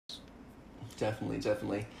Definitely,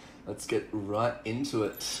 definitely. Let's get right into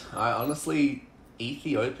it. I honestly,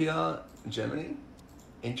 Ethiopia, Germany,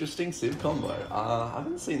 interesting civ combo. I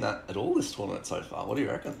haven't seen that at all this tournament so far. What do you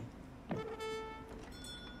reckon?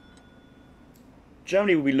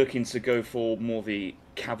 Germany will be looking to go for more the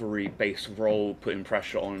cavalry-based role, putting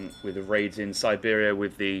pressure on with the raids in Siberia,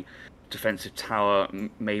 with the defensive tower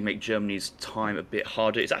may make Germany's time a bit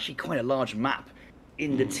harder. It's actually quite a large map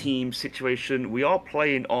in the team situation. We are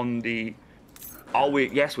playing on the... Are we?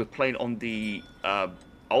 Yes, we're playing on the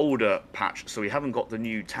older patch, so we haven't got the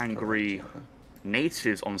new Tangri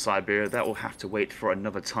natives on Siberia. That will have to wait for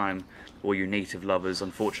another time, all you native lovers,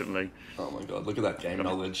 unfortunately. Oh my god, look at that game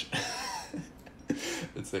knowledge.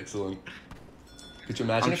 It's excellent. Could you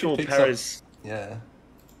imagine I'm if sure he picks Perez... up... Yeah.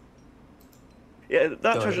 Yeah, that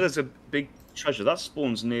Go treasure ahead. is a big treasure. That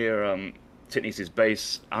spawns near Titnes's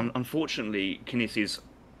base, and unfortunately, Kynesie is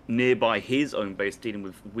nearby his own base, dealing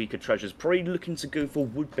with weaker treasures. Probably looking to go for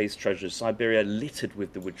wood-based treasures. Siberia littered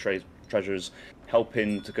with the treasures,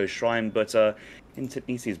 helping to go shrine. But in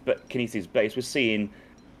Kynesie's base, we're seeing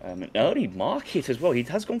an early market as well. He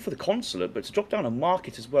has gone for the consulate, but to drop down a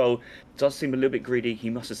market as well does seem a little bit greedy. He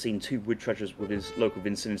must have seen 2 wood treasures with his local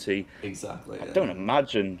vicinity. Exactly, I yeah. don't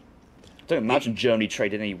imagine Germany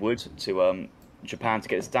traded any wood to Japan to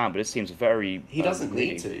get this down, but it seems very He doesn't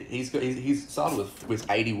greedy. need to. He's started with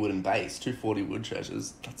 80 wooden base, 240 wood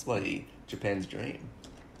treasures. That's why Japan's dream.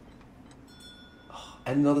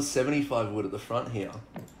 And another 75 wood at the front here.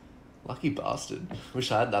 Lucky bastard.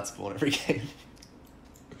 Wish I had that spawn every game.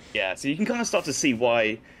 Yeah, so you can kind of start to see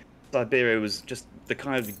why Siberia was just the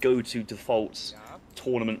kind of go-to default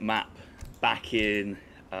tournament map back in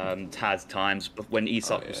Taz times, but when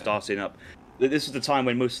ESOP was starting up. This was the time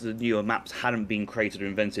when most of the newer maps hadn't been created or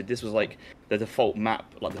invented. This was like the default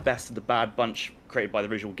map, like the best of the bad bunch created by the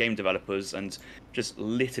original game developers, and just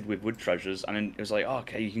littered with wood treasures. And then it was like, oh,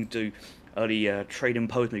 okay, you can do early trading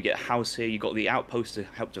post, maybe get a house here. You got the outpost to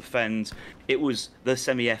help defend. It was the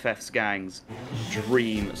semi-FF's gang's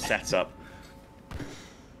dream setup.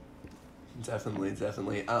 Definitely,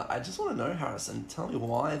 definitely. I just want to know, Harrison, tell me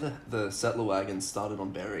why the settler wagons started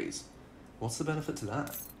on berries. What's the benefit to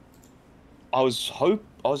that? I was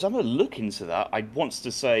having a look into that. I wants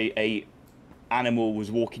to say a animal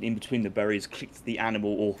was walking in between the berries, clicked the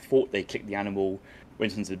animal, or thought they clicked the animal,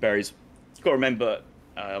 went into the berries. You've got to remember,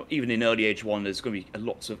 even in early Age 1, there's going to be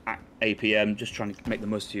lots of APM, just trying to make the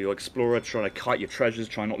most of your explorer, trying to kite your treasures,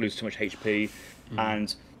 trying not to lose too much HP,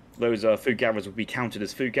 and those food gatherers would be counted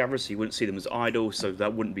as food gatherers, so you wouldn't see them as idle, so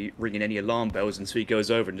that wouldn't be ringing any alarm bells, and so he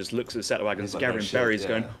goes over and just looks at the settler wagons, Like, gathering oh shit, berries, yeah.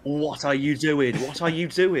 going, "What are you doing? What are you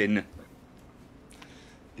doing?"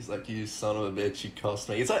 He's like, you son of a bitch, you cost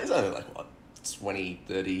me. It's only like, what, 20,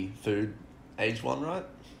 30 food Age 1, right?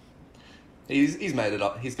 He's made it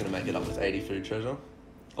up. He's going to make it up with 80 food treasure.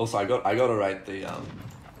 Also, I got to rate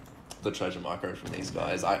the treasure micro from these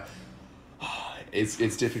guys.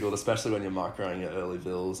 It's difficult, especially when you're microing your early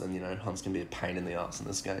bills, and, you know, hunts can be a pain in the ass in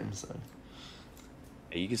this game, so...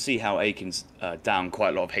 You can see how Aiken's down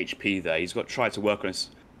quite a lot of HP there. He's got tried to work on his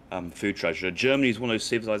food treasure. Germany is one of those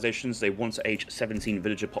civilizations. They want to age 17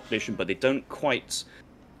 villager population, but they don't quite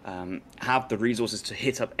have the resources to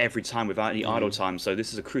hit up every time without any idle time. So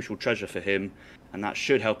this is a crucial treasure for him, and that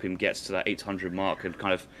should help him get to that 800 mark and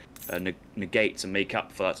kind of negate and make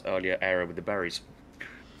up for that earlier error with the berries.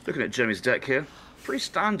 Looking at Germany's deck here, pretty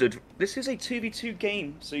standard. This is a 2v2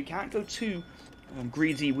 game, so you can't go too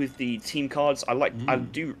greedy with the team cards. I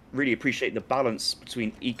do really appreciate the balance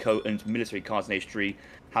between eco and military cards in H3.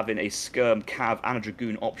 Having a skirm, cav, and a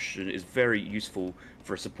dragoon option is very useful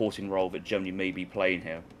for a supporting role that Germany may be playing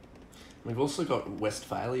here. We've also got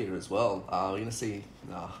Westphalia as well. We're going to see...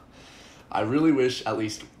 I really wish at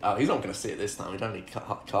least... he's not going to see it this time. We don't need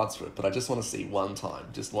cards for it. But I just want to see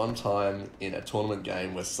just one time in a tournament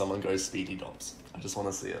game where someone goes speedy dops. I just want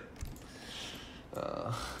to see it.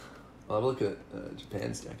 I'll have a look at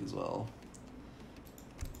Japan's deck as well.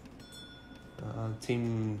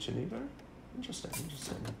 Team Geneva? Interesting.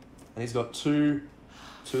 And he's got two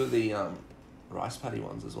of the rice paddy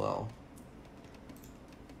ones as well.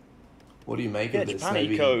 What do you make of this? Japan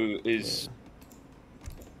Eco is...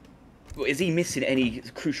 Well, is he missing any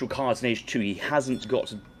crucial cards in H2? He hasn't got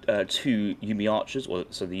 2 Yumi Archers,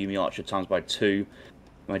 so the Yumi Archer times by 2.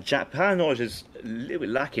 My Japan knowledge is a little bit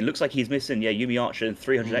lacking. Looks like he's missing, Yumi Archer and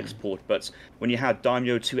 300 export, but when you have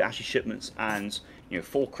Daimyo, 2 Ashy shipments, and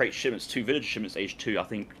 4 crate shipments, 2 village shipments H2, I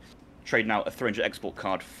think trading out a 300 export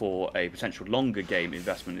card for a potential longer game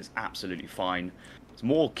investment is absolutely fine. There's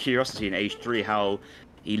more curiosity in H3 how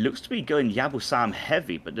he looks to be going Yabusam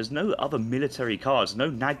heavy, but there's no other military cards, no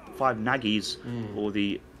 5 Nagis or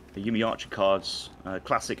the the Yumi Archer cards,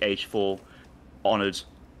 classic H4, honored,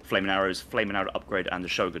 flaming arrow upgrade, and the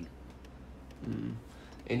Shogun.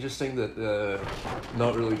 Interesting that they're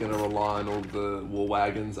not really going to rely on all the war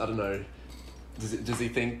wagons. I don't know. Does he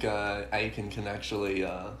think Aiken can actually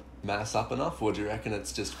mass up enough, or do you reckon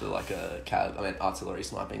it's just for like a artillery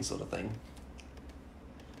sniping sort of thing?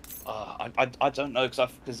 I don't know,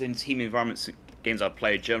 because in team environments games I've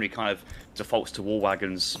played, Germany kind of defaults to war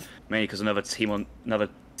wagons, mainly because another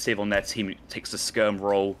civ on their team takes the skirm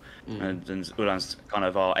role, and Ulan's kind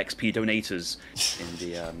of our XP donators in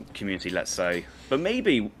the community, let's say. But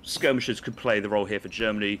maybe skirmishers could play the role here for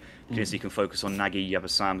Germany. Kynesie can focus on Nagy,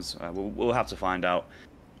 Yabasams. We'll have to find out.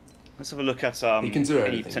 Let's have a look at he can do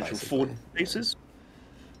any potential forward bases.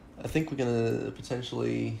 I think we're going to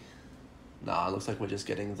potentially... Nah, it looks like we're just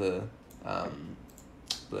getting the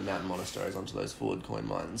mountain monasteries onto those forward coin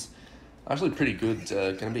mines. Actually pretty good.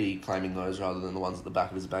 Going to be claiming those rather than the ones at the back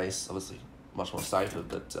of his base. Obviously much more safer,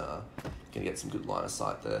 but going to get some good line of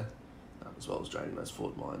sight there, as well as draining those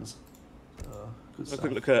forward mines. Good stuff. A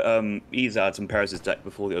quick look at Ezad's and Perez's deck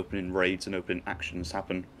before the opening raids and opening actions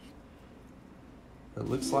happen. It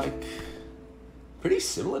looks like pretty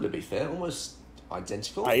similar, to be fair, almost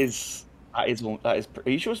identical. That is. Are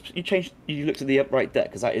you sure you looked at the upright deck?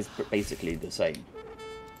 Because that is basically the same.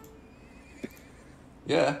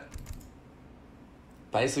 Yeah.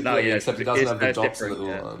 Basically, except it doesn't have the dots and the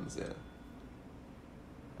lines,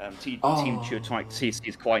 Team Teutonic TC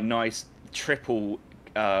is quite nice. Triple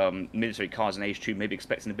military cards in H2, maybe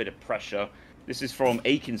expecting a bit of pressure. This is from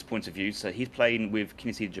Aiken's point of view, so he's playing with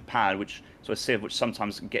Kynesie Japan, which a civ which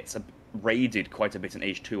sometimes gets raided quite a bit in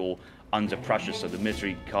H2 or under pressure, so the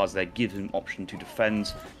military cards there give him option to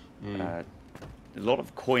defend. A lot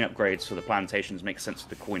of coin upgrades for the plantations make sense for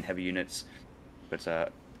the coin heavy units, but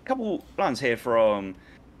a couple plans here from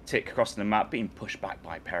Tick crossing the map being pushed back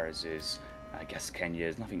by Perez's. I guess Kenya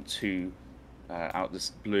is nothing too out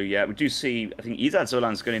this blue yet. We do see, I think Ezad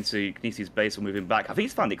Zolan's going into Knesie's base or moving back. I think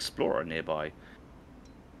he's found the Explorer nearby.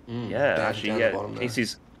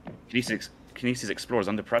 Knesie's Explorer is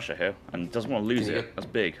under pressure here and doesn't want to lose it. That's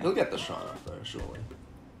big. He'll get the shrine up though, surely.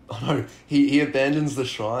 Oh no, he abandons the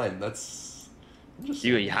shrine. That's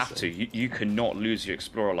interesting. You have to. You cannot lose your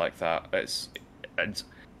Explorer like that. And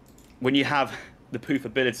when you have the poof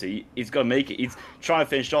ability, he's got to make it. He's trying to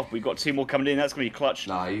finish off. We've got 2 more coming in. That's going to be clutch.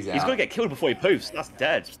 Nah, he's out. He's got to get killed before he poofs. That's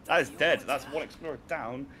dead. That is dead. That's 1 Explorer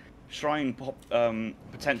down. Shrine pop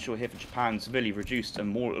potential here for Japan severely reduced, and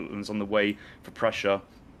more is on the way for pressure.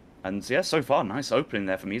 And yeah, so far, nice opening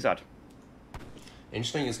there from Ezad.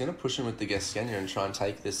 Interesting. He's going to push him with the Geskenia and try and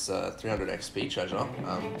take this 300 XP treasure.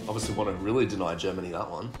 Obviously, want to really deny Germany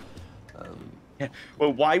that one. Yeah.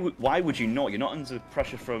 Well, why would you not? You're not under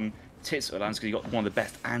pressure from Tits Orlando because you've got one of the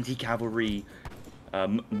best anti-cavalry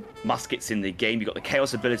muskets in the game. You've got the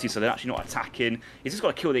Chaos ability, so they're actually not attacking. He's just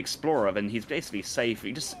got to kill the Explorer, and he's basically safe.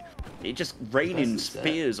 It just raining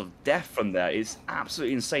spears of death from there. It's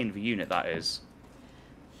absolutely insane of a unit, that is.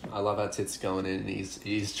 I love how Tits going in and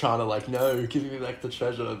he's trying to like, no, give me back the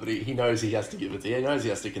treasure, but he knows he has to give it to you. He knows he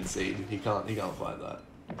has to concede. He can't fight that.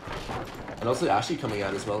 And also Ashy coming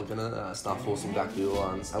out as well, gonna start forcing back the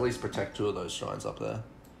Ulans, at least protect 2 of those shrines up there.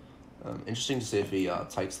 Interesting to see if he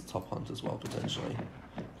takes the top hunt as well, potentially.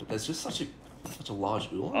 But there's just such a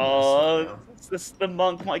large Ulan. Oh, the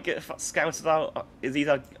monk might get scouted out.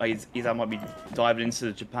 Ezad might be diving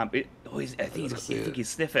into Japan. I think he can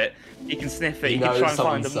sniff it. He can sniff it. He can try and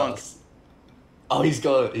find the monk. Oh, he's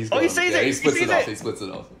got it. He sees it. He splits it off. He splits it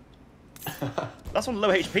off. That's on low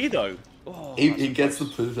HP though. Oh, he gets the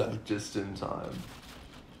poof out just in time.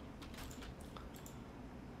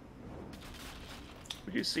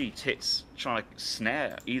 We do see Tits trying to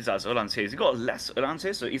snare Ezad's Ulans here. He's got less Ulans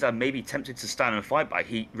here, so Ezad may be tempted to stand and fight back.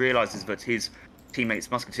 He realises that his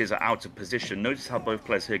teammates' musketeers are out of position. Notice how both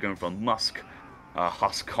players here are going for a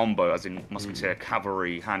Husk combo, as in musketeer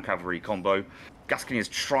cavalry, hand cavalry combo. Gascony is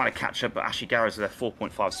trying to catch up, but Ashy Garrows with their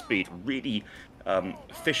 4.5 speed. Really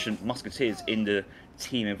efficient musketeers in the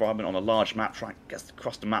team environment on a large map, trying to get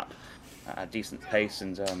across the map at a decent pace,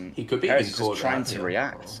 and he could be Perez is just trying to Oh.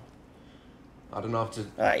 react. I don't know if to.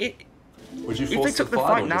 Would you if force they took the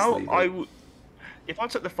fight or now, just if I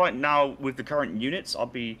took the fight now with the current units,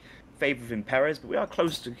 I'd be favouring Perez, but we are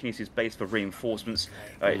close to Kynesie's base for reinforcements.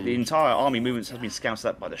 The entire army movements has been scouted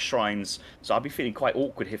out by the shrines, so I'd be feeling quite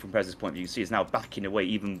awkward here from Perez's point of view. You see, he's now backing away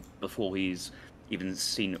even before he's even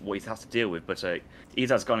seen what he has to deal with. But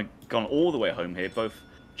Ezad's gone all the way home here. Both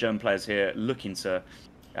German players here looking to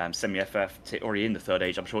semi-FF, already in the 3rd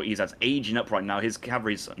age. I'm sure Ezad's aging up right now. His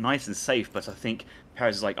cavalry's nice and safe, but I think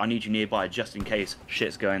Perez is like, I need you nearby just in case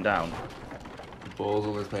shit's going down. balls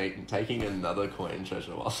on this mate and taking another coin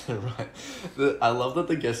treasure while they're right. I love that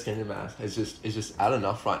the guest Kenya map is just at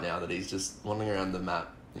enough right now that he's just wandering around the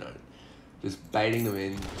map, you know, just baiting them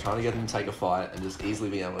in, trying to get them to take a fight, and just easily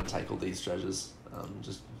being able to take all these treasures.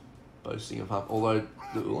 Just boasting them up. Although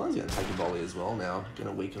the Ulan's going to take a volley as well now, going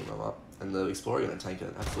to weaken them up, and the Explorer going to take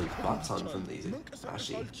an absolute butt ton from these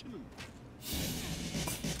Ashi. I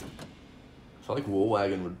feel like War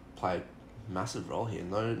Wagon would play a massive role here.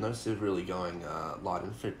 No Civ really going light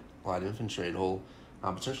infantry at all.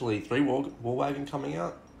 Potentially 3 War Wagon coming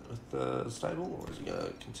out with the stable, or is he going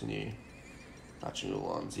to continue patching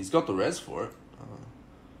Ulans? He's got the res for it.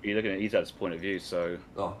 You're looking at Ezad's point of view, so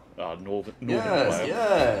northern yes,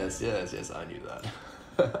 I knew that.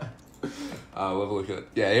 We'll have a look at it.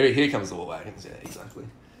 Yeah, here comes the War Wagons. Yeah, exactly.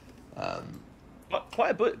 Quite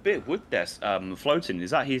a bit of wood there floating. Is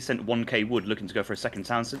that he sent 1k wood looking to go for a second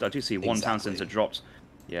town center? I do see one town center dropped.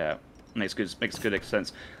 Yeah, makes good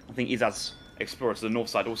sense. I think Ezad's Explorer to the north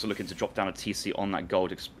side also looking to drop down a TC on that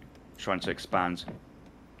gold, trying to expand.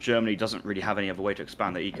 Germany doesn't really have any other way to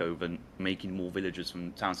expand their eco than making more villages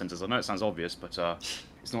from town centers. I know it sounds obvious, but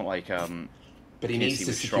it's not like but he needs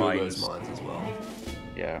to secure those mines as well.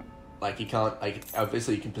 Yeah. Like you can't,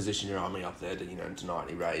 obviously you can position your army up there to, you know, deny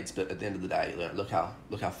any raids, but at the end of the day, look how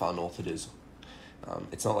far north it is.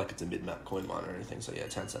 It's not like it's a mid-map coin mine or anything, so yeah,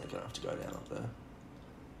 town center gonna have to go down up there.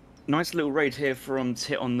 Nice little raid here from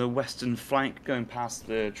Tit on the western flank, going past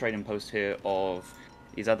the trading post here of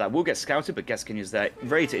Ezad. That will get scouted, but Guest Kenya's there,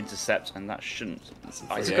 ready to intercept, and that shouldn't. It's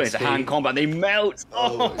going into hand combat, they melt!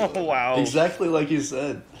 Oh wow. Exactly like you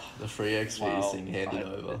said. The free XP is being handed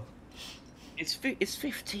over. It's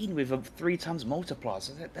 15 with a 3 times multiplier,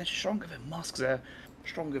 so they're stronger than Musks, they're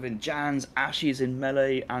stronger than Jans, Ashies in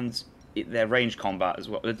melee, and their range combat as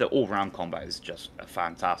well. The all-round combat is just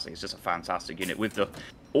fantastic. It's just a fantastic unit. With the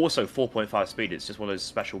also 4.5 speed, it's just one of those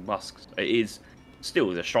special Musks. It is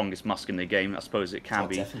still the strongest Musk in the game. I suppose it can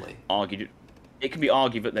be argued. It can be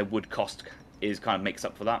argued that their wood cost is kind of makes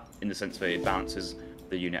up for that, in the sense that it balances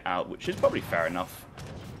the unit out, which is probably fair enough.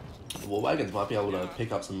 War Wagons might be able to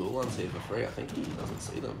pick up some Mulans here for free. I think he doesn't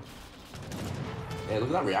see them. Yeah, look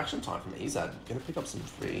at that reaction time from Ezad. Going to pick up some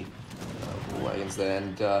free War Wagons there,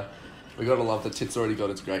 and we got to love that Tit's already got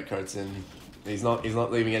its great coats in. He's not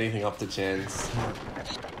leaving anything up to chance.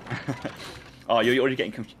 Oh, you're already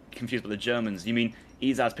getting confused by the Germans. You mean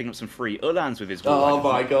Ezad's picking up some free Ulans with his War Wagons?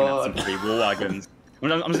 Oh my god! Some free War Wagons.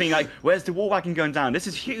 I'm saying, like, where's the War Wagon going down? This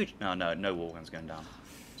is huge. No War Wagon's going down.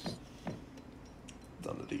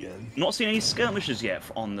 Done it again. Not seeing any skirmishes yet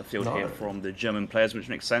on the field here from the German players, which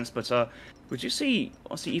makes sense. But would you see,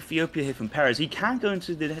 obviously, Ethiopia here from Perez? He can go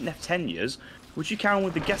into the Nef Tenyas. Would you carry on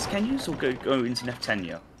with the Guest Kenyas or go into Nef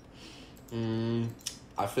Tenya?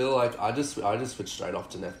 I feel like I just switch straight off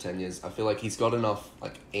to Nef Tenyas. I feel like he's got enough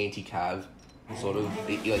like anti-cav. Sort of,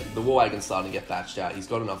 like the War Wagon's starting to get batched out. He's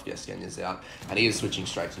got enough Guest Kenyas out, and he is switching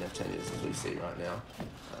straight to Nef Tenyas as we see right now.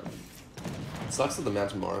 It sucks that the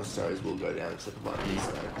Mountain Monasteries will go down, except for my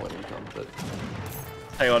point income. But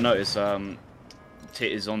hey, I notice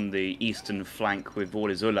Tit is on the eastern flank with all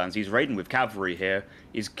his Ulans. He's raiding with cavalry here.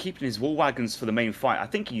 He's keeping his War Wagons for the main fight. I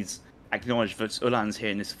think he's acknowledged that Ulans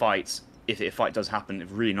here in this fight, if a fight does happen,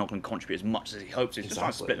 it's really not going to contribute as much as he hopes. He's just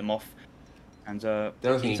trying to split them off. And the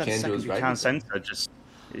only thing he can do is town center. Just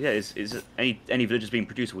is any villagers being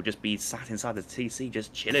produced will just be sat inside the TC,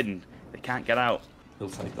 just chilling. They can't get out. He'll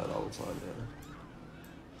take that all the time, yeah.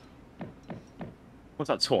 What's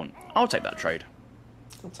that taunt? I'll take that trade.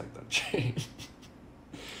 I'll take that trade.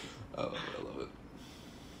 I love it.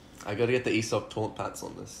 I got to get the ESOP taunt pats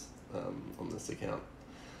on this account.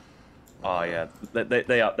 Oh yeah,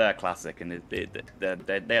 they're classic, and they have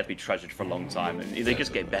to be treasured for a long time, and they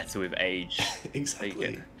just get better with age.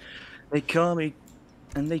 Exactly. They call me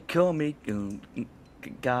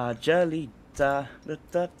Gajalita.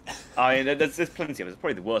 I mean, there's plenty of it. It's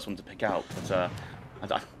probably the worst one to pick out, but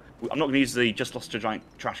I'm not going to use the just lost to giant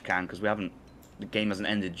trash can because the game hasn't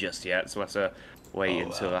ended just yet, so we have to wait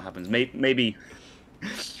until that happens. Maybe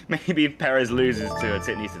if Perez loses to a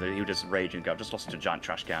Kynesie, he'll just rage and go, just lost to a giant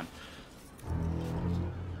trash can.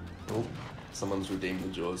 Oh, someone's redeemed the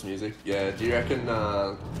Jaws music. Yeah, do you reckon,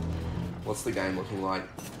 what's the game looking like?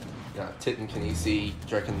 Tit and Kynesie, do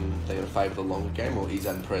you reckon they're going to favour the longer game, or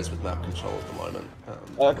Ezad and Perez with map control at the moment?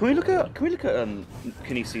 Can we look at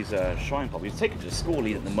Kynesie's Shrine Pop? He's taken to the score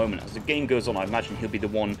lead at the moment. As the game goes on, I imagine he'll be the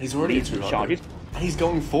one. He's already 200. And he's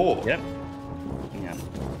going 4. Yep. Yeah.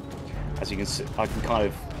 As you can see, I can kind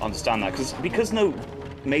of understand that because no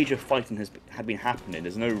major fighting had been happening.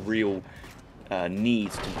 There's no real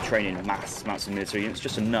need to train in mass amounts of military units,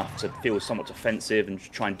 just enough to feel somewhat defensive and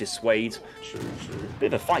try and dissuade. True.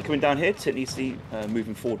 Bit of a fight coming down here. Kynesie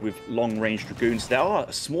moving forward with long-range dragoons. There are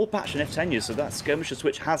a small patch in F10 so that skirmisher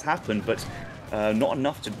switch has happened, but not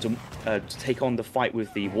enough to take on the fight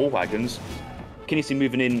with the war wagons. Kynesie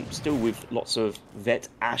moving in still with lots of vet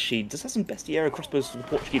Ashi. Does have some bestiario crossbows for the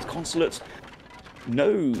Portuguese consulate.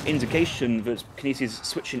 No indication that Kynesie is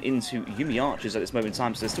switching into Yumi archers at this moment in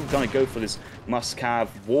time, so they're still going to go for this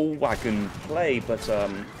must-have war wagon play, but a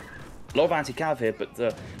lot of anti-cav here, but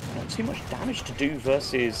not too much damage to do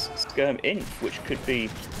versus Skirm Inf, which could be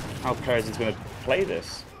how Perez is going to play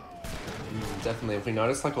this. Definitely. If we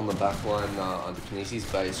notice, like on the back line under Kynesie's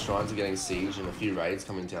base, Shrines are getting sieged and a few raids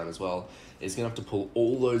coming down as well. He's going to have to pull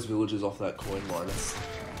all those villages off that coin line. That's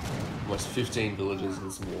almost 15 villages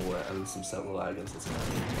and some settler wagons.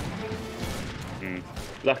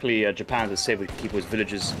 Luckily, Japan has said we can keep those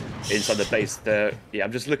villagers inside the base. Yeah,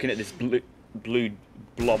 I'm just looking at this blue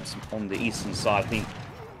blobs on the eastern side. I think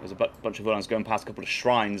there's a bunch of villains going past a couple of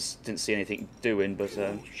shrines. Didn't see anything doing, but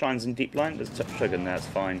shrines in deep line. There's Shogun there, it's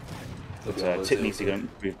fine. But Kynesie going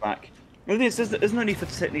to move back. Well, there's no need for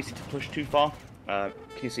Kynesie to push too far.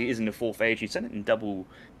 Kynesie is in the 4th age. He's sent it in double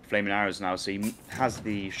flaming arrows now, so he has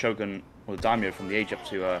the Shogun or the Daimyo from the age up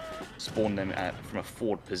to spawn them from a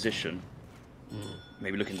forward position.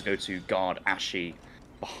 Maybe looking to go to guard Ashi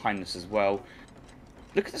behind us as well.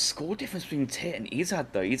 Look at the score difference between Tit and Ezad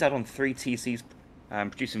though. Ezad on 3 TCs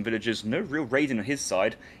producing villagers. No real raiding on his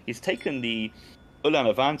side. He's taken the Ulan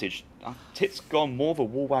advantage. Tit's gone more of a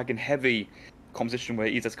war wagon heavy composition where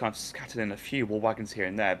Ezad's kind of scattered in a few war wagons here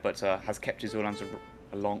and there, but has kept his Ulans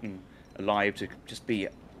alive to just be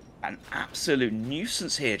an absolute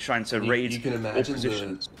nuisance here, trying to raid. You can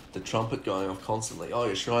imagine the trumpet going off constantly. Oh,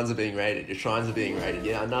 your shrines are being raided. Your shrines are being raided.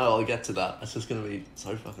 Yeah, I know. I'll get to that. It's just going to be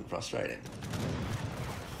so fucking frustrating.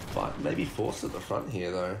 But maybe forced at the front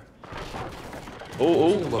here though.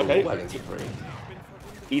 Okay. Wagons are free.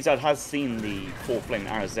 Ezad has seen the 4 flaming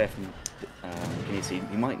arrows there from Kynesie.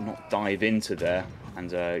 He might not dive into there.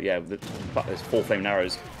 And yeah, but there's 4 flaming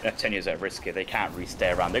arrows. F10 is at risk here. They can't really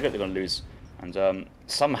stay around. They're going to lose. And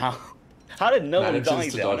somehow, how did no one die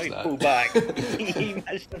there? I know he pulled back. He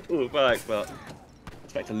managed to pull back, but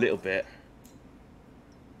expect a little bit.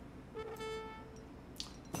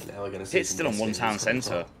 Now we're going to see. It's still on 1 town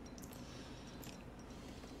centre.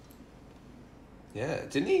 Yeah,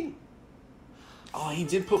 didn't he? Oh, he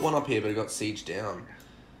did put 1 up here, but it got sieged down.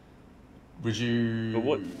 Would you? But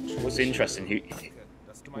what's interesting? He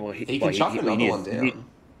can chuck another one down.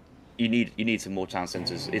 You need some more town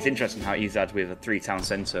centres. It's interesting how Ezad with a 3 town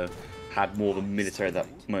centre had more of a military at that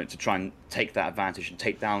moment to try and take that advantage and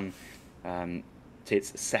take down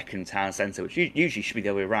its 2nd town centre, which usually should be the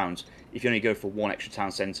other way around. If you only go for 1 extra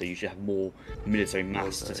town centre, you should have more military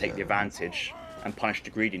mass to take the advantage and punish the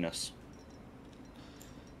greediness.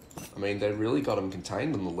 I mean, they really got him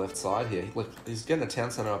contained on the left side here. Look, he's getting a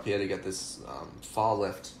town centre up here to get this far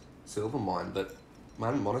left silver mine, but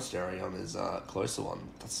Monastery on his closer one.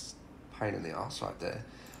 That's a pain in the arse right there.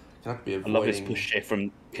 Gonna have to be avoiding... I love this push here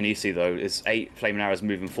from Kynesie though. It's 8 flaming arrows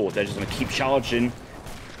moving forward. They're just going to keep charging.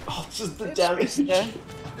 Oh, just the damage.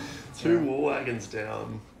 2 war wagons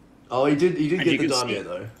down. Oh, he did get the Daimyo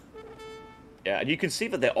though. Yeah, and you can see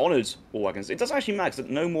that they're honoured war wagons. It doesn't actually matter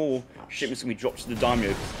that no more shipments can be dropped to the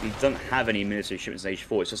Daimyo. He doesn't have any military shipments in Age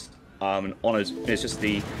 4. It's just an honoured. It's just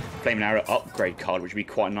the Flaming Arrow upgrade card, which would be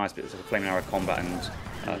quite nice. But it's like a Flaming Arrow combat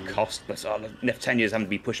and cost. But left 10 years having to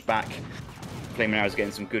be pushed back. Flaming Arrow's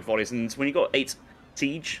getting some good volleys, and when you got 8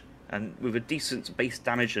 siege and with a decent base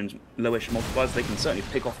damage and lowish multipliers, they can certainly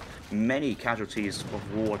pick off many casualties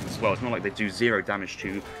of war wagons as well. It's not like they do 0 damage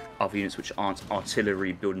to other units which aren't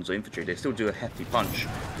artillery, buildings, or infantry. They still do a hefty punch.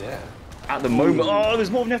 Yeah. At the moment, oh,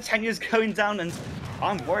 there's more than 10 years going down, and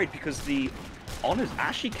I'm worried because the honours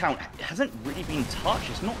actually count hasn't really been touched.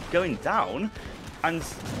 It's not going down, and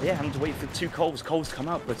yeah, having to wait for 2 coals come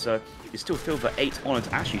out, but you still feel that 8 honours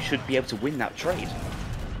actually should be able to win that trade.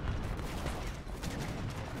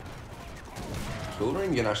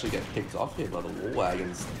 Buildering can actually get picked off here by the war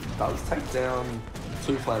wagons. Does take down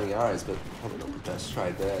 2 flaming arrows, but probably not the best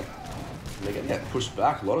trade there. And they're getting pushed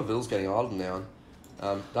back. A lot of vills getting idled now.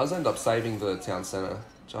 Does end up saving the town centre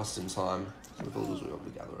just in time. So the villagers will be able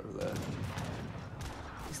to gather over there.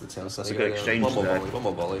 It's the town centre. That's a good exchange there. One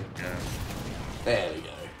more volley. Yeah. There we go.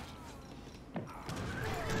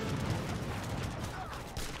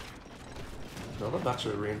 Another batch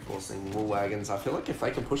of reinforcing war wagons. I feel like if they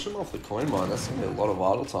can push them off the coin mine, that's going to be a lot of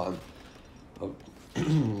idle time.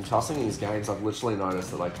 Casting these games, I've literally noticed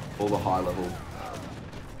that like all the high level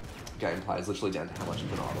gameplay is literally down to how much you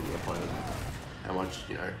can idle your opponent. how much,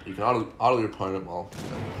 you know, you can idle your opponent while,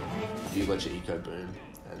 you let your eco boom,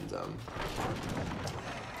 and I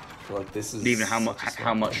feel like this is... And even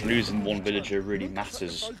how much losing one villager really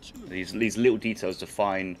matters. These little details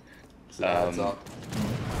define... So it adds up.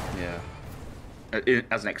 Yeah.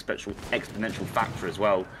 As an exponential factor as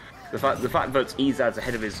well. The fact that Ezad's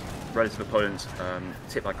ahead of his relative opponent,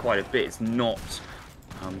 tipped by quite a bit, is not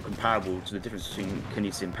comparable to the difference between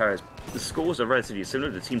Kynesie and Perez. The scores are relatively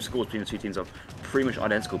similar. The team scores between the two teams are pretty much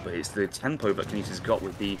identical, but it's the tempo that Kynesie's got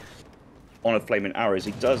with the Honored Flaming Arrows.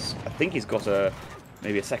 He does, I think he's got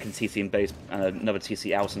maybe a second TC in base and another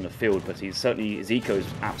TC out in the field, but his eco is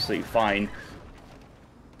absolutely fine.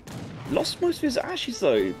 Lost most of his ashes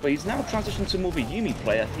though, but he's now transitioned to more of a Yumi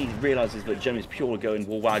player. I think he realises that Germany's purely going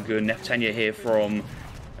war wagon. Neftenia here from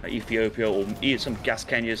Ethiopia, or some gas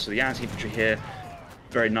Kenya, so the anti-infantry here.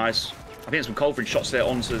 Very nice. I think some Culverin shots there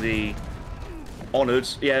onto the Honoured.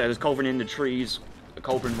 Yeah, there's Culverin in the trees. A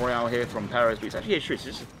Culverin Royale here from Perez, but it's actually true. It's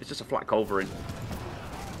just a flat Culverin.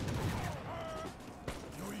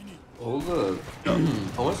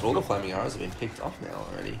 Almost all the flaming arrows have been picked off now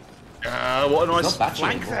already. What a nice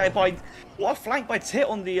flank there by... What a flank by Tit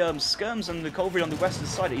on the skirms and the Culverin on the western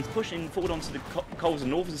side. He's pushing forward onto the Coles on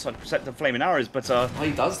the northern side to protect the flaming arrows, but... oh,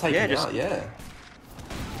 he does take him out, yeah.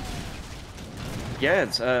 Yeah,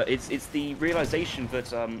 it's the realization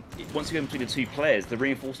that once you go between the two players, the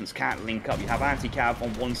reinforcements can't link up. You have anti-cav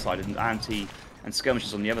on one side and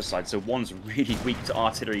skirmishers on the other side. So one's really weak to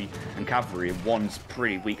artillery and cavalry, and one's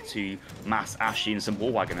pretty weak to mass Ashy and some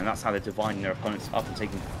war wagon, and that's how they're dividing their opponents up and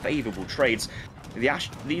taking favourable trades.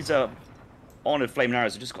 These Honoured Flaming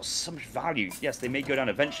Arrows have just got so much value. Yes, they may go down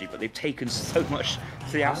eventually, but they've taken so much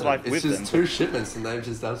to the afterlife with them. It's just 2 shipments, and they've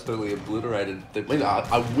just absolutely obliterated.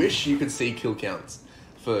 I wish you could see kill counts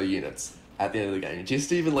for units at the end of the game.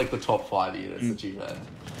 Just even like the top 5 units that you've had.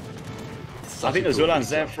 I think there's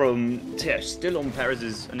Zulans there from still on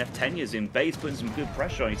Perez's and F10's in base, putting some good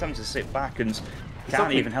pressure on. He's having to sit back and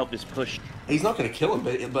can't even help this push. He's not going to kill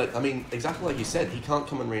him, but I mean, exactly like you said, he can't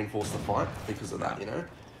come and reinforce the fight because of that, you know?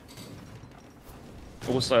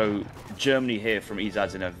 Also, Germany here from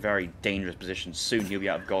Ezad's in a very dangerous position. Soon he'll be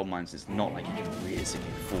out of gold mines. It's not like he can realistically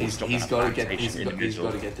afford he's got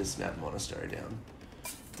to get this map monastery down.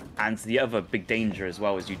 And the other big danger as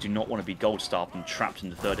well is you do not want to be gold starved and trapped in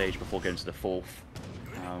the 3rd age before going to the 4th.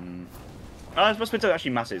 I suppose it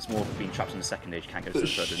actually matters. It's more of being trapped in the 2nd age. Can't go to the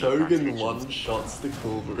 3rd. Shogun one-shots the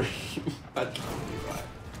Culverin. That can't be right.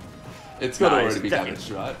 It's got to already be damaged,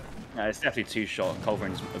 right? No, it's definitely 2-shot.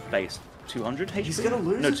 Culverin's base 200 HP. He's gonna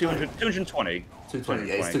lose. No, 220. 220.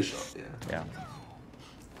 Yeah, it's 2-shot. Yeah.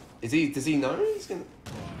 Yeah. Does he know he's gonna?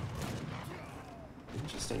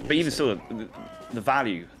 Interesting. But even still, the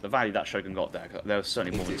value that Shogun got there was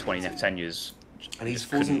certainly more than 20 F10s. And he's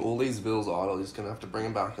forcing all these vills idle. He's gonna have to bring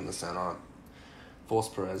him back in the center. Force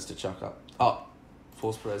Perez to chuck up. A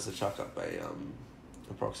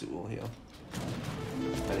proxy wall here.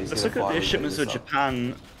 Let's look at the shipments that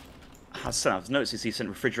Japan has sent. I've noticed he sent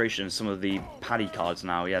refrigeration and some of the paddy cards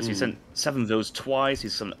now. Yes, he sent 7 vills twice.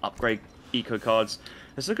 He's sent upgrade eco cards.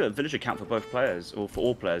 Let's look at a villager count for both players, or for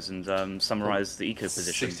all players, and summarise the eco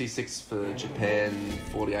position. 66 for Japan,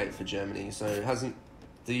 48 for Germany. So it hasn't...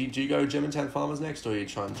 Do you go Germantown farmers next, or are you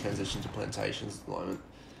trying to transition to plantations at the moment?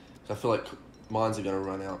 I feel like mines are going to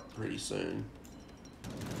run out pretty soon.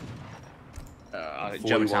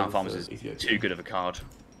 Germantown farmers is too good of a card.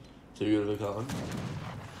 Too good of a card?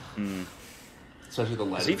 Especially the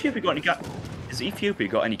later. Has Ethiopia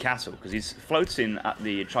got any cattle? Because he's floating at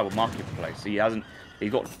the tribal marketplace.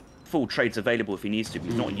 He's got full trades available if he needs to, but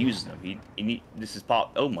he's not using them. This is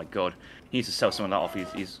part... Oh my god. He needs to sell some of that off.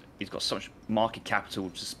 He's got so much market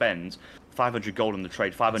capital to spend. 500 gold on the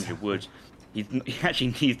trade, 500 wood. He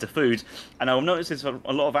actually needs the food. And I've noticed this for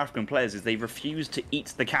a lot of African players is they refuse to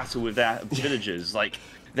eat the cattle with their villagers. Like,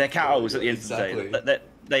 their cows at the end of the day.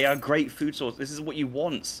 They are great food source. This is what you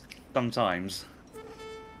want sometimes.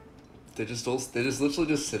 They're just literally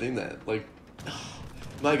just sitting there. Like,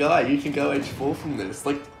 my guy, you can go H4 from this.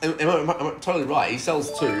 Like, am I totally right? He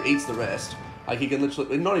sells 2, eats the rest. Like, he can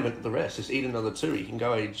literally, not even the rest, just eat another 2. He can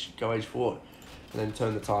go H4, and then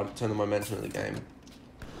turn the momentum of the game.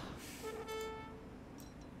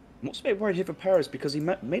 I'm also a bit worried here for Perez because he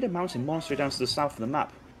made a mountain monastery down to the south of the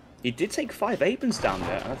map. He did take 5 Abens down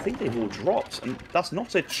there, and I think they've all dropped, and that's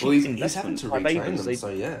not a cheap investment. He's having to retrain them, so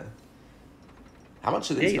yeah. How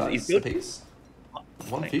much are these guys a piece?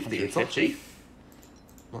 150. It's not cheap.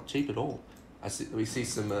 Not cheap at all. We see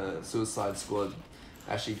some Suicide Squad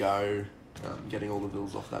actually go, getting all the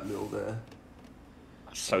bills off that mill there.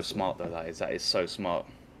 That's so smart though. That is so smart.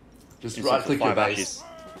 Just right click your base.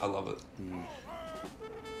 I love it.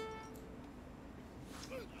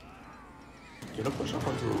 Gonna push up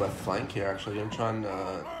onto the left flank here. Actually, gonna try and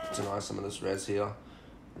deny some of this res here,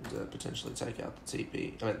 and potentially take out the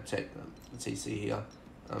TP. I mean, take the TC here.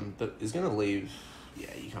 But he's gonna leave. Yeah,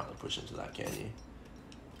 you can't really push into that, can you?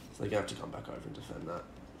 So they're gonna have to come back over and defend that.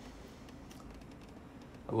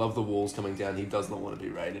 I love the walls coming down. He does not want to be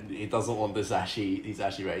raided. He doesn't want this these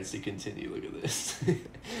Ashy raids to continue. Look at this.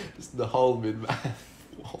 Just the whole mid-map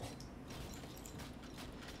wall.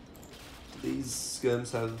 Do these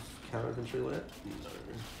skirms have counter infantry lit? No.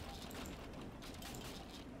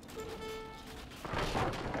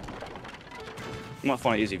 You might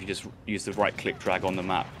find it easy if you just use the right-click drag on the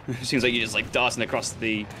map. It seems like you're just like darting across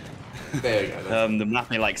the There you go. the map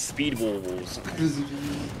in like speed walls.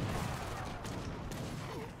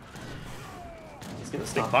 Gonna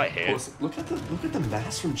big fight here. Look at the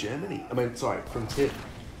mass from Germany. I mean, sorry, from Tip.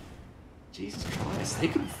 Jesus Christ, they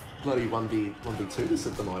could bloody 1v2 this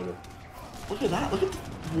at the moment. Look at that. Look at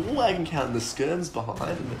the war wagon count and the skirms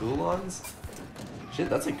behind and the Ulans. Shit,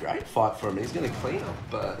 that's a great fight for him. He's gonna clean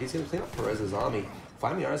up. He's gonna clean up Perez's army.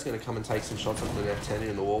 Flaming Arrow's gonna come and take some shots off the Nef-10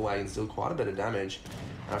 and the war wagons, deal quite a bit of damage.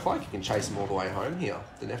 And I feel like he can chase him all the way home here.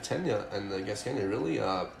 The Nef-10 and the Gasconia really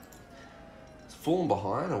falling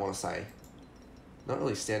behind. I want to say. Not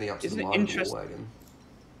really standing up to the line of the wagon.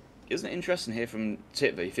 Isn't it interesting here from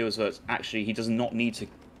Tip that he feels that actually he does not need to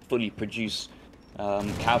fully produce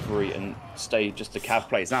cavalry and stay just a cav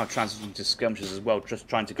play. He's now transitioning to skirmishes as well, just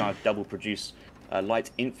trying to kind of double produce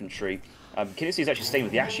light infantry. Kynesie is actually staying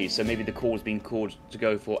with the Ashy, so maybe the call has been called to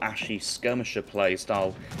go for Ashy skirmisher play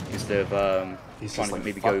style instead of trying to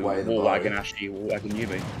maybe go war wagon Ashy, war wagon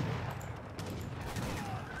Yumi.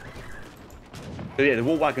 But yeah, the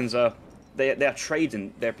war wagons are. They are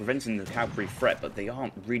trading, they're preventing the cavalry threat, but they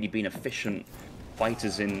aren't really being efficient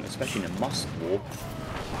fighters especially in a musk war.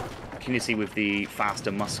 Kynesie with the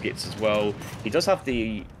faster muskets as well. He does have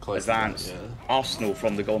the advanced arsenal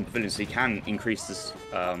from the Golden Pavilion, so he can increase his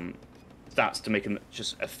stats to make him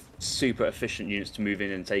just a super efficient units to move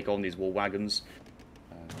in and take on these war wagons.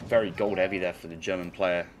 Very gold heavy there for the German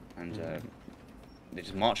player, and they're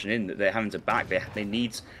just marching in. They're having to back. They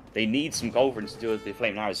need some gold to do with the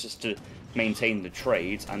Flaming Arrows just to maintain the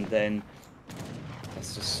trades, and then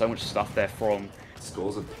there's just so much stuff there from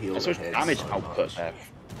scores of peel. So much damage output there.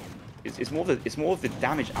 It's more of the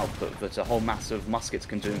damage output that a whole mass of muskets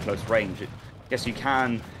can do in close range. Yes, you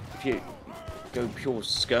can if you go pure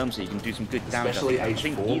skirms, you can do some good damage. Especially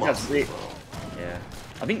H4 muskets. Yeah.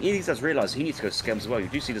 I think Ezad has realised he needs to go skirms as well. You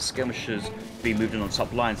do see the skirmishers being moved in on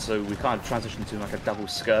top line, so we kind of transition to like a double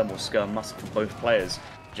skirm or skirm musk for both players,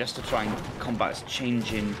 just to try and combat this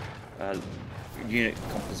changing unit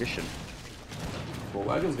composition. Well,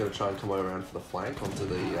 Wagon's going to try and come around for the flank onto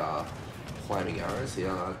the Flaming Arrows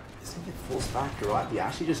here. He's going to get forced back, you're right. The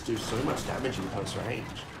Ashy just do so much damage in close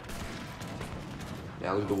range.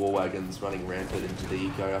 Now look at the War Wagons running rampant into the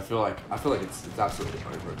eco. I feel like it's absolutely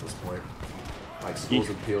over at this point. Like scores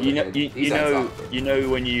of peel. You know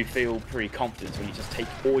when you feel pretty confident when you just take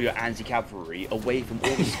all your anti-cavalry away from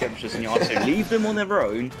all the skirmishers in your army, leave them on their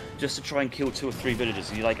own just to try and kill 2 or 3 villagers.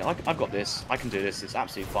 And you're like, I've got this. I can do this. It's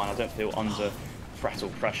absolutely fine. I don't feel under threat or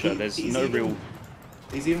pressure. There's no real.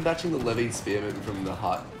 He's even batching the levied spearmen from the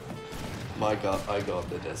hut. My God,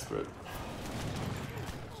 they're desperate.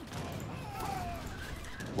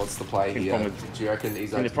 What's the play here? Do you reckon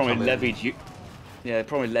he's actually probably levied? Yeah, they're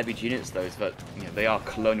probably levied units though, but you know, they are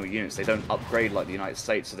colonial units. They don't upgrade like the United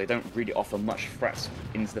States, so they don't really offer much threats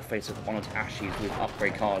into the face of honoured Ashies with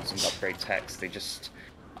upgrade cards and upgrade text. They just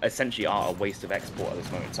essentially are a waste of export at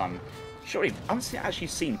this moment in time. Surely, I haven't actually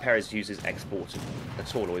seen Perez use his export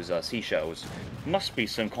at all, or his seashells. Must be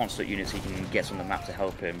some constant units he can get on the map to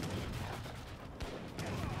help him.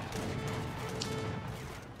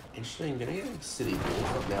 Interesting, gonna get city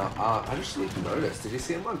walls up now. I just noticed, did you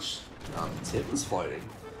see how much Tip was floating?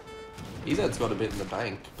 Ezad's got a bit in the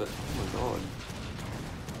bank, but oh my God.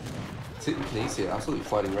 Tip and Kynesie are absolutely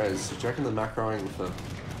floating res. Do you reckon the macroing for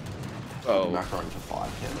macroing for 5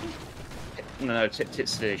 can? No,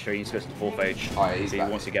 Tip's still sure he goes to 4th age. Oh, yeah, he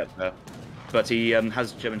wants to get there. But he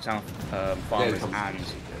has Germantown farmers and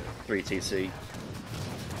 3 TC.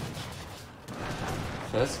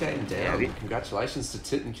 First game down. Yeah, congratulations to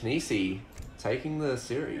Tit and Kynesie taking the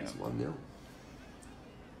series 1-0.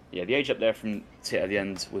 Yeah, the age up there from Tit at the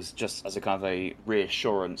end was just as a kind of a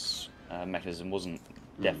reassurance mechanism, wasn't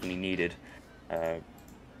definitely needed.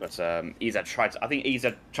 But Ezad tried to, I think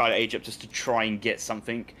Ezad tried to age up just to try and get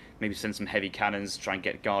something, maybe send some heavy cannons, try and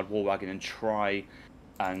get guard war wagon and try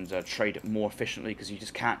and trade more efficiently, because you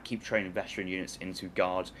just can't keep training veteran units into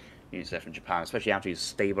guard units there from Japan, especially after he's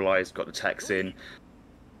stabilised, got the techs in.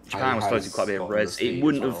 Japan was floating quite a bit of res. It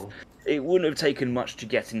wouldn't have. it wouldn't have taken much to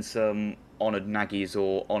get in some honoured Nagis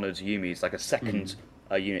or honoured Yumis, like a second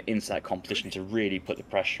unit into that competition to really put the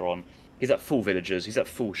pressure on. He's at full villagers, he's at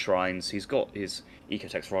full shrines, he's got his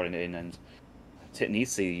ecotechs rolling in, and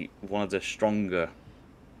Kynesie, one of the stronger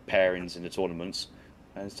pairings in the tournament,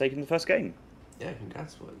 has taken the first game. Yeah,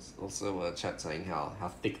 congrats, boys. Also, chat saying how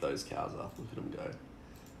thick those cows are. Look at them go.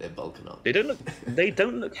 They're bulking up. They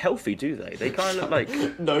don't look healthy, do they? They kind of look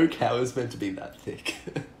like... No cow is meant to be that thick.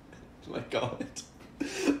 My God.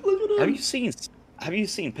 Look at them. Have you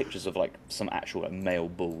seen pictures of like some actual like, male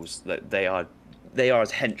bulls? That they are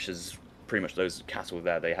as hench as pretty much those cattle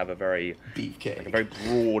there. They have a very beefcake, like a very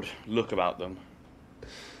broad look about them.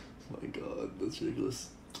 My God, that's ridiculous.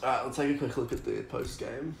 Alright, let's take a quick look at the post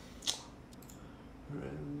game.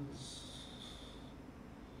 I'm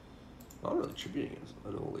not really tributing it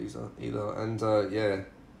at all either. And yeah,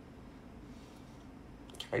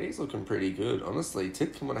 Katie's looking pretty good. Honestly,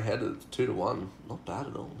 Tit coming ahead of 2-1. Not bad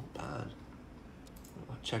at all. Not bad.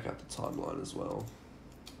 I'll check out the timeline as well.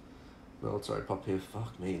 Military pop here.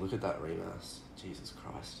 Fuck me. Look at that rematch. Jesus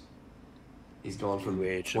Christ. He's gone from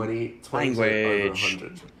 20 to over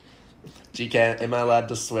 100. GK, am I allowed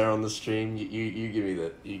to swear on the stream? You give me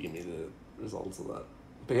the results of that.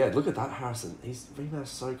 But yeah, look at that, Harrison. He's rematched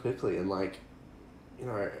so quickly, and like, you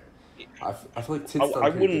know, I feel like Tit's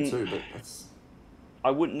done pretty good too, but that's...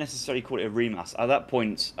 I wouldn't necessarily call it a rematch. At that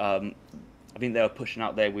point, I think they were pushing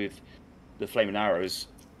out there with the flaming arrows.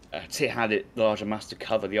 Tit had it larger mass to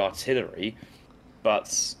cover the artillery,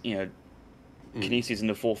 but, you know, Kynesie's in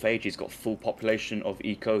the 4th age, he's got full population of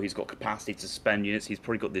eco, he's got capacity to spend units, he's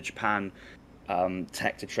probably got the Japan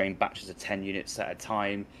tech to train batches of 10 units at a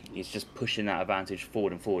time. He's just pushing that advantage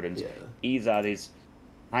forward and forward, and Ezad is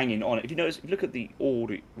hanging on. If you notice, if you look at all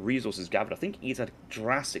the resources gathered, I think Ezad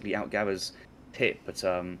drastically outgathers Tit, but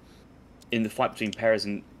in the fight between Perez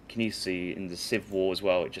and Kynesie in the Civ War as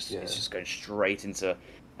well, it's just going straight into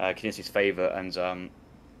Kynesie's favour, and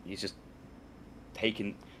he's just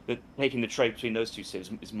taking the trade between those two civs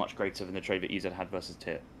is much greater than the trade that Ezad had versus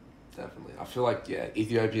Tit. Definitely, I feel like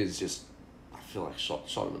Ethiopia is just. I feel like shot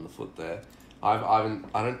him in the foot there. I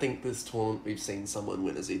don't think this tournament we've seen someone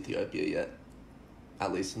win as Ethiopia yet.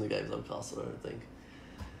 At least in the games I've casted, I don't think.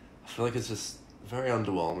 I feel like it's just very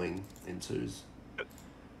underwhelming in twos.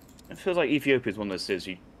 It feels like Ethiopia is one of those cities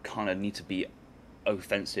you kind of need to be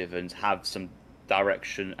offensive and have some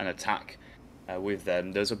direction and attack with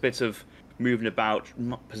them. There's a bit of moving about,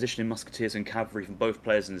 positioning musketeers and cavalry from both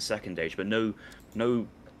players in the second age, but no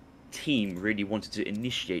team really wanted to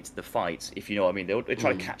initiate the fight, if you know what I mean. They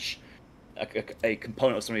try to catch a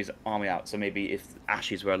component of somebody's army out, so maybe if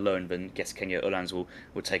Ashes were alone, then guess Kenya Uhlans will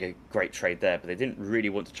take a great trade there, but they didn't really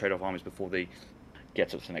want to trade off armies before they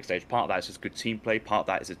get up to the next stage. Part of that is just good team play, part of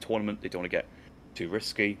that is a tournament, they don't want to get too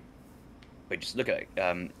risky. But just look at it,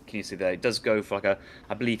 can you see there, it does go for like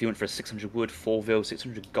I believe he went for a 600 wood, 4 vil,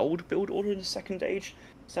 600 gold build order in the second age,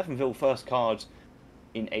 7 vil first card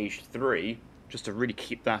in age 3, just to really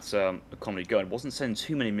keep that economy going. Wasn't sending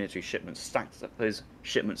too many military shipments, stacked up those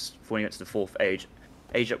shipments before you get to the 4th age.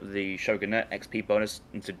 Age up with the Shogunate, XP bonus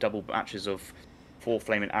into double batches of 4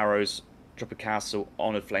 flaming arrows, drop a castle,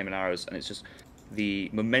 honoured flaming arrows, and it's just the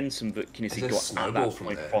momentum that Kynesie got at that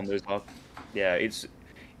point from those. Yeah, it's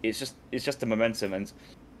just the momentum, and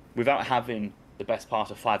without having the best part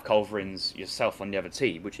of 5 culverins yourself on the other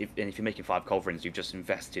team, which if you're making 5 culverins, you've just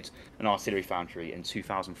invested an artillery foundry and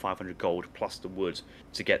 2,500 gold plus the wood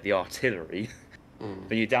to get the artillery.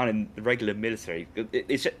 Then you're down in the regular military.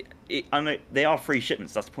 I know they are free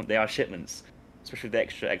shipments. That's the point. They are shipments, especially with the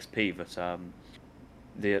extra XP. But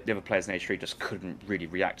the other players in H3 just couldn't really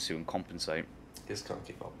react to and compensate. Just can't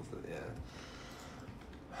keep up with it. Yeah.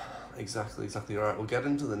 Exactly. All right, we'll get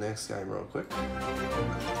into the next game real quick.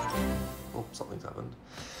 Oh, something's happened.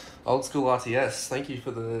 Old School RTS, thank you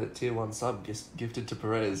for the tier 1 sub gifted to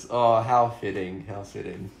Perez. Oh, how fitting. I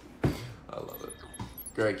love it.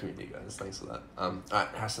 Great community, guys. Thanks for that. Alright,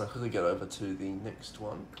 Harrison, I'll quickly get over to the next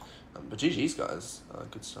one. But GG's, guys.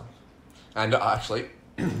 Good stuff. And actually,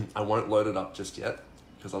 I won't load it up just yet,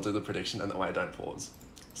 because I'll do the prediction, and that way I don't pause.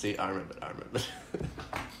 See, I remember.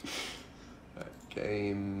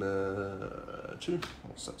 Game 2,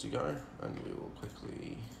 all set to go, and we will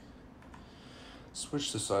quickly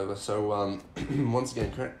switch this over. So, once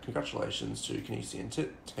again, congratulations to Kynesie and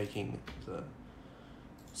Tit taking the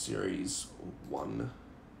series 1-0.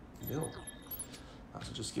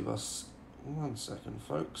 So just give us 1 second,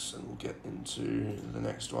 folks, and we'll get into the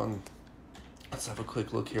next one. Let's have a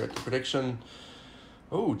quick look here at the prediction.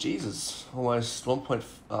 Oh, Jesus, almost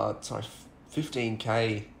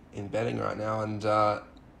 15K in betting right now, and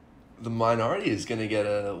the minority is going to get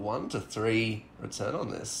a 1 to 3 return on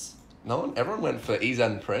this. Everyone went for Ezad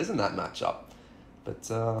and Perez in that matchup, but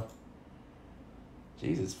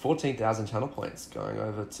Jesus, 14,000 channel points going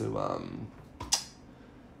over to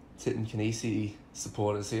Tit and Kynesie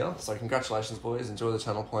supporters here. So congratulations, boys. Enjoy the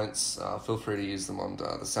channel points. Feel free to use them on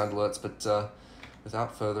the sound alerts. But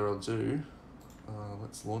without further ado,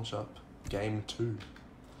 let's launch up game 2.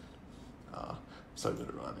 So good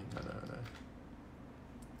at rhyming. I know.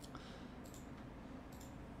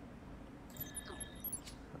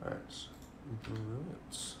 Alright,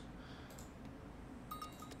 brilliant.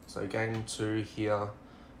 So game 2 here,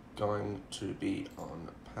 going to be on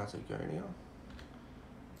Patagonia.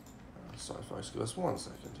 Sorry folks, give us 1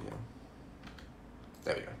 second here.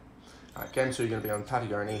 There we go. Alright, game 2 going to be on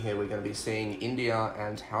Patagonia. Here we're going to be seeing India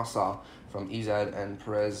and Hausa from Ezad and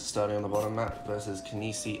Perez starting on the bottom map versus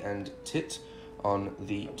Kynesie and Tit. On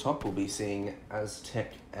the top we'll be seeing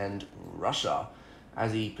Aztec and Russia.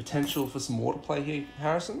 As the potential for some water play here,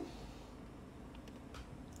 Harrison?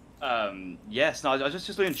 Yes, no, I was just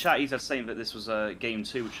looking in chat. He's saying that this was game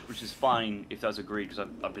 2, which is fine if that's agreed, because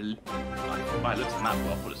I believe I looked at the map,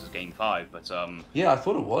 I thought this was game 5, but yeah, I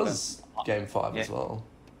thought it was game 5 as well.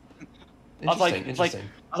 Interesting. I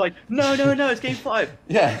was like, no, it's game 5.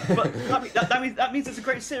 Yeah, but that means it's a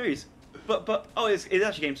great series. But it's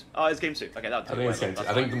actually game. It's game 2. Okay, I think it's game 2.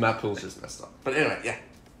 I think the map pool's just messed up. But anyway, yeah.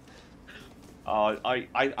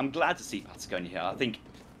 I'm glad to see Patagonia here. I think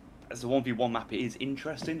as a 1v1 map, it is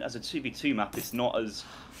interesting. As a 2v2 map, it's not as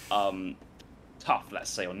tough, let's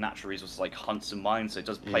say, on natural resources like hunts and mines. So it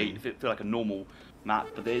does feel like a normal map,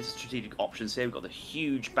 but there's strategic options here. We've got the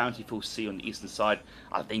huge bountiful sea on the eastern side.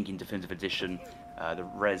 I think in Definitive Edition, the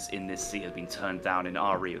res in this sea has been turned down. In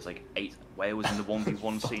RE, it was like 8 whales in the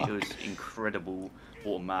 1v1 sea. It was incredible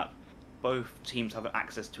water map. Both teams have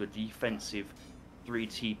access to a defensive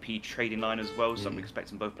 3TP trading line as well, so I'm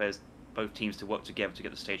expecting both teams to work together to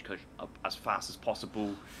get the stagecoach up as fast as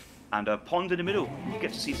possible. And a pond in the middle, you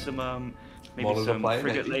get to see some maybe some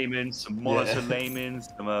frigate laymen, some monitor laymen,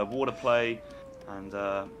 some water play,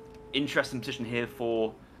 and interesting position here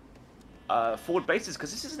for forward bases,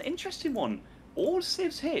 because this is an interesting one. All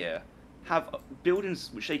civs here have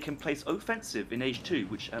buildings which they can place offensive in Age 2,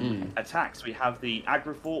 which attacks. We have the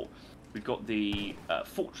agro fort. We've got the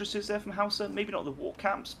fortresses there from Hausa, maybe not the war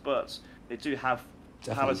camps, but they do have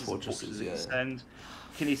palaces and fortresses that extend.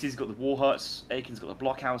 Kynesie's got the war huts, Aiken's got the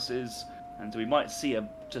blockhouses, and we might see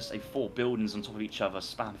just 4 buildings on top of each other,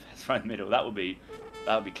 span right in the middle. That would be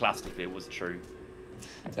classic if it was true.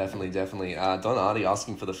 Definitely. Don Artie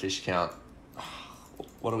asking for the fish count.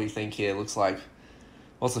 What do we think here? Looks like,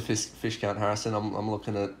 what's the fish count, Harrison? I'm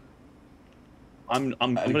looking at. I'm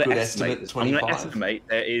going to estimate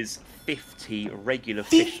there is 50 regular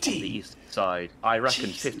fish on the east side. I reckon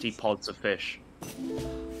 50 pods of fish.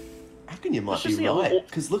 I reckon you might be right,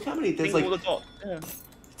 because look how many there's. Like,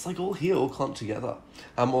 it's like all here, all clumped together.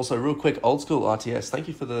 Also, real quick, old school RTS. Thank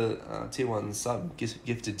you for the tier 1 sub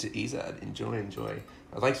gifted to Ezad. Enjoy.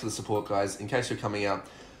 Thanks for the support, guys. In case you're coming out,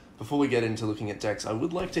 before we get into looking at decks, I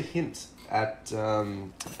would like to hint at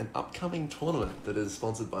an upcoming tournament that is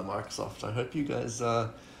sponsored by Microsoft. I hope you guys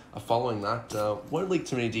are following that. Won't leak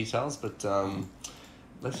too many details, but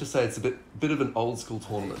let's just say it's a bit of an old school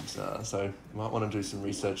tournament. So you might want to do some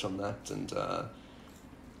research on that and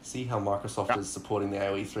see how Microsoft is supporting the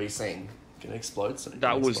AoE 3 scene. Gonna explode soon.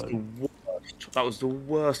 That was the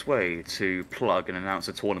worst way to plug and announce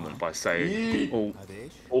a tournament by saying,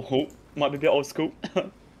 might be a bit old school. Take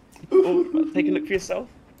a look for yourself.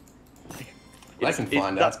 I can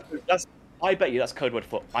find out. I bet you that's code word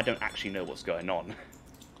for I don't actually know what's going on.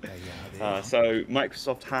 So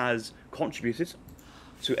Microsoft has contributed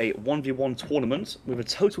to a 1v1 tournament with a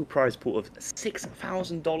total prize pool of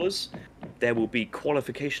 $6,000. There will be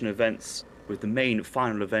qualification events with the main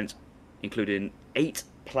final event, including 8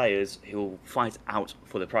 players who will fight out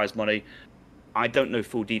for the prize money. I don't know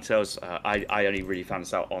full details. I only really found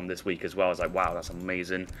this out on this week as well. I was like, wow, that's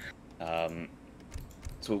amazing.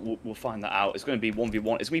 So we'll find that out. It's going to be 1v1. It's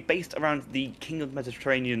going to be based around the King of the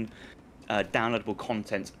Mediterranean downloadable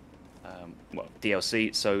content,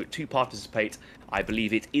 DLC. So to participate, I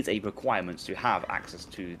believe it is a requirement to have access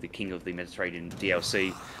to the King of the Mediterranean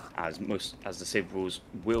DLC, as the civ rules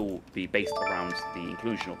will be based around the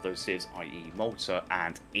inclusion of those civs, i.e. Malta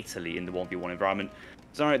and Italy in the 1v1 environment.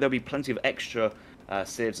 So there'll be plenty of extra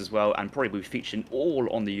civs as well, and probably will be featuring all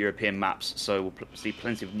on the European maps. So we'll see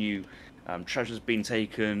plenty of new treasures being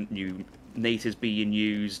taken, new natives being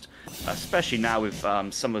used, especially now with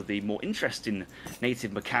some of the more interesting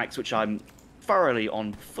native mechanics, which I'm thoroughly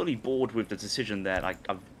fully board with the decision there.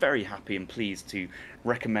 I'm very happy and pleased to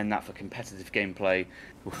recommend that for competitive gameplay.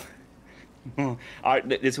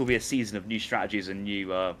 This will be a season of new strategies and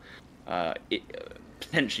new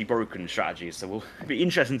potentially broken strategies, so it'll be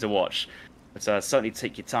interesting to watch. But certainly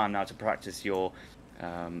take your time now to practice your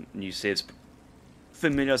new civs.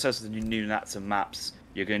 Familiar yourselves with the new nats and maps.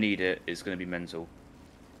 You're going to need it. It's going to be mental.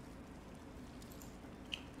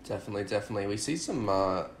 Definitely. We see some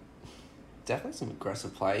definitely some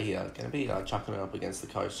aggressive play here. Going to be chucking it up against the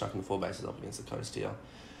coast, chucking the 4 bases up against the coast here.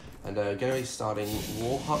 And going to be starting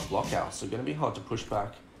War Hut Blockhouse, so going to be hard to push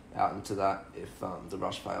back out into that if the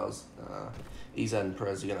rush fails. Ezad and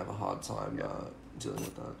Perez are going to have a hard time dealing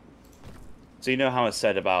with that. So you know how I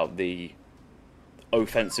said about the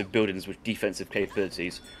offensive buildings with defensive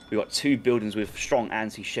capabilities? We've got 2 buildings with strong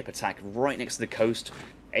anti-ship attack right next to the coast.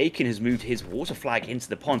 Aiken has moved his water flag into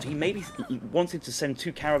the pond. He maybe wanted to send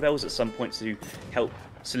 2 caravels at some point to help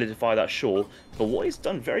solidify that shore. But what he's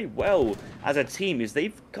done very well as a team is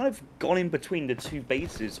they've kind of gone in between the 2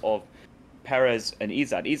 bases of Perez and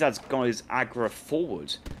Ezad. Ezad's gone his aggro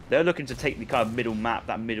forward. They're looking to take the kind of middle map,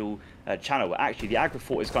 that middle channel. But actually, the aggro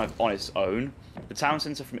fort is kind of on its own. The town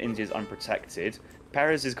centre from India is unprotected.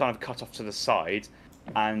 Perez is kind of cut off to the side.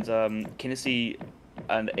 And Kynesie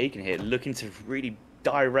and Aiken here looking to really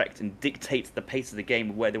direct and dictate the pace of the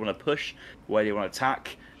game, where they want to push, where they want to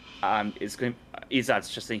attack. Ezad's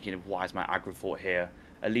just thinking of, why is my aggro fort here?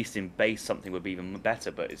 At least in base something would be even better,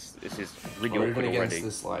 but this is really or awkward even already.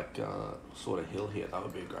 against this sort of hill here, that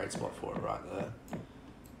would be a great spot for it right there.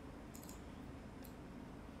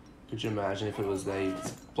 Could you imagine if it was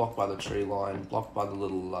blocked by the tree line, blocked by the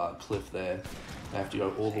little cliff there? They have to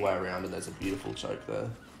go all the way around, and there's a beautiful choke there.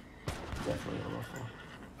 Definitely on offer.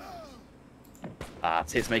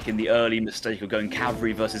 Tit's making the early mistake of going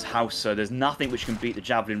cavalry versus Hauser. There's nothing which can beat the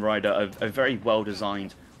Javelin Rider, a very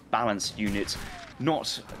well-designed, balanced unit.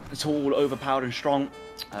 Not at all overpowered and strong.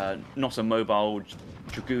 Not a mobile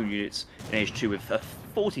Dragoon unit in H2 with a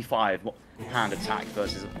 45 hand attack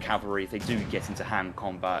versus cavalry. If they do get into hand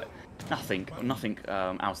combat, nothing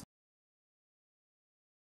out.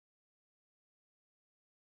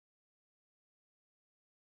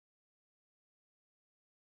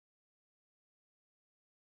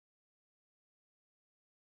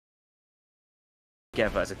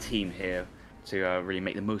 Together as a team here to really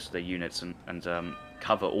make the most of their units and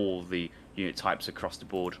cover all the unit types across the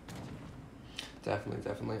board.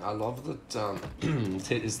 Definitely. I love that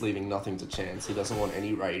Tit is leaving nothing to chance. He doesn't want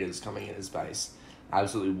any raiders coming in his base.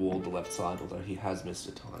 Absolutely walled the left side, although he has missed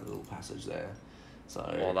a tiny little passage there. So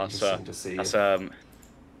interesting to see. That's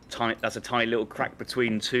a tiny little crack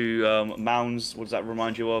between 2 mounds. What does that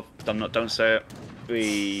remind you of? Don't say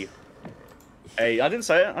it. Hey, I didn't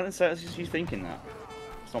say it. It's just you thinking that.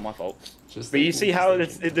 It's not my fault. But you see how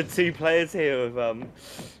the 2 players here of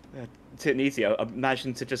Kynesie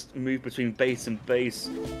imagine to just move between base and base.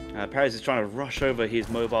 Perez is trying to rush over his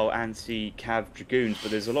mobile anti-cav dragoons,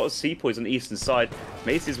 but there's a lot of seapoys on the eastern side.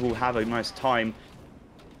 Maces will have a nice time.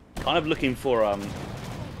 Kind of looking for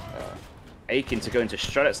Aiken to go into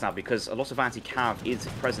Strelets now, because a lot of anti-cav is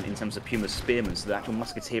present in terms of Puma Spearmen, so the actual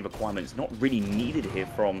musketeer requirement is not really needed here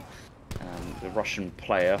from the Russian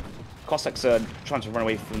player. Cossacks are trying to run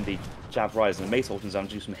away from the Jav Riders, and the Mace Sultans are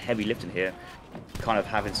doing some heavy lifting here, kind of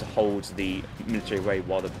having to hold the military way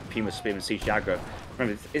while the Puma Spearmen siege the aggro.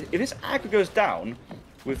 Remember, if this aggro goes down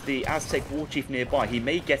with the Aztec War Chief nearby, he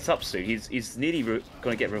may get up soon. He's nearly going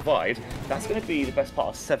to get revived. That's going to be the best part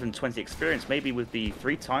of 720 experience. Maybe with the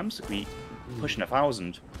 3 times, it'll be pushing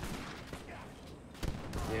 1,000.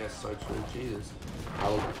 Yeah, so true. Jesus.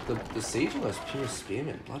 The siege on those Puma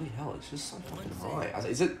Spearmen, bloody hell, it's just so fucking high.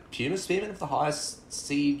 Is it Puma Spearmen with the highest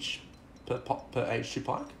siege per H2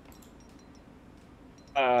 pike?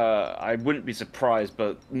 I wouldn't be surprised,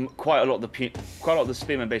 but quite a lot of the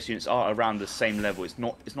Spearman-based units are around the same level. It's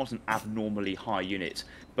not an abnormally high unit.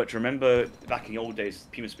 But remember, back in the old days,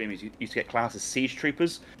 Puma Spearmen used to get classed as siege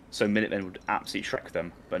troopers, so Minutemen would absolutely shrek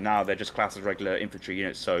them. But now they're just classed as regular infantry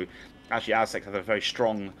units. So actually, Aztecs have a very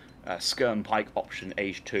strong skirm pike option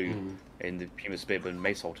age 2 in the Puma Spearmen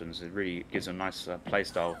Mace Sultans. It really gives them a nice play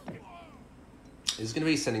style. He's going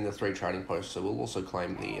to be sending the 3 trading posts, so we'll also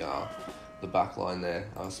claim the back line there.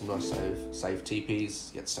 Some nice safe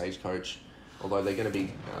TPs, get Stagecoach, although they're going to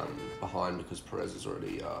be behind because Perez has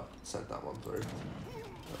already sent that one through.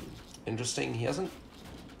 Interesting, he hasn't...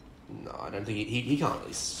 No, I don't think he can't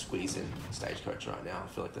really squeeze in Stagecoach right now. I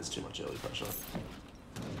feel like there's too much early pressure.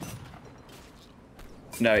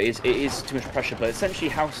 No, it is too much pressure, but essentially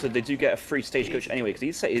House, they do get a free Stagecoach anyway, because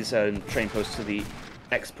he set his train post to the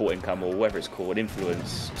export income, or whatever it's called,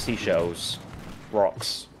 influence, seashells,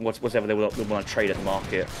 rocks, whatever they want to trade at the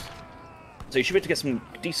market. So you should be able to get some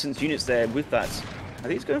decent units there with that. I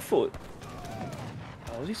think he's going for...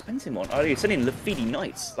 Oh, what's he spending him on? Oh, he's sending Lafidi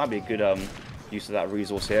Knights. That'd be a good use of that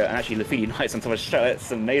resource here. And actually, Lafidi Knights on top of Shelets,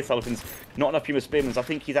 some Maze Elephants, not enough Puma Spearmen. I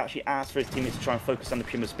think he's actually asked for his teammates to try and focus on the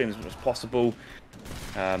Puma Spearmen as much as possible.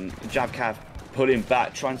 Javcav pulling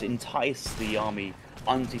back, trying to entice the army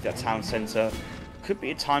underneath that town centre. Could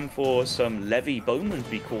be a time for some Levy Bowmen to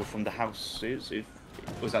be called from the houses. Or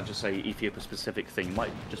was that just a Ethiopia-specific thing?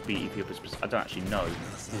 Might just be Ethiopia-specific. I don't actually know.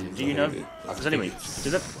 Do you know?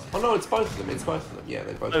 Oh no, it's both of them. It's both of them. Yeah,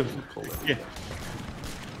 they both call it. Yeah.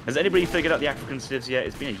 Has anybody figured out the African civs yet?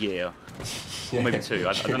 It's been a year. Or maybe 2.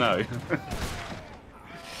 I don't know. He's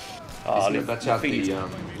going to batch out the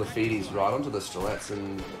Lafidis right onto the Strelets,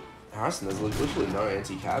 and Harrison, there's literally no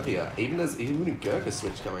anti-cav here. Even in Gurkha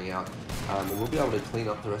switch going out, we'll be able to clean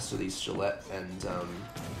up the rest of these Strelet and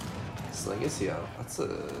Slingers here. That's a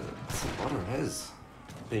lot of res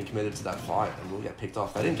being committed to that fight, and we'll get picked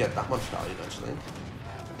off. They didn't get that much value eventually.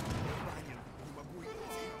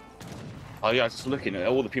 Oh yeah, I was just looking at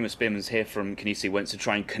all the Puma Spearmen here from Kynesie went to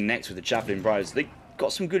try and connect with the Javelin Briars. They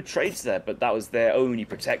got some good trades there, but that was their only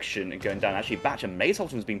protection and going down. Actually, a batch of Maze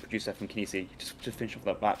Halton was being produced there from Kynesie. Just to finish off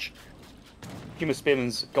that batch. Puma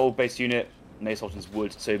Spearmen's gold-based unit, Maze Halton's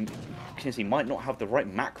wood, so Kynesie might not have the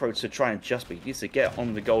right macro to try and adjust, but he needs to get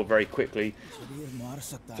on the gold very quickly.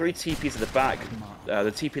 3 TPs at the back.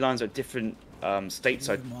 The TP lines are at different states,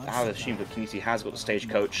 so I assume that Kynesie has got the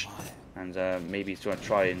stagecoach, and maybe he's going to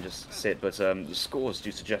try and just sit, but the scores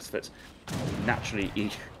do suggest that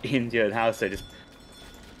naturally India and House are just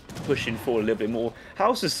pushing forward a little bit more.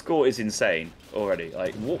 House's score is insane already.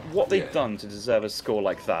 Like what they've done to deserve a score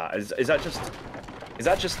like that is that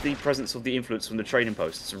just the presence of the influence from the trading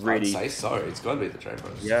posts? Really, I'd say so. It's got to be the trading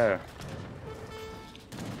posts. Yeah.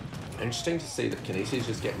 Interesting to see that Kynesie is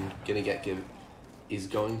just is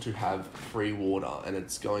going to have free water, and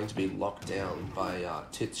it's going to be locked down by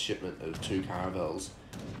Tit's shipment of 2 caravels.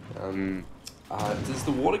 Does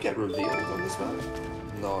the water get revealed on this map?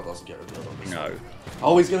 No, it doesn't get revealed on this map.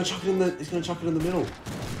 Oh, he's gonna chuck it in the middle.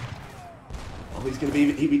 Oh, he's gonna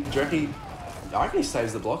be. Do you reckon I reckon he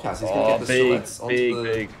saves the blockhouse. He's gonna get the Strelets onto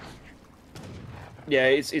the. Yeah,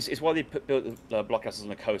 it's why they built the blockhouses on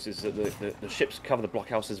the coast. Is that the ships cover the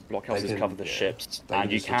blockhouses cover the ships,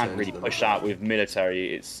 and you can't really push out with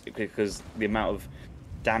military. It's because the amount of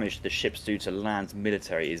damage the ships do to land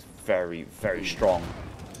military is very strong.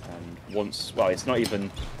 And it's not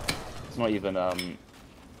even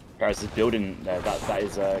Perez's building there. That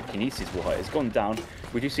is Kynesie's water. It's gone down.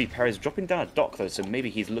 We do see Perez dropping down a dock though, so maybe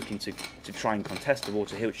he's looking to try and contest the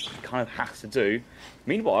water here, which he kind of has to do.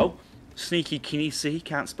 Meanwhile, sneaky Kynesie, he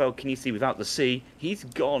can't spell Kynesie without the C. He's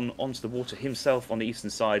gone onto the water himself on the eastern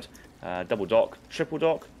side. Double dock, triple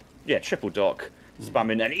dock? Yeah, triple dock.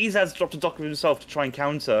 Spamming, and Ezad's dropped a dock of himself to try and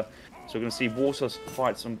counter. So we're going to see water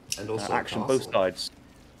fights on action both sides.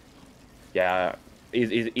 Yeah,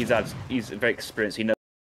 he's very experienced. He knows.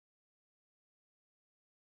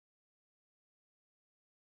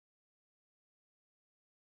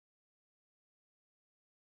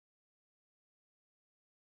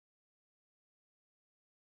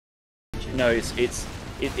 No,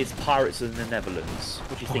 it's Pirates of the Netherlands.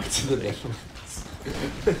 What do you think? Pirates of the Netherlands.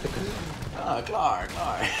 Clark.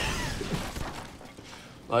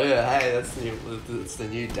 Oh yeah, hey, that's the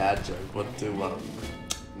new dad joke. What do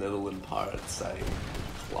Netherlands pirates say?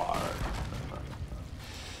 Clark.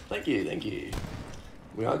 Thank you.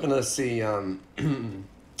 We are gonna see. I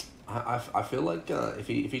feel like if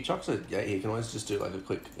he chucks it, yeah, he can always just do like a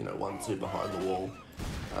quick 1-2 behind the wall.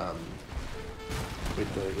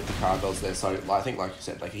 With the caravels there, so I think, like you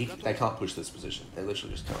said, like they can't push this position. They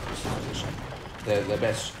literally just can't push this position. Their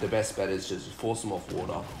best bet is just force them off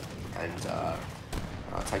water and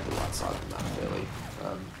take the right side of the map fairly.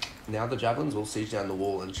 Now the javelins will siege down the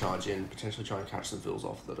wall and charge in, potentially try and catch some fills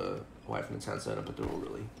off that are away from the town centre, but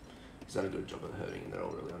he's done a good job at hurting, and they're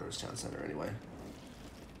all really under his town centre anyway.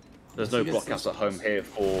 There's no blockhouse at home here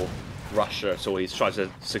for Russia, so he's tried to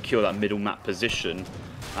secure that middle map position.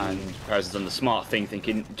 And Perez has done the smart thing,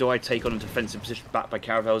 thinking, do I take on a defensive position backed by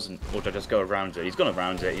caravels, or do I just go around it? He's gone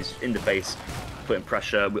around it. He's in the base, putting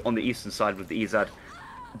pressure on the eastern side with the Ezad.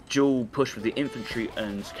 Dual push with the infantry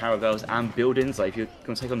and caravels and buildings. Like if you're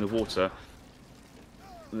going to take on the water,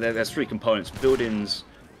 there's 3 components: buildings,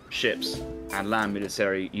 ships, and land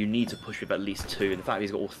military. You need to push with at least 2. The fact that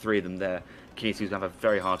he's got all 3 of them there, Kynesie's going to have a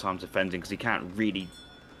very hard time defending because he can't really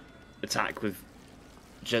attack with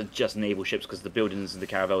just naval ships, because the buildings and the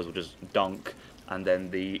caravels will just dunk, and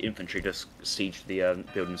then the infantry just siege the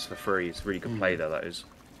buildings for free. It's really good play there, that is.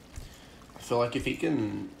 I I feel like if he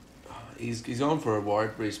can, he's on for a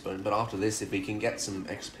warrior respawn. But after this, if he can get some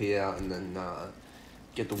XP out and then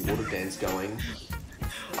get the water dance going.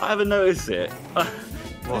 I haven't noticed it.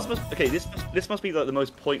 What? This must be like the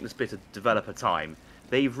most pointless bit of developer time.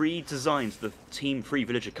 They've redesigned the Team 3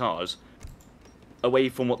 villager cars away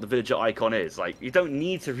from what the villager icon is. Like, you don't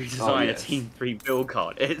need to redesign a Team 3 build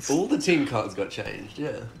card. It's all the team cards got changed.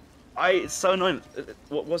 Yeah. It's so annoying.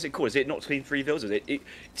 What was it called? Is it not Team 3 Vills? Is it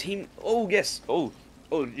Team... Oh, yes. Oh,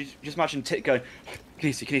 just imagine Tit going,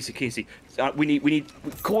 Kynesie. We need...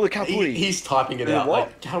 Call the Capuli. He's typing it out. What?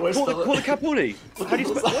 Like, how do I spell it? Call the Capuli. How do you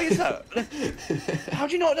spell... What is that? How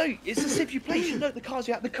do you not know? It's as if you play, you know the cards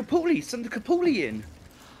you have. The Capuli. Send the Capuli in.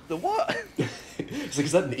 The what? It's like,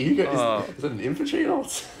 is that an ego? Is that an infantry or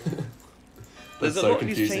what? There's a so lot of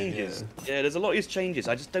these confusing, changes. Yeah, there's a lot of these changes.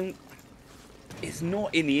 I just don't... It's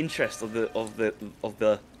not in the interest of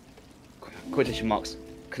the quotation marks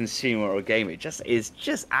consumer or gamer. It just is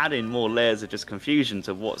just adding more layers of just confusion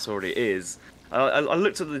to what's already is. I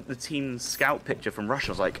looked at the team scout picture from Russia.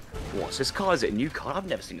 I was like, what's this card? Is it a new card? I've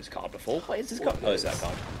never seen this card before. What is this card? Oh, it's that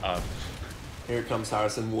card. Here it comes,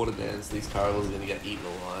 Harrison. Water dance. These caravels are going to get eaten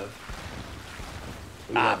alive.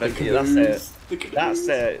 But that's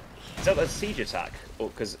their... Is that a siege attack? Or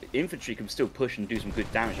because infantry can still push and do some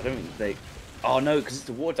good damage. I don't think they... Oh no, because it's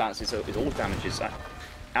the war dance. It's all damages.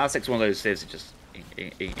 Aztec's one of those civs. It's just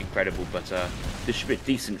incredible. But this should be a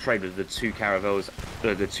decent trade with the two caravels,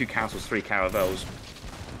 the two councils, 3 caravels.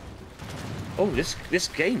 Oh, this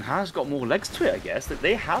game has got more legs to it. I guess that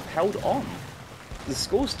they have held on. The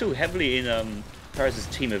score's still heavily in Perez's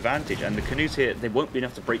team advantage, and the canoes here, they won't be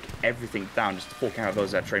enough to break everything down. Just the 4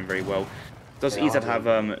 caravels that train very well. Does Ezad have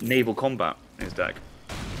naval combat in his deck?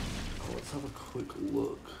 Oh, let's have a quick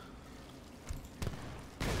look.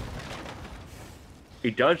 He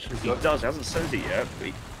does. He hasn't sold it yet.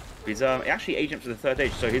 But he's actually agent for the 3rd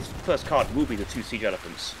age, so his first card will be the 2 siege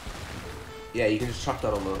elephants. Yeah, you can just chuck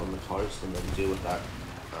that on the coast and then deal with that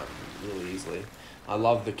really easily. I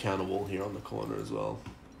love the counter wall here on the corner as well.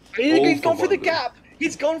 He's gone through the gap.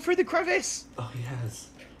 He's gone through the crevice. Oh yes.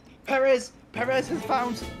 Perez has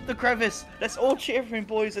found the crevice. Let's all cheer for him,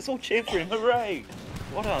 boys. Let's all cheer for him. Hooray!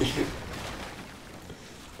 What on? I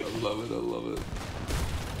love it. I love it.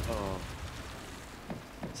 Oh.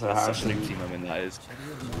 So That's Harrison, such an empty moment that is.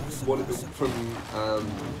 what from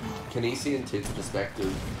Kynesie and Tid's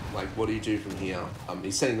perspective, like what do you do from here?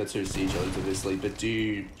 He's sending the 2 siege elephants obviously, but do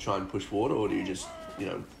you try and push water or do you just, you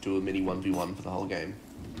know, do a mini 1v1 for the whole game?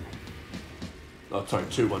 Oh, sorry,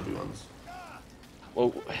 2 1v1s.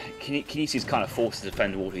 Well, Kynesie's kind of forced to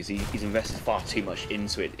defend waters. He's invested far too much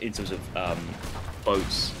into it in terms of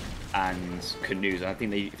boats and canoes. And I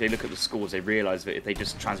think if they look at the scores, they realise that if they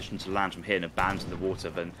just transition to land from here and abandon the water,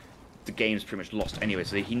 then the game's pretty much lost anyway.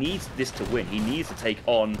 So he needs this to win. He needs to take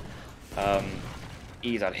on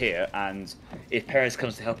Ezad here, and if Perez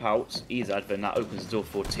comes to help out Ezad, then that opens the door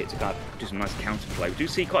for Tit to kind of do some nice counterplay. We do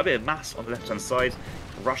see quite a bit of mass on the left-hand side.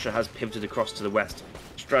 Russia has pivoted across to the west.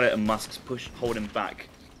 Strela and Musk's hold him back.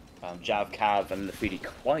 Jav, Cav, and Lafidi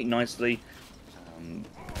quite nicely.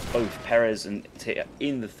 Both Perez and Tit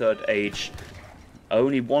in the 3rd age.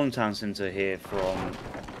 Only 1 town centre here from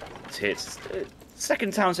Tit.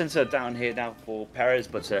 2nd town centre down here now for Perez,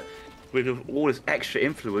 but with all his extra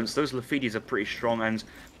influence, those Lafidis are pretty strong. And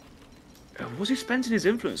what's he spending his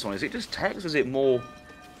influence on? Is it just Tex? Is it more?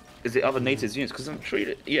 Is it other natives units? Because I'm sure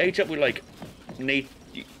you age up with like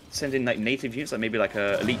send in like native units, like maybe like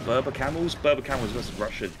elite Berber camels. Berber camels versus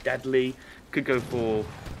Russia, deadly. Could go for,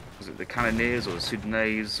 was it the Cannoneers or the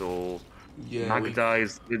Sudanese or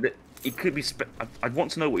Magadais? It could be. I'd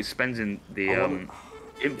want to know what he spends in the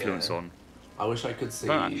influence on. I wish I could see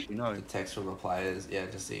the text from the players. Yeah,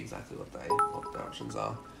 just see exactly what the options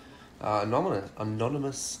are.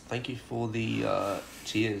 Anonymous, thank you for the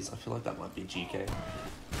cheers. I feel like that might be GK.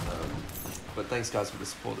 But thanks guys for the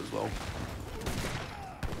support as well.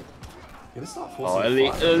 You're gonna start forcing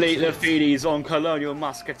elite Lafidis on Colonial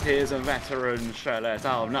Musketeers and Veteran Shrelet.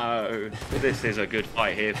 Oh no, this is a good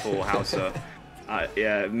fight here for Hausa.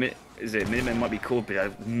 Yeah, Minutemen might be cool, but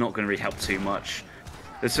I'm not going to really help too much.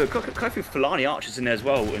 There's quite a few Fulani archers in there as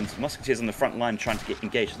well, and Musketeers on the front line trying to get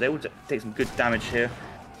engaged. So they will take some good damage here.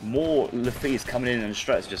 More Lafidis coming in, and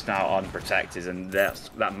Strets just now unprotected, and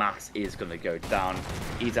that mass is going to go down.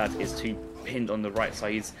 Ezad is too pinned on the right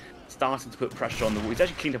side. He's starting to put pressure on the wall. He's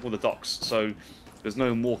actually cleaned up all the docks, so there's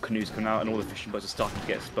no more canoes coming out, and all the fishing boats are starting to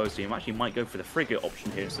get exposed to him. Actually might go for the frigate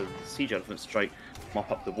option here instead of the siege elephants straight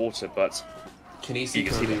mop up the water, but Kynesie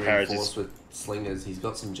can see currently the Perez reinforced with slingers. He's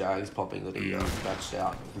got some jags popping that he batched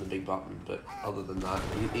out from the big button, but other than that,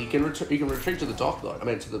 he can retreat to the dock though. I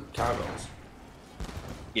mean, to the caravels.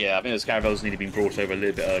 Yeah, I think those caravels need to be brought over a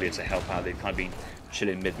little bit earlier to help out. They've kind of been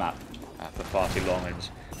chilling mid-map for far too long, and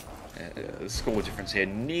the score difference here,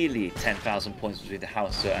 nearly 10,000 points between the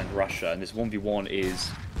Hausa and Russia, and this 1v1 is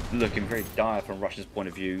looking very dire from Russia's point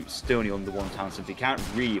of view. Still only on the one town, so he can't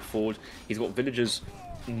really afford. He's got villagers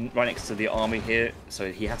right next to the army here,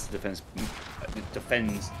 so he has to defend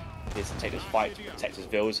his to take this fight to protect his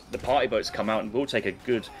villas. The party boats come out and will take a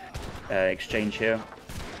good exchange here.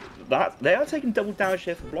 They are taking double damage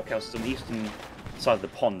here from blockhouses on the eastern side of the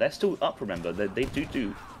pond. They're still up, remember. They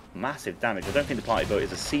do massive damage. I don't think the party boat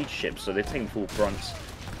is a siege ship, so they're taking full brunt.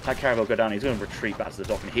 That caravel go down, he's going to retreat back to the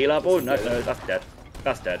dock and heal up. Oh, no, that's dead.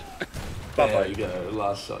 That's dead. Bye-bye. There you go,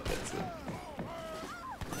 last shot gets it.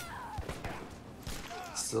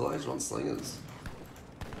 Still age 1 slingers.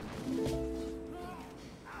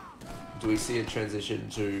 Do we see a transition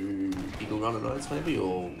to Eagle Runner Knights maybe,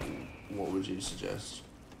 or what would you suggest?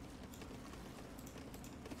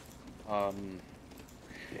 Yeah,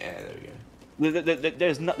 there we go.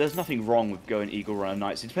 There's nothing wrong with going Eagle Runner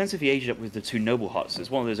Knights. It depends if he aged up with the 2 Noble Huts.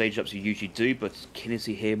 It's one of those age ups you usually do, but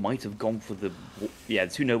Kynesie here might have gone for the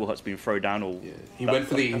 2 Noble Huts being thrown down. Or yeah, he went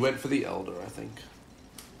for the Elder, I think.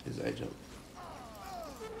 His age up.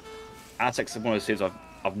 Aztecs are one of those things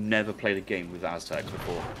I've never played a game with Aztecs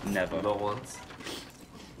before. Never. Not once.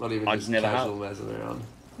 Not even I just never casual messing around.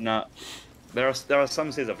 No. There are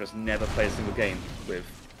some cities I've just never played a single game with.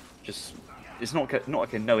 Just it's not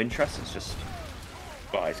like a no interest. It's just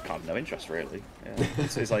it's kind of no interest really. Yeah.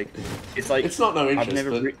 It's like it's not no interest. I've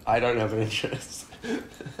never I don't have an interest.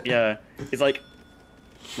 Yeah, it's like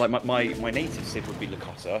my native civ would be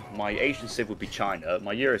Lakota, my Asian civ would be China,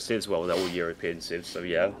 my Euro civs, well, they're all European civs, so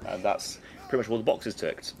yeah, and that's pretty much all the boxes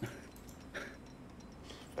ticked.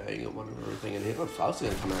 You got one of everything in here. But Falk's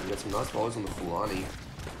going to come out and get some nice volleys on the Fulani.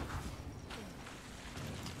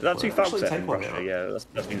 Is that 2 Falks set in Russia? Yeah,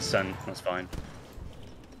 that's been sent, that's fine.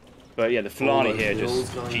 But yeah, the Fulani here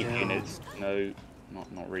just cheap units, no,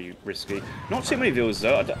 not really risky. Not too many vills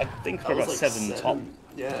though, I think for about like 7 top.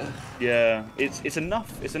 Yeah. Yeah, it's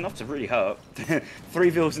enough to really hurt. 3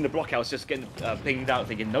 vills in the blockhouse just getting pinged out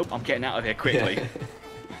thinking, nope, I'm getting out of here quickly.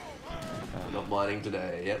 Not mining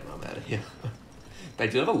today, yep, I'm out of here. They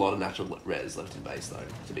do have a lot of natural res left in base though,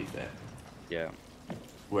 to be fair. Yeah.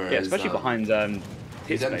 Whereas, yeah, especially behind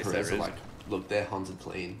his base Perez there is. Like, look, they're hunted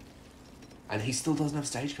clean. And he still doesn't have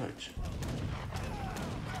Stagecoach.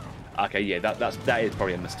 Okay, yeah, that is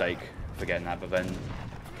probably a mistake for getting that, but then can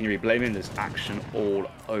you really blame him? There's action all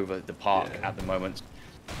over the park at the moment.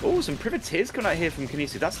 Oh, some privateers coming out here from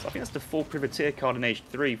Kynesie. I think that's the 4 privateer card in Age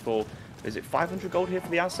 3 for, is it 500 gold here for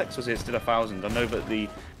the Aztecs, or is it still 1,000? I know that the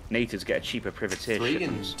natives get a cheaper privateer 3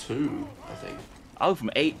 shipment. and 2, I think. Oh, from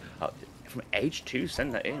Age 2,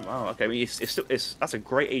 send that in. Wow, okay, I mean, that's a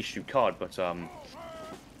great Age 2 card, but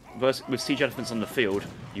with siege elephants on the field,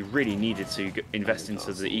 you really needed to invest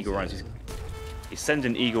into the eagle runners. He's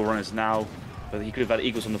sending eagle runners now, but he could have had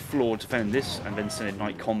eagles on the floor defending this and then sending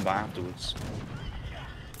night combat afterwards.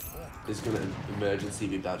 He's going to emergency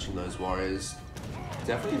be batching those warriors.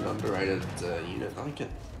 Definitely an underrated unit. I think it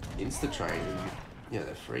insta-train and yeah,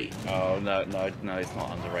 they're free. Oh no, it's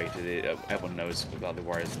not underrated. Everyone knows about the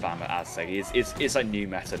warriors spam at Aztec. It's a new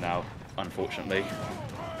meta now, unfortunately.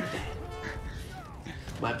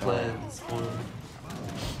 My plans for...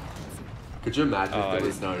 Could you imagine if there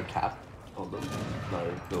was no cap on them?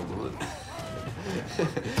 No build limit?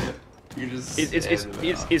 You just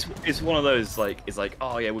it's one of those it's like,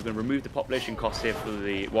 oh yeah, we're going to remove the population cost here for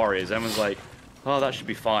the warriors. Everyone's like, oh, that should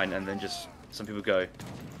be fine, and then just some people go,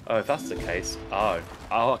 oh, if that's the case, oh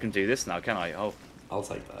I can do this now, can I? Oh, I'll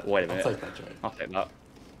take that. Wait a minute. I'll take that trade. I'll take that.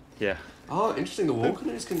 Yeah. Oh, interesting. The war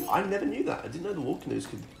canoes can. I never knew that. I didn't know the war canoes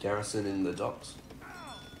could garrison in the docks.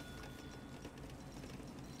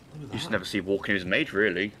 You just never see war canoes made,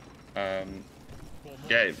 really.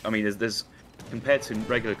 Yeah, I mean, there's compared to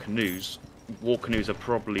regular canoes, war canoes are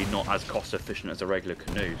probably not as cost efficient as a regular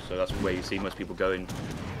canoe. So that's where you see most people go in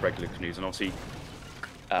regular canoes, and obviously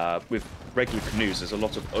with regular canoes, there's a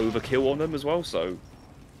lot of overkill on them as well. So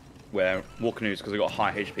where war canoes, because they've got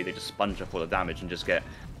high HP, they just sponge up all the damage and just get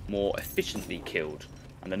more efficiently killed,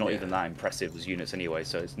 and they're not even that impressive as units anyway.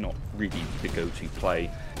 So it's not really the go-to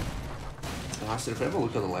play. I said, if we have a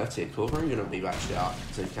look on the left here, Corcoran going to be batched out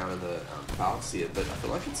to counter the Falks here, but I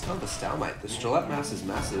feel like it's kind of a stalemate. The Strelap mass is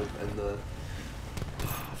massive, and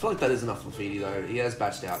I feel like that is enough for Feedy though. He has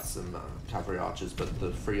batched out some cavalry archers, but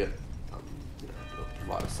the frigate, will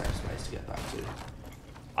provide a safe space to get back to.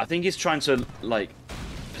 I think he's trying to like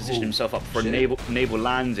position himself up for a naval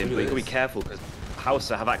landing, but you gotta be careful because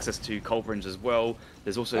Hausa have access to culverins as well.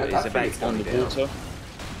 There's also Ezad on the water.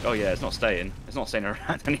 Oh yeah, it's not staying. It's not staying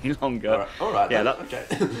around any longer. All right. Yeah, okay.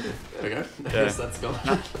 There we go. Yes, that's gone.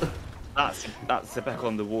 That's Zebek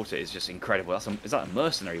on the water is just incredible. Is that a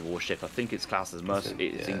mercenary warship? I think it's classed as mercenary.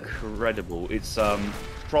 It's incredible. It's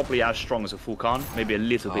probably as strong as a Vulcan, maybe a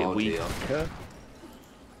little bit weaker. Dear.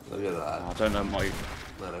 Look at that. I don't know my.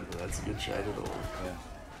 I don't think that's a good shade at all. Yeah.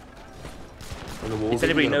 If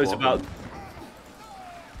anybody knows about.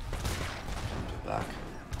 Back.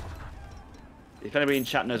 If anybody in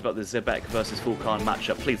chat knows about the Zebek versus Vulcan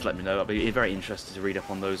matchup, please let me know. I'd be very interested to read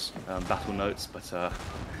up on those battle notes, but I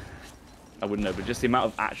wouldn't know. But just the amount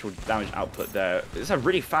of actual damage output there. It's a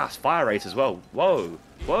really fast fire rate as well. Whoa,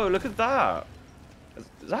 look at that. Is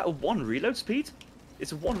that a 1 reload speed?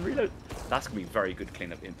 It's a 1 reload. That's going to be very good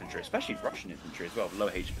cleanup infantry, especially Russian infantry as well, low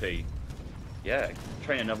HP. Yeah,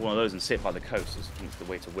 train another one of those and sit by the coast is the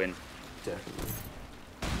way to win. Definitely.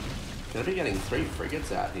 Gonna be getting 3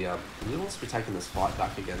 frigates out here. He wants to be taking this fight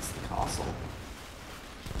back against the castle.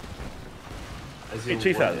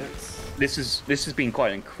 This has been quite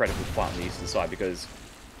an incredible fight on the eastern side because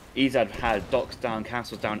Ezad had docks down,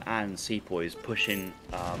 castles down, and sepoys pushing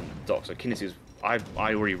docks. So Kynesie was, I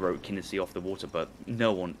already wrote Kynesie off the water, but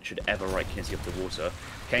no one should ever write Kynesie off the water.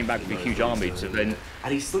 Came back with a huge army to then,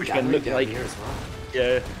 and he's still gathering down here as well.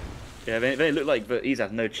 Yeah, then it looked like that Ezad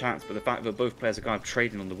had no chance, but the fact that both players are kind of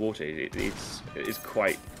trading on the water, it's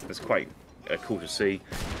quite cool to see.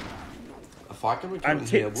 If I can return and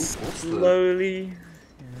here, slowly.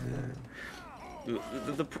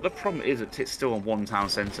 The problem is that Tit's still on one town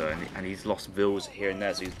centre and he's lost villas here and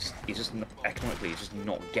there, so he's just economically he's just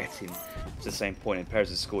not getting to the same point. And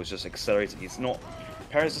Perez's score is just accelerating.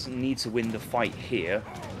 Perez doesn't need to win the fight here.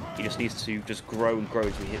 He just needs to just grow and grow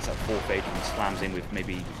until he hits that 4th age and slams in with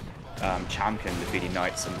maybe champion defeating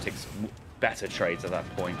knights and takes better trades at that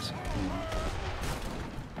point.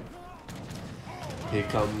 Here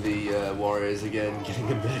come the warriors again, getting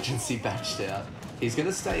emergency batched out. He's going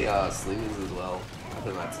to stay slingers as well. I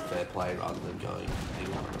think that's a fair play rather than going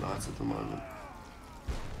hang on the knights at the moment.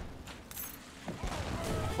 I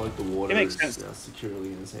feel like the water is now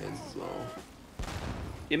securely in his hands as well.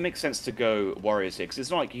 It makes sense to go warriors here because it's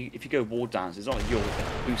not like if you go war dance, it's not like you're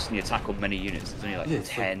boosting the attack on many units. It's only like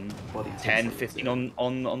 10, 15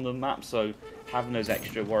 on the map. So having those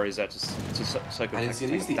extra warriors there to soak up. And he's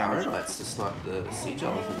going to use the arrow knights to snipe the siege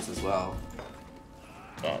elephants as well.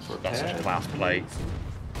 That's such a class play.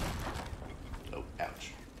 Oh,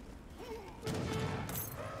 ouch.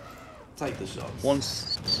 Take the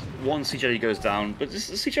shots. One siege lady goes down, but this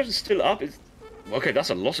siege is still up. Okay,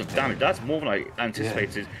 that's a lot of damage. That's more than I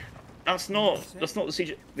anticipated. Yeah. That's not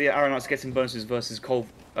the arrow knights getting bonuses versus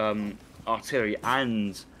artillery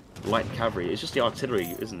and light cavalry. It's just the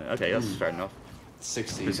artillery, isn't it? Okay, that's fair enough.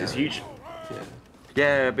 60. It's huge.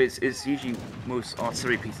 Yeah, but it's usually most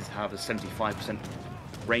artillery pieces have a 75%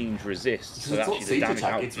 range resist. So it's actually not the damage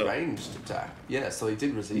attack, it's ranged attack. Yeah, so he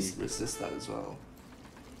did resist that as well.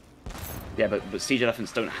 Yeah, but siege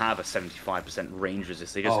elephants don't have a 75% range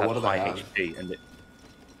resist. They just have high HP, and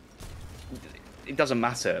it doesn't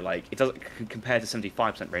matter. Like it doesn't compared to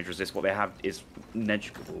 75% range resist. What they have is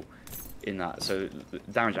negligible in that. So the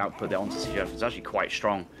damage output there onto siege elephants is actually quite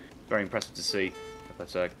strong. Very impressive to see. But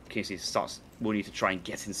Kynesie will need to try and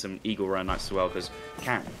get in some eagle round knights as well because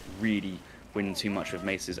can't really win too much with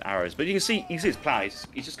Mace's arrows. But you can see his plan.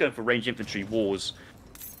 He's just going for range infantry wars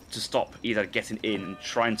to stop either getting in and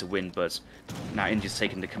trying to win, but now India's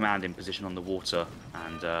taken the commanding position on the water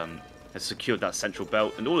and has secured that central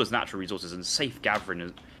belt and all those natural resources, and safe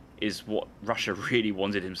gathering is what Russia really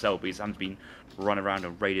wanted himself, but he's been run around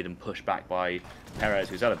and raided and pushed back by Perez,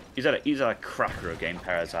 he's had a cracker of game.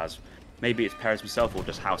 Perez has. Maybe it's Perez himself or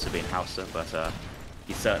just Hausa being Hausa, but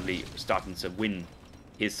he's certainly starting to win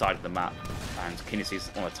his side of the map, and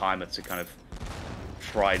Kynesie's on a timer to kind of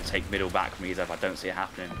try and take middle back from Ezad. I don't see it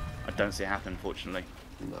happening. Unfortunately.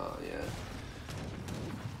 No, yeah.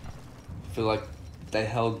 I feel like they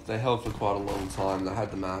held for quite a long time. They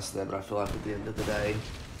had the mass there, but I feel like at the end of the day,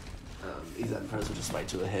 Ezad and Perez were just way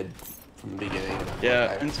too ahead from the beginning.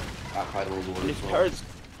 Yeah, and outplayed all the orders as well.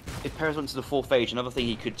 If Perez went to the 4th age, another thing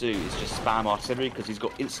he could do is just spam artillery because he's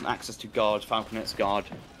got instant access to guard, falconets guard,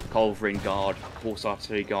 culverin guard, horse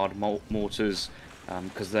artillery guard, mortars.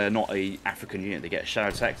 Because they're not a African unit, they get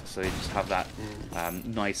shadow tech, so they just have that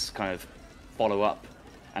nice kind of follow up,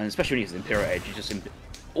 and especially when he's an Imperial Age, you just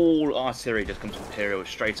all artillery just comes from Imperial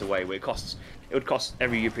straight away. Where it would cost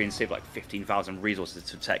every European civ like 15,000 resources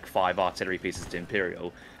to take 5 artillery pieces to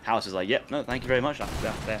Imperial. House is like, yep, no, thank you very much.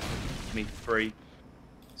 That's there for me for free.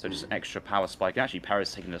 So just an extra power spike. Actually,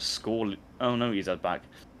 Perez taking a score. Oh no, he's back.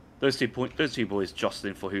 Those two boys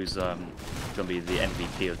jostling for who's going to be the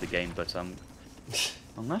MVP of the game. But I'm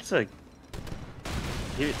going to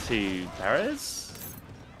give it to Perez.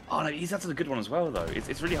 Oh no, he's had a good one as well though.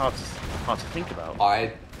 It's really hard to think about.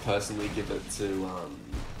 I personally give it to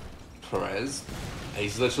Perez.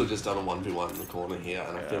 He's literally just done a 1v1 in the corner here,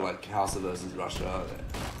 and I feel like Hausa versus Russia,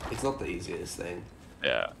 it's not the easiest thing.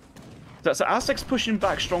 Yeah. So Aztec's pushing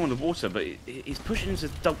back strong on the water, but he's pushing into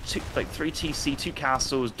 3 TC, 2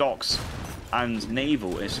 castles, docks, and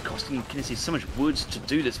naval. And it's costing Kynesie so much wood to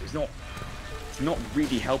do this. It's not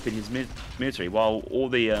really helping his military. While all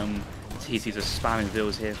the TCs are spamming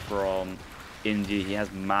villas here from India, he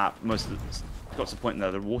has map. Most of got to the point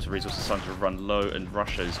now the water resources are starting to run low, and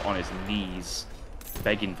Russia's on his knees,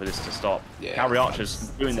 begging for this to stop. Yeah, Cavalry archers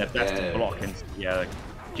doing their best to block, and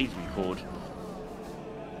Jesus record.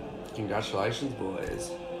 Congratulations,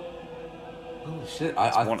 boys. Holy shit,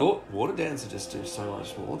 I thought Water Dance would just do so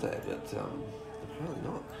much more there, but apparently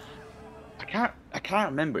not. I can't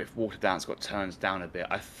remember if Water Dance got turned down a bit.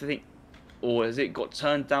 I think, or has it got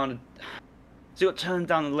turned down? So it got turned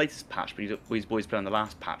down in the latest patch, but these boys played on the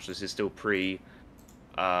last patch. This is still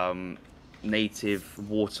native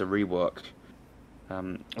water rework.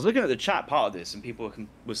 I was looking at the chat part of this, and people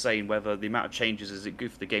were saying whether the amount of changes is it good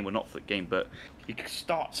for the game or not for the game. But you can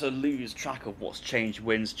start to lose track of what's changed,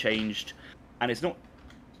 when's changed, and it's not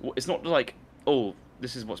like, oh,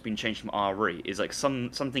 this is what's been changed from RE. It's like some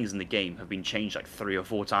things in the game have been changed like 3 or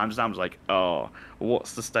 4 times. And I was like, oh,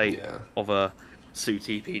 what's the state of a Su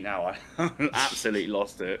TP now? I absolutely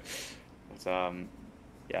lost it. But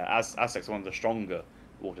Aztec's one of the stronger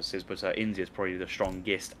water civs, but India's probably the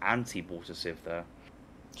strongest anti-water civ there.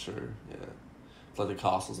 True, yeah. It's like the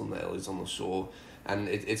castles on the Ellies on the shore, and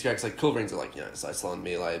it's great. Cause like Culverines are like so slow in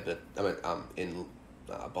melee, but I mean in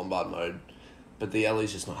bombard mode, but the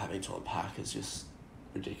Ellies just not having to unpack is just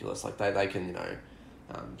ridiculous. Like they can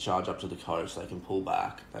charge up to the coast, they can pull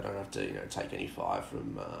back, they don't have to take any fire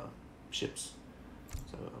from ships.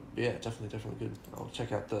 So yeah, definitely good. I'll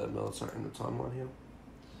check out the military in the timeline here.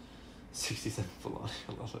 67 for life,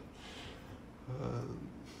 I love it.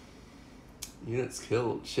 Units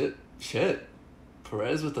killed. Shit.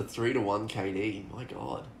 Perez with the 3-1 KD. My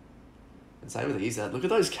god. And same with Ezad. Look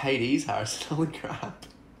at those KDs, Harrison. Holy crap.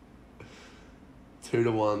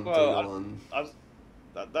 2-1, well, 2-1.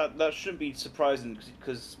 That shouldn't be surprising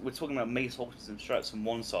because we're talking about mace halters and strats on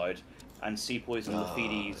one side and sepoys and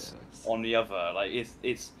Lafidis on the other. Like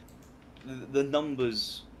it's the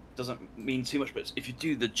numbers doesn't mean too much, but if you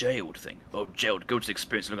do the jailed thing, go to the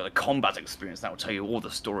experience and look at the combat experience, that will tell you all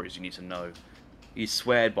the stories you need to know. He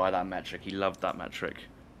sweared by that metric. He loved that metric.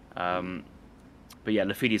 But yeah,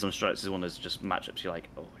 Lafidis on strats is one of those just matchups you're like,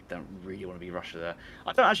 oh, I don't really want to be Russia there.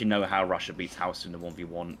 I don't actually know how Russia beats House in the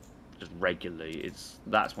 1v1 just regularly.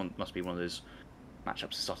 Must be one of those matchups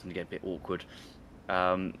that's starting to get a bit awkward.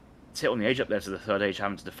 Tit on the age up there to the third age,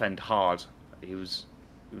 having to defend hard. He was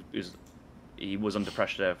under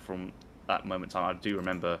pressure there from that moment in time. I do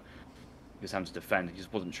remember he was having to defend. He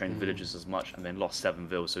just wasn't training villages as much, and then lost 7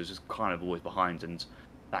 villas, so he was just kind of always behind. And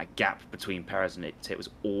that gap between Perez and Tit was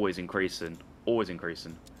always increasing. Yeah,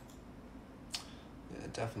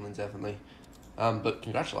 definitely. But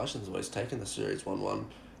congratulations, always taking the series 1-1.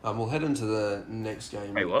 We'll head into the next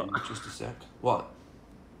game in just a sec. What?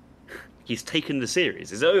 He's taken the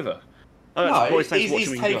series. It's over. Oh, no, he's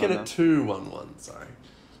taken it 2-1-1. Sorry.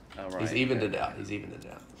 Oh, right. He's evened it out.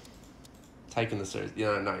 Taking the series.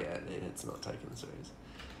 No, it's not taking the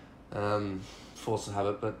series. Forced to have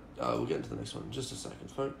it, but we'll get into the next one in just a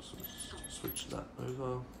second, folks. Let's switch that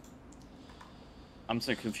over. I'm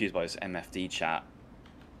so confused by this MFD chat.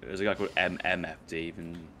 There's a guy called MMFD.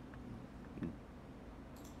 Even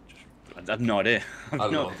I have no idea. I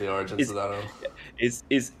don't know what the origins of that are. Is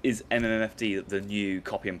MMFD the new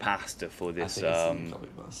copy and pasta for this I think it's the new copy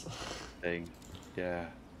and pasta thing? Yeah.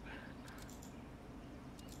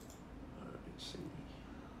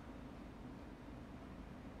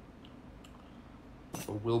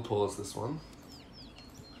 We'll pause this one.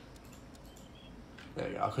 There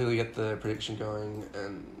you go. I'll quickly get the prediction going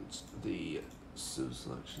and the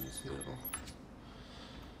selections here.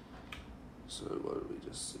 So what did we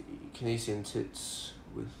just see? Kynesie and Tits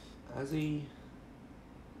with Azzy.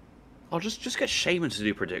 I'll just get Shaman to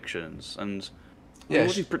do predictions and. Yeah,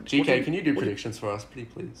 GK, can you do predictions for us, pretty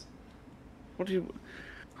please? What do you?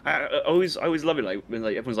 I always love it when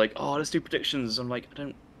everyone's like, oh, let's do predictions. I'm like, I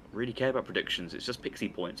don't really care about predictions. It's just pixie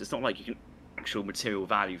points. It's not like you can actual material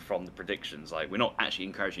value from the predictions. Like, we're not actually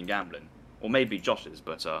encouraging gambling, or maybe Josh is,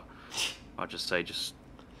 but I'll just say just.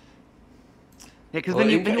 Yeah, because Well,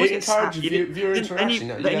 then you always get sad. viewer interaction.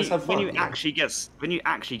 You guys have fun. When you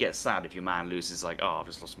actually get sad if your man loses, like, oh, I've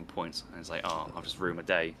just lost some points, and it's like, oh, I've just ruined my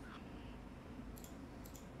day.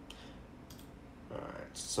 Alright,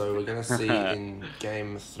 so we're going to see in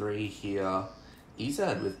game 3 here,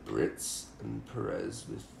 Ezad with Brits and Perez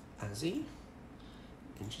with Azzy.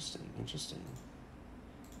 Interesting.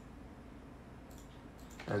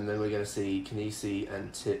 And then we're going to see Kynesie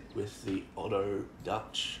and Tit with the Auto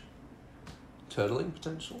Dutch. Turtling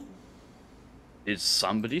potential? Did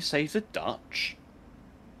somebody say the Dutch?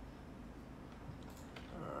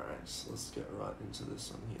 Alright, so let's get right into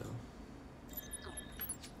this one here.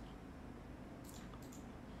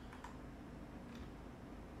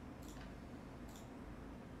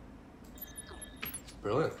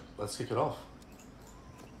 Brilliant. Let's kick it off.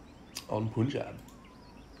 On Punjab.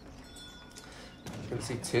 You can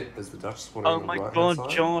see Tit as the Dutch spawning Oh on the my right-hand god, side.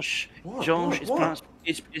 Josh! What? Josh, What?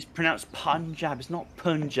 it's pronounced Punjab. It's not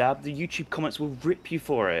Punjab. The YouTube comments will rip you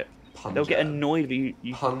for it. Punjab. They'll get annoyed if you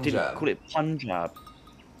didn't call it Punjab.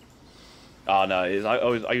 Oh no!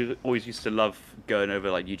 I always used to love going over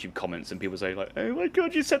like YouTube comments and people say like, "Oh my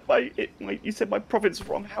god, you said my province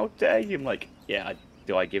wrong. How dare you?" I'm like, yeah,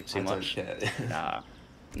 do I give too much? Don't care.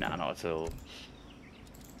 Nah, not at all.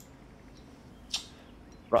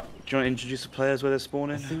 Right, do you want to introduce the players where they're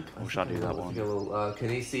spawning? Or should I do that one?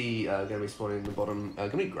 Kynesie going to be spawning in the bottom. Going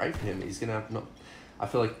to be great for him. He's going to have not. I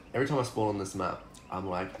feel like every time I spawn on this map, I'm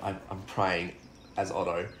like, I'm praying as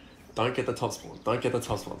Otto. Don't get the top spawn. Don't get the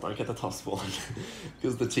top spawn. Don't get the top spawn.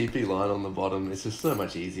 Because the TP line on the bottom is just so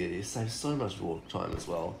much easier. It saves so much walk time as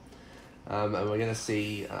well. And we're going to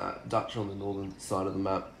see Dutch on the northern side of the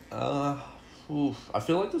map. I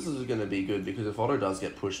feel like this is going to be good because if Otto does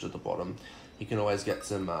get pushed at the bottom, he can always get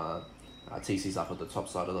some TCs up at the top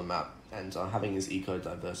side of the map. And having his eco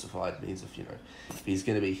diversified means if he's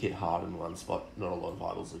going to be hit hard in one spot, not a lot of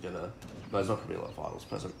vitals are going to... No, there's not going to be a lot of vitals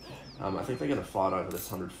present. I think they're going to fight over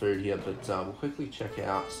this 100 food here, but we'll quickly check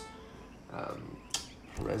out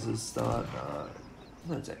Perez's start.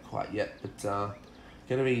 Not that quite yet, but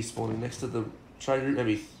going to be spawning next to the trade route,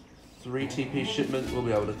 maybe 3 TP shipment. We'll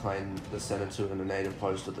be able to claim the Senator and a native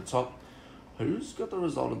post at the top. Who's got the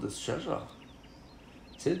result of this treasure?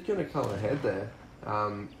 Sid going to come ahead there.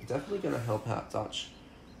 Definitely going to help out Dutch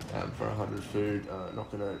for 100 food.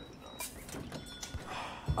 Not going to...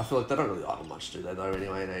 I feel like they don't really idle much, do they, though,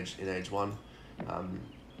 anyway, in age 1,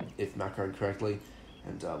 if macroed correctly.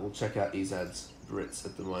 And we'll check out Ezad's Brits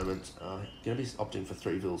at the moment. Going to be opting for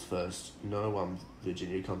 3 vills first. No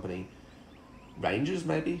Virginia company. Rangers,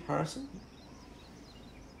 maybe, Harrison?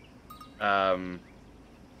 I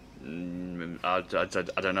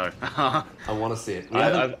don't know. I want to see it.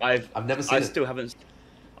 I've never seen it.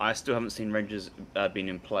 I still haven't seen Rangers being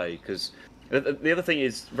in play because the other thing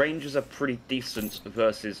is Rangers are pretty decent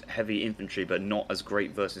versus heavy infantry, but not as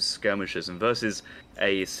great versus skirmishers. And versus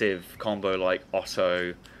a Civ combo like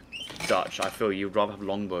Otto, Dutch, I feel you'd rather have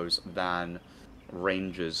longbows than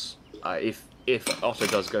Rangers. If Otto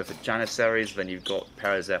does go for Janissaries, then you've got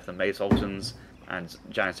Perez there for the Mace Sultans. And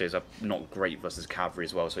Janissaries are not great versus cavalry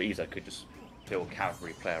as well, so Ezad could just fill a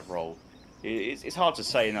cavalry player role. It's hard to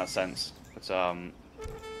say in that sense, but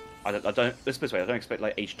I don't. Let's put it this way, I don't expect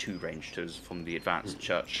like H2 rangers from the advanced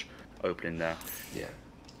church opening there. Yeah.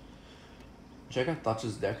 Check out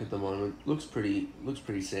Dutch's deck at the moment. Looks pretty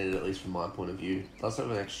standard, at least from my point of view. Does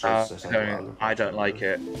have an extra. I don't like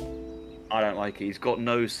it. I don't like it. He's got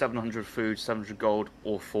no 700 food, 700 gold,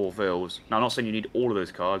 or 4 vills. Now, I'm not saying you need all of those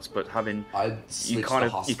cards, but having you kind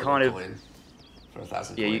of for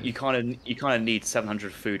 1,000 coin. you kind of need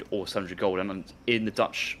 700 food or 700 gold. And in the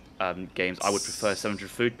Dutch games, I would prefer 700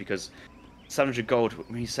 food because 700 gold,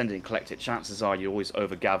 when you send it and collect it, chances are you always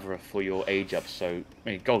overgather for your age up. So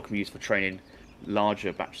gold can be used for training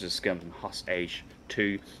larger batches of skirms and Huss age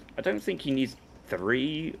 2. I don't think he needs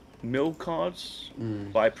 3 mill cards,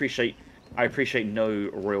 but I appreciate no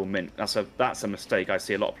royal mint. That's a mistake I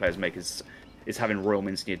see a lot of players make is having royal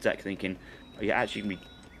mints in your deck, thinking, are you actually going to be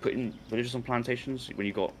putting villagers on plantations when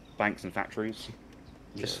you've got banks and factories?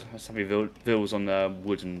 Just have your vills on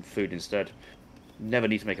wood and food instead. Never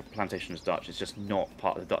need to make a plantation as Dutch. It's just not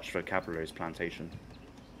part of the Dutch vocabulary's plantation.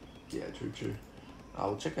 Yeah, true.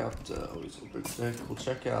 We'll check out we'll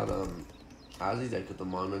check out Azzy deck at the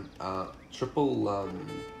moment. Triple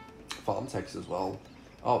farm techs as well.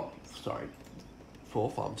 Oh, sorry,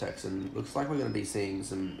 4 farm techs, and looks like we're going to be seeing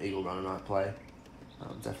some Eagle Runner Knight play.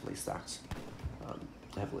 Definitely stacked.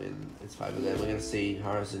 heavily in its favour there. We're going to see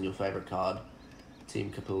Harrison, your favourite card,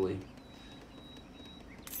 Team Kapuli.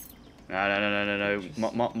 No.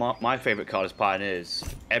 My favourite card is Pioneers.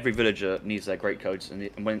 Every villager needs their great coats, and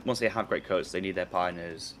once they have great coats, they need their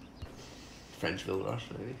Pioneers. Frenchville Rush,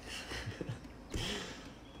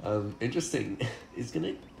 maybe. Interesting. He's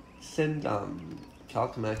going to send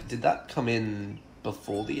Kalkamak. Did that come in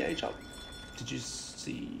before the age up? Did you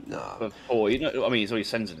see? No. Before, I mean, he's already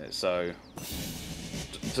sending it, so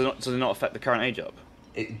does it not affect the current age up?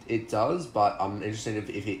 It does, but I'm interested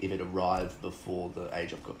if it arrived before the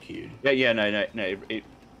age up got queued. No,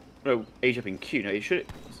 age up in queue. No, it should.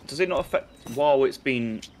 Does it not affect while it's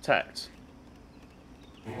being teched?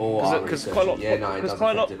 Because quite a lot. Yeah, no, it doesn't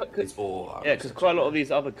affect it. It's all. Yeah, because quite a lot of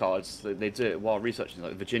these other cards they do it while researching,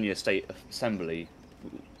 like Virginia State Assembly.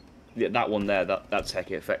 Yeah, that one there, that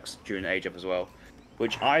tech affects during age up as well,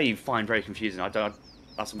 which I find very confusing.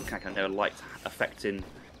 That's a mechanic I never liked affecting.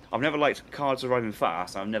 I've never liked cards arriving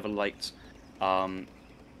fast. I've never liked kind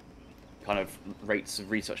of rates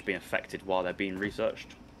of research being affected while they're being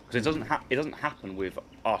researched. Because it doesn't happen with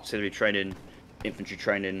artillery training, infantry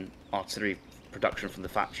training, artillery production from the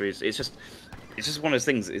factories. It's just one of those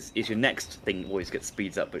things. It's your next thing always gets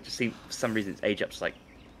speeds up, but it just seems for some reason its age up's like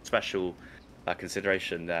special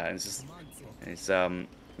consideration there. And it's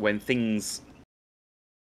when things.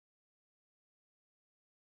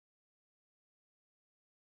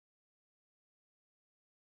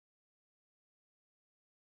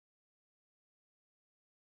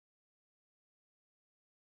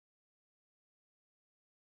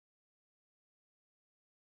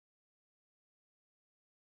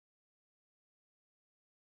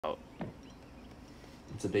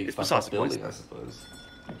 It's a big fuck building, I suppose.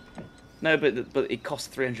 No, but it costs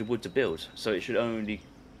 300 wood to build, so it should only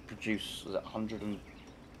produce 100 and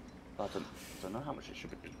I don't know how much it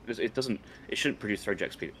should. It shouldn't produce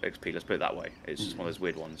 300 XP. Let's put it that way. It's just one of those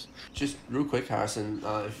weird ones. Just real quick, Harrison.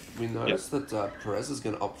 We noticed that Perez is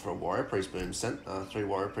going to opt for a Warrior Priest boom. Sent 3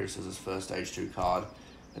 Warrior Priests as his first Age 2 card,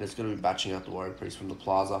 and it's going to be batching out the Warrior Priest from the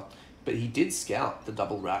Plaza. But he did scout the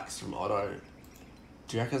double racks from Otto.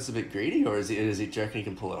 Do you reckon it's a bit greedy, or do you reckon he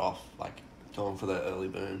can pull it off, like going for the early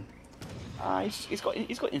boom? He's got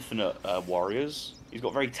infinite warriors. He's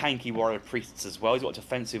got very tanky warrior priests as well. He's got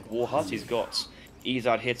defensive war hut. He's got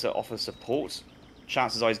Ezad here to offer support.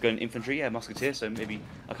 Chances are he's going infantry, yeah, musketeer. So maybe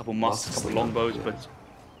a couple musks, a couple longbows.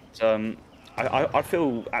 Yeah. But I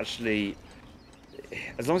feel actually,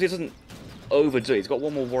 as long as he doesn't overdo it, he's got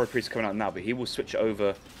one more warrior priest coming out now, but he will switch it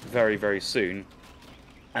over very, very soon.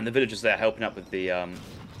 And the villagers there helping out with the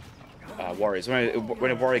warriors.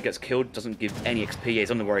 When a warrior gets killed, it doesn't give any XP. He's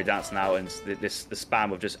on the warrior dance now, and the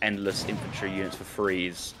spam of just endless infantry units for free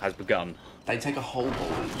has begun. They take a whole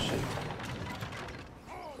ball of shit.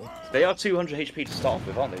 They are 200 HP to start off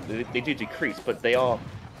with, aren't they? They do decrease, but they are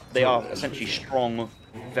essentially strong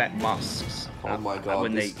vet musks. Oh my god,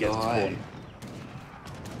 when this guy.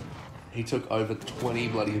 He took over 20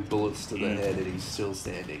 bloody bullets to the head and he's still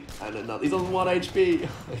standing. And he's on 1 HP.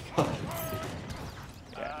 Oh my god.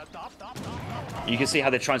 You can see how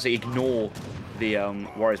they're trying to ignore the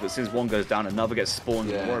warriors, but as soon as one goes down, another gets spawned.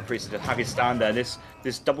 Yeah. The warrior priest just have you stand there. This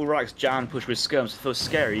double racks Jan push with skirms, feels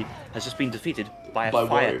scary, has just been defeated by a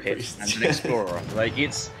fire pit and an explorer. Like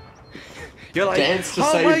you're like, dance to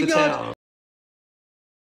oh save my the god. town.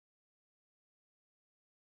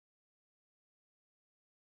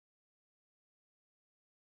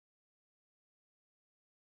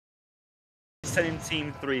 10 in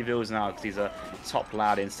Team 3 vills now because he's a top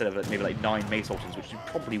lad instead of maybe like 9 Mace Sultans, which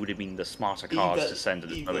probably would have been the smarter cards to send at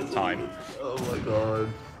this moment in time. Oh my god.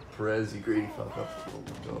 Perez, you greedy fuck up. Oh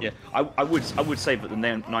my god. Yeah, I would say that the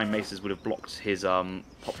 9 Maces would have blocked his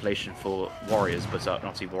population for warriors, but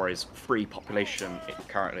not even warriors, free population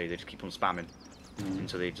currently. They just keep on spamming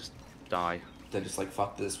until they just die. They're just like,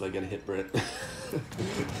 fuck this, we're gonna hit Brit.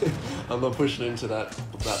 I'm not pushing into that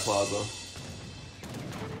plaza.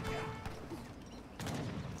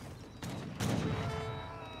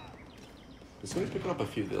 It's going to be picking up a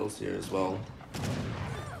few vills here as well.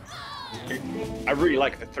 I really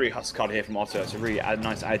like the 3 huts card here from Otto. It's a really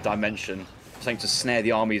nice added dimension. Something to snare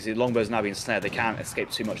the armies. The longbow's now being snared. They can't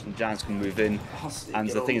escape too much, and Jans can move in. And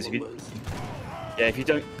the thing is,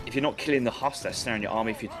 if you're not killing the Huss, they're snaring your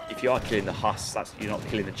army. If you are killing the Huss, you're not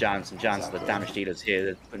killing the Jans, and Jans are the damage dealers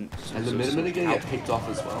here. And the Minutemen are going to get picked off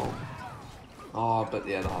as well. Oh, but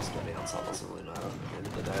yeah, the Huss got me on top, doesn't really matter at the end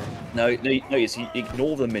of the day. No, you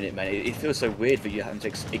ignore the Minutemen. It feels so weird that you have to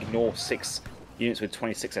ignore 6 units with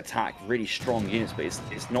 26 attack, really strong units, but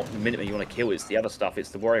it's not the Minutemen you want to kill, it's the other stuff.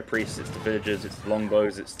 It's the warrior priests, it's the villagers, it's the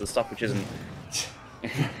longbows, it's the stuff which isn't You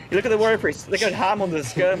look at the warrior priests. They're going ham on the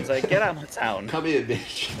skirms. Like, get out of my town. Come here,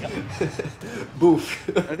 bitch. Boof.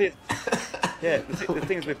 Yeah, the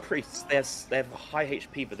thing is with priests, they have high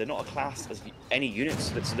HP, but they're not a class as any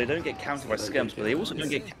units, so they don't get countered by skirms, but they also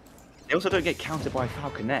don't get countered by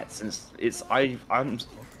falconets. And I'm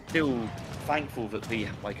still thankful that the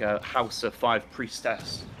a House of 5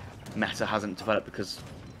 priestess meta hasn't developed, because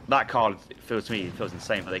that card feels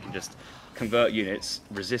insane. But they can just convert units,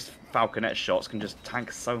 resist falconet shots, can just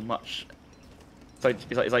tank so much. So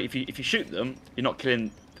it's like if you shoot them, you're not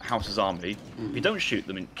killing House's army. If you don't shoot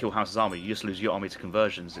them and kill House's army, you just lose your army to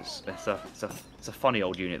conversions. It's a funny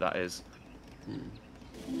old unit, that is.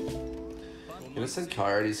 I'm gonna send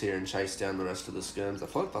coyotes here and chase down the rest of the skirms. I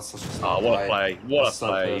feel like that's such a smart play. What a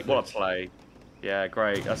play. play. Yeah,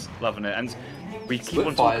 great. That's loving it. And we keep Split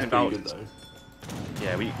on talking about good, though.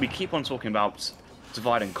 Yeah, we keep on talking about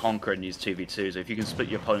divide and conquer in these 2v2s. So if you can split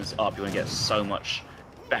your opponents up, you're gonna get so much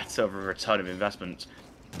better of a return of investment.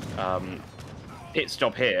 Pitt's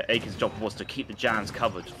job here, Aiken's job, was to keep the Jans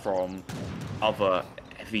covered from other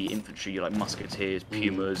heavy infantry like musketeers,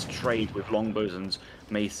 pumas, trade with longbows and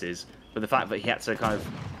maces. But the fact that he had to kind of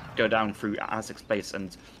go down through Azek's base,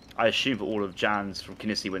 and I assume that all of Jan's from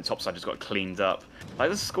Kynesie when topside just got cleaned up. Like,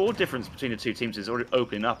 the score difference between the two teams is already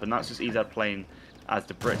opening up, and that's just Ezad playing as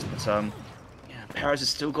the Brits. But yeah, Perez has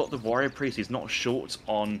still got the warrior priest. He's not short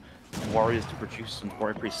on warriors to produce and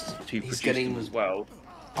warrior priests to produce them as well.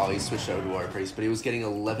 Oh, he switched over to warrior priest, but he was getting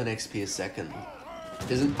 11 XP a second.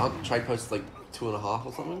 Isn't trade post like 2.5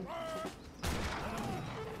 or something?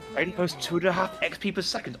 Trading post 2.5 XP per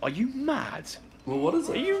second. Are you mad? Well, what is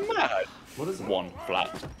it? Are you mad? What is it? 1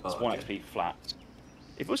 flat. It's 1 okay. XP flat.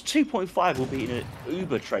 If it was 2.5, we'll be in an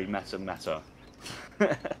Uber trade meta.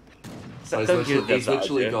 So he's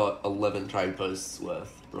literally got 11 trade posts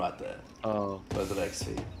worth right there. Oh. Worth of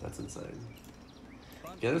XP. That's insane.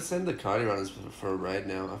 Gotta send the Coyote runners for a raid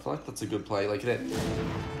now. I feel like that's a good play. Like,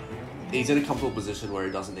 he's in a comfortable position where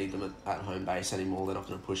he doesn't need them at home base anymore. They're not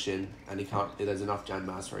going to push in, and he can't. There's enough Jan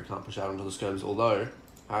mass where he can't push out onto the skirms. Although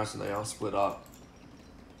Harris and they are split up.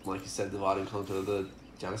 Like you said, divide and conquer. The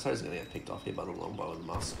Janissary is going to get picked off here by the longbow and the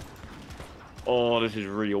musk. Oh, this is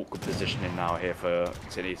really awkward positioning now here for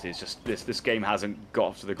Kynesie. It's just this game hasn't got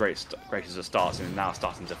off to the greatest of starts, and now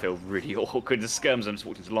starting to feel really awkward. The skirms are just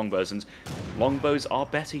walked into longbows, and longbows are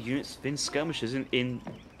better units than skirmishers in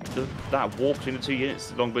that war between the two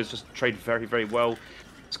units. The longbows just trade very, very well.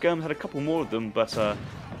 Skirms had a couple more of them, but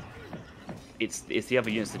it's the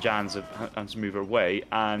other units, the Jans, have had to move away,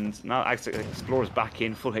 and now Explorer's back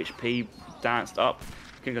in, full HP, danced up.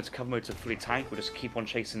 Can go to cover mode to fully tank. We'll just keep on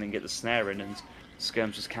chasing and get the snare in, and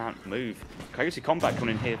skirms just can't move. Coyote combat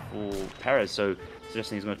coming in here for Perez, so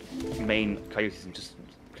suggesting he's going to main Coyotes and just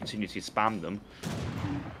continue to spam them.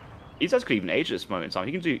 Ezad could even age at this moment in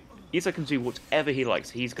time. Ezad can do whatever he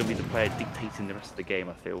likes. He's going to be the player dictating the rest of the game,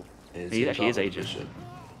 I feel. He actually is ages.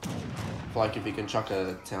 I feel like if he can chuck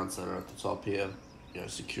a town center at the top here,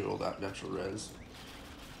 secure all that natural res,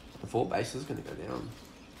 the 4 base is going to go down.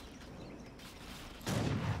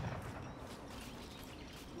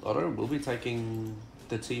 Otto will be taking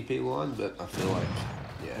the TP line, but I feel like,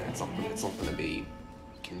 yeah, it's not going to be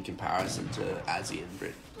in comparison to Azzy and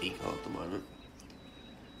Brit Eco at the moment.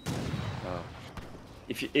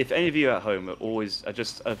 If any of you at home are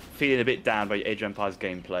just feeling a bit down by Age of Empires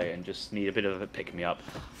gameplay and just need a bit of a pick-me-up,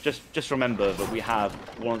 just remember that we have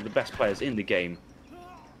one of the best players in the game.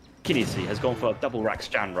 Kynesie has gone for a double rack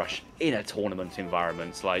Jan rush in a tournament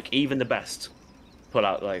environment. Like, even the best pull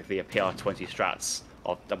out like the PR20 strats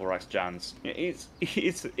of double racks Jans. It's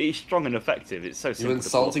strong and effective. It's so simple. You're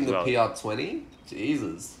insulting the PR20?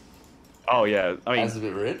 Jesus. Oh yeah, I mean, that's a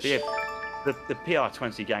bit rich. The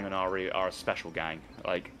PR20 gang on RE are a special gang,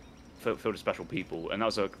 like filled with special people, and that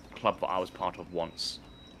was a club that I was part of once,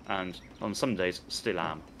 and on some days still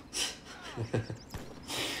am.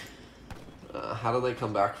 How do they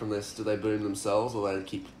come back from this? Do they boom themselves, or they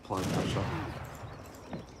keep applying pressure?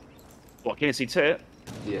 What, Kynesie tit?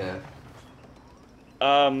 Yeah.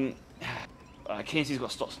 Kynesie's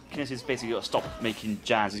basically got to stop making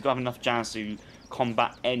Jans. He's got to have enough Jans to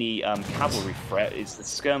combat any cavalry threat. It's the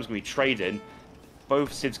skirms going to be trading.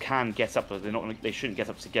 Both civs can get up, but they shouldn't get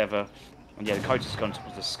up together. And yeah, the coaches going to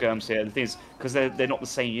put the skirms here. And the thing is, because they're not the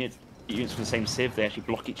same units from the same civ, they actually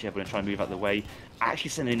block each other and try and move out of the way. Actually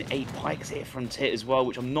sending in 8 pikes here from Tit as well,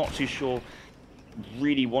 which I'm not too sure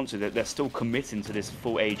really want to. They're still committing to this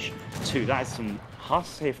full age 2. That is some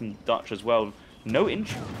husks here from Dutch as well. No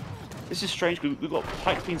intro. This is strange because we've got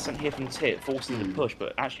pikes being sent here from Tit, forcing the push,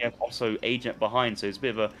 but actually have also agent behind, so it's a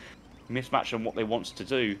bit of a mismatch on what they want to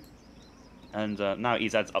do. And now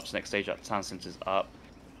Ezad's up to next stage. That town center's up.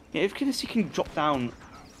 Yeah, if Kynesie can drop down,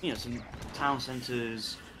 some town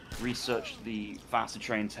centers, research the faster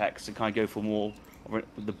train techs, and kind of go for more of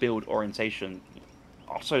the build orientation.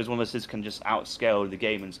 Otto is one of those that can just outscale the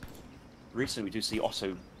game, and recently we do see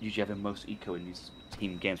Otto usually have the most eco in these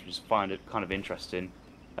team games, which is find it kind of interesting.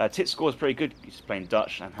 Tit's score is pretty good. He's playing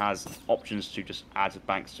Dutch and has options to just add to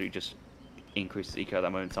banks to just increase his eco at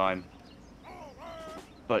that moment in time.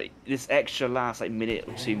 But this extra last minute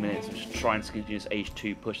or 2 minutes of just trying to continue this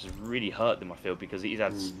H2 push has really hurt them, I feel, because he's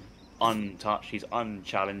untouched, he's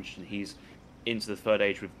unchallenged, and he's into the third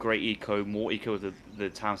age with great eco, more eco with the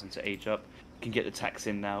town centre age up. Can get the techs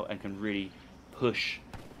in now and can really push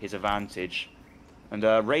his advantage. And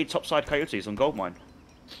raid topside Coyotes on Goldmine.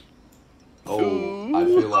 Oh, I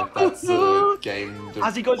feel like that's a game.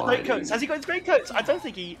 Has he got his great coats? Has he got his great coats? I don't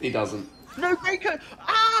think he. He doesn't. No great coat.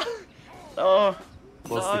 Ah! Oh.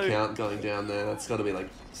 What's the count going down there? That's got to be like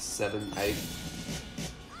 7, 8.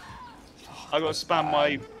 I'm gonna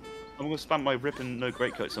spam my rip and no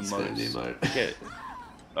great coats on modes. Get it.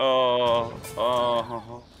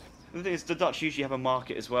 Oh. The thing is, the Dutch usually have a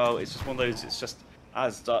market as well. It's just one of those. It's just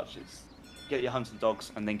as Dutch, it's get your hunting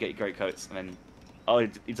dogs and then get your great coats and then. Oh, he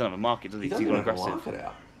doesn't have a market, does he? He doesn't have aggressive. a market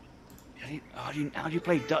out. How do you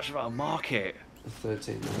play Dutch without a market?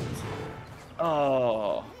 13 minutes.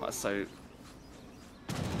 Oh, that's so.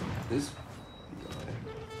 This.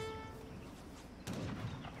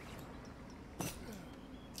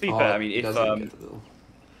 To be fair, I mean,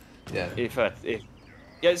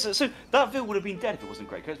 so that Vil would have been dead if it wasn't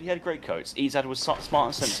great coats. He had great coats. Ezad was smart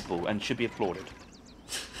and sensible and should be applauded.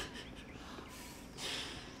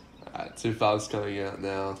 2 files coming out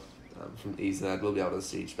now from Ezad. We'll be able to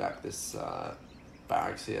siege back this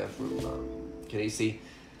barracks here from Kynesie.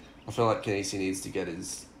 I feel like Kynesie needs to get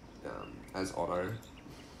his as Otto.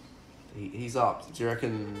 He's up. Do you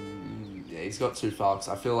reckon? Yeah, he's got 2 falcons.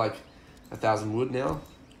 I feel like 1,000 wood now.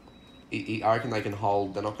 I reckon they can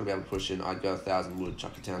hold. They're not going to be able to push in. I'd go 1,000 wood,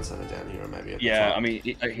 chuck a town centre down here, or maybe. Yeah, I mean,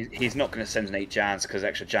 he's not going to send an 8 Jans because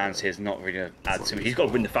extra Jans here is not really going to add to him. He's got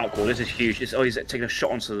to win the Falcon. This is huge. He's taking a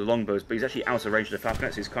shot onto the longbows, but he's actually out of range of the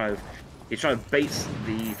Falconets. He's trying to bait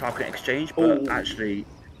the Falconet exchange, but actually,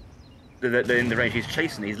 they're in the range. He's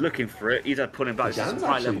chasing. He's looking for it. He's pulling back. There's some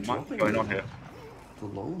high level might going on here. The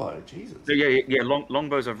longbow, Jesus. So yeah.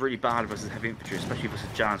 Longbows are really bad versus heavy infantry, especially versus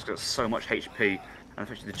Jans, because so much HP. And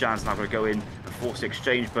especially the Jan's now going to go in and force the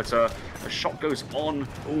exchange, but a shot goes on.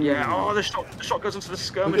 Ooh. Yeah, the shot goes onto the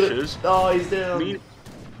skirmishers. Oh, he's down.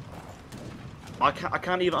 I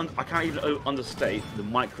can't even understate the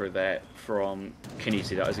micro there from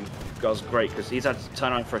Kynesie. That was great because he's had to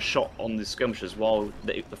turn around for a shot on the skirmishers while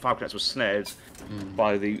the Falconets were snared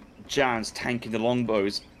by the Jans tanking the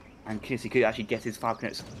longbows, and Kynesie could actually get his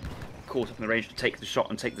Falconets caught up in the range to take the shot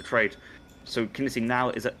and take the trade. So Kynesie now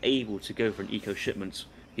is able to go for an eco shipment.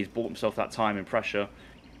 He's bought himself that time and pressure.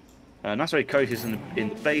 Nice raid coaches in the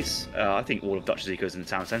base. I think all of Dutch's ecos in the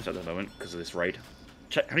town centre at the moment because of this raid.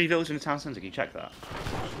 Check how many villas in the town centre. Can you check that?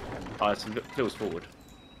 It's villas forward.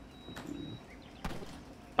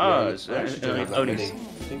 Oh, yeah, there's only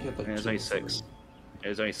 6.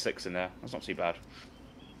 There's only 6 in there. That's not too bad.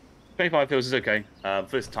 25 villas is okay.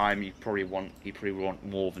 First time you probably want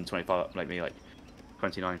more than 25, like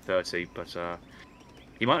 29, 30, but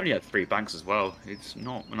he might only have 3 banks as well. It's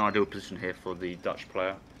not an ideal position here for the Dutch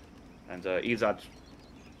player. And Ezad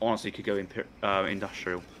honestly could go in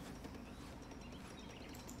industrial.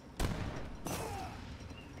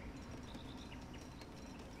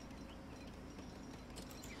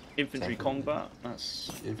 Infantry combat,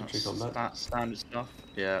 that's standard stuff.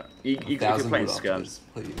 Yeah, you can play in skirms.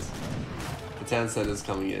 Please. The town center's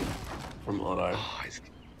coming in from Otto.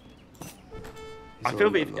 I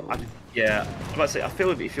feel that I feel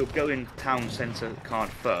that if you're going town centre card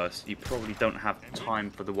first, you probably don't have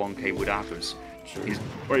time for the 1k wood apples. True. He's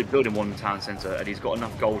already building 1 town centre and he's got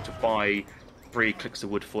enough gold to buy 3 clicks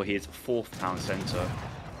of wood for his 4th town centre.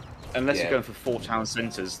 Unless you're going for 4 town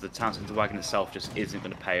centres, the town centre wagon itself just isn't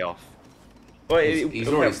going to pay off. Well, he's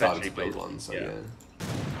already started to build one, so yeah.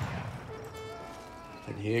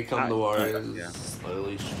 And here come the Warriors,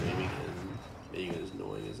 slowly streaming in, being as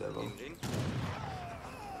annoying as ever.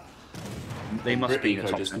 They must be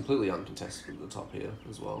just completely uncontested at the top here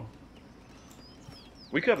as well.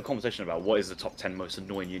 We could have a conversation about what is the top 10 most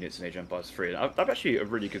annoying units in Age of Empires 3. That's actually a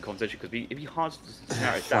really good conversation because it'd be hard to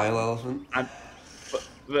narrow it down. Elephant.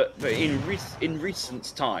 But in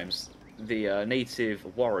recent times, the native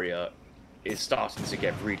warrior is starting to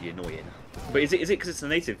get really annoying. But is it because it's the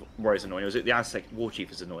native warrior's annoying, or is it the Aztec war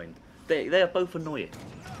chief is annoying? They are both annoying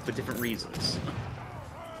for different reasons.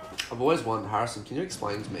 I've always wondered, Harrison, can you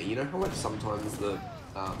explain to me, you know how like sometimes the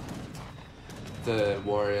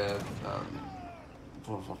warrior,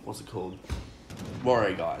 what's it called?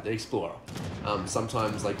 Warrior guy, the explorer,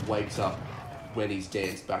 sometimes like wakes up when he's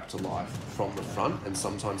danced back to life from the front, and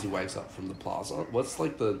sometimes he wakes up from the plaza. What's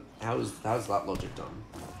like how's that logic done?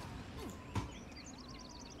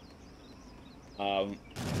 All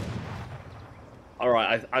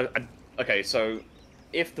right. Okay. So,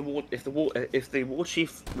 if the war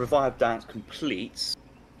chief revive dance completes,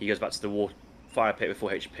 he goes back to the war fire pit with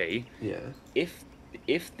 4 HP. Yeah. If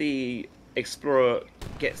the explorer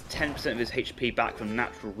gets 10% of his HP back from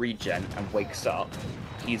natural regen and wakes up,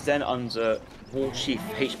 he's then under war chief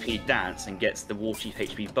HP dance and gets the war chief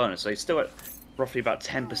HP bonus. So he's still at roughly about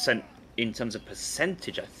 10% in terms of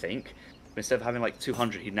percentage, I think. But instead of having like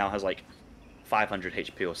 200, he now has like 500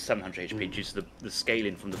 HP or 700 HP due to the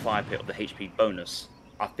scaling from the fire pit of the HP bonus.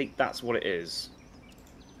 I think that's what it is.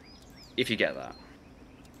 If you get that.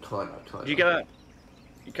 Kind of. You get that?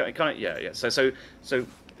 You kind of, yeah. So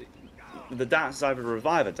the dance is either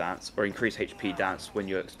revive dance or increase HP dance when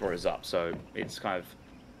your explorer is up. So it's kind of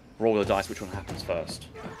roll the dice which one happens first.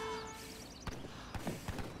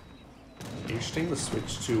 Interesting the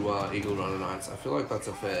switch to Eagle Runner Knights. I feel like that's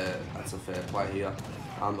a fair play here.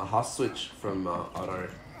 The Huss switch from Otto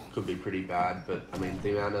could be pretty bad, but I mean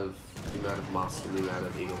the amount of Musk and the amount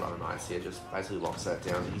of Eagle Runner Knights here just basically locks that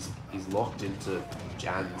down. He's locked into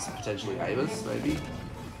Jans, potentially Avis, maybe.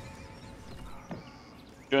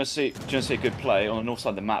 Do you want to see a good play on the north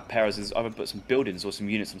side of the map? Perez has either put some buildings or some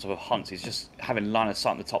units on top of hunts. He's just having line of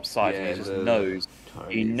sight on the top side, and he just knows.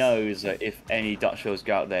 He knows that if any Dutch fields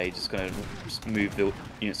go out there, he's just going to move the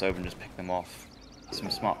units over and just pick them off. Some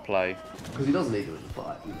smart play. Because he doesn't need to in the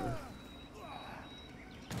fight, you know.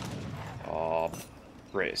 Oh,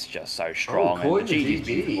 Brit's just so strong. Oh, and the GG's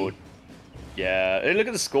been good. Yeah, look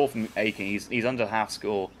at the score from Aiken. He's under half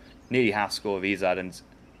score, nearly half score of Ezad, and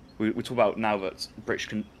we talk about now that British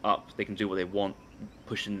can up, they can do what they want,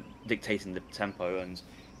 pushing, dictating the tempo, and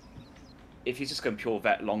if he's just going pure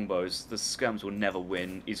vet longbows, the skirms will never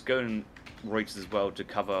win. He's going Reuters as well to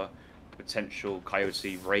cover potential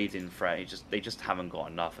Coyote raiding threat. They just haven't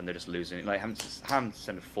got enough, and they're just losing. Like having to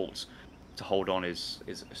send a fort to hold on is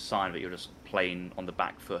a sign that you're just playing on the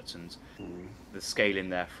back foot, and the scaling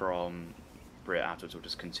there from Brit afterwards will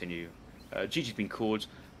just continue. GG's been called.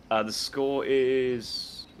 The score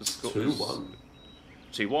is 2-1.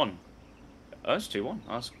 2-1. Oh, it's 2-1.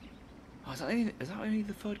 Is that only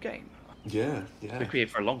the third game? Yeah. Been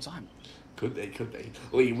created for a long time. Could be.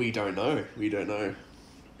 We don't know.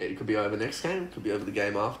 It could be over next game. Could be over the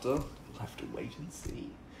game after. We'll have to wait and see.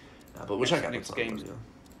 But we'll check out the time.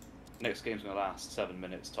 Next game's gonna last 7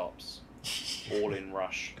 minutes tops. All in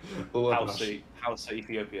rush. House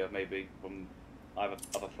Ethiopia maybe from either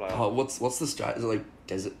other player. Oh, what's the strat? Is it like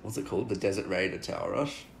desert? What's it called? The Desert Raid or Tower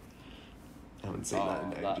Rush? I haven't seen that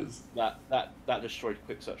in ages. That destroyed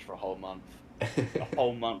Quick Search for a whole month. A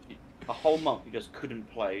whole month you just couldn't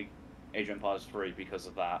play Age of Empires 3 because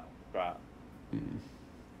of that. Right.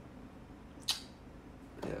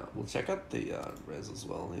 Yeah, we'll check out the res as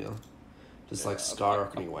well here. Just like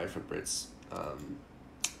skyrocketing away from Brits.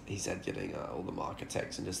 He said getting all the marker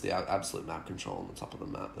text and just the absolute map control on the top of the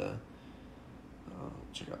map there.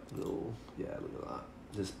 Check out the little, look at that.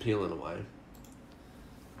 Just peeling away.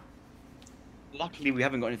 Luckily, we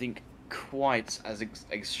haven't got anything quite as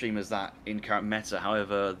extreme as that in current meta.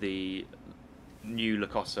 However, the new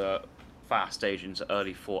Lakota fast stage into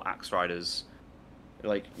early 4 Axe Riders,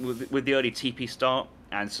 like with the early TP start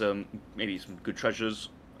and maybe some good treasures,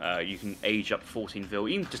 you can age up 14 vil,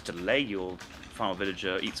 even just delay your final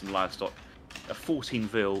villager, eat some livestock. A 14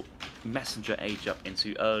 vil messenger age up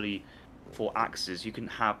into early 4 axes. You can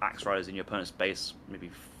have Axe Riders in your opponent's base, maybe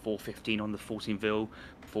 415 on the 14 vil,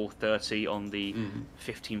 430 on the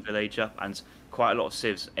 15 vil age up, and quite a lot of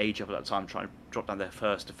civs age up at that time, trying to drop down their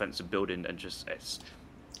first defensive building, and just it's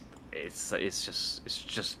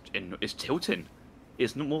tilting.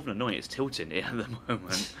 It's not more than annoying. It's tilting at the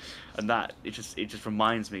moment, and that it just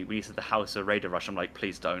reminds me when you said the House of Raider Rush. I'm like,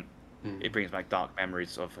 please don't. It brings back dark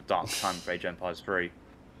memories of a dark time for Age of Empires 3.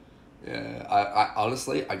 Yeah, I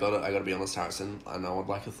honestly, I gotta be honest, Harrison. I know I'd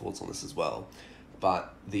like your thoughts on this as well,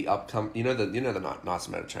 but the upcoming, the Knights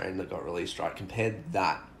of Mediterranean that got released, right? Compared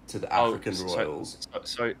that to the African Royals.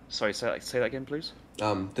 Sorry, say that again, please.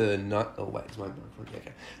 Compared to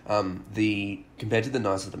the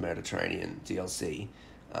Knights of the Mediterranean DLC,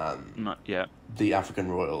 the African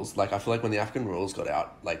Royals, like I feel like when the African Royals got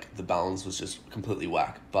out, like the balance was just completely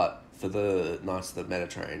whack. But for the Knights of the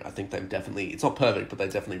Mediterranean, I think they've definitely, it's not perfect, but they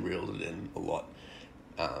definitely reeled it in a lot.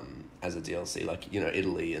 as a DLC, like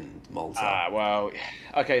Italy and Malta. Well,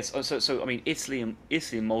 okay. So I mean, Italy and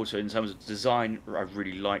Malta, in terms of design, I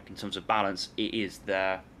really like. In terms of balance, it is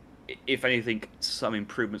there. If anything, some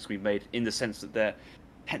improvements can be made in the sense that they're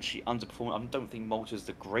potentially underperforming. I don't think Malta's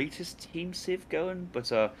the greatest team Civ going, but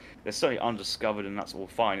they're certainly undiscovered, and that's all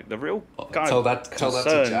fine. The real Tell that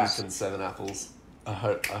to Jack and Seven Apples. I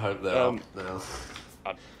hope they're up now.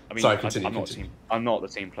 I mean, Sorry, continue. I'm not the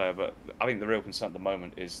team player, but I think the real concern at the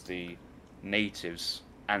moment is the natives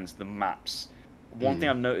and the maps. One thing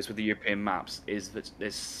I've noticed with the European maps is that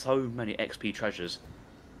there's so many XP treasures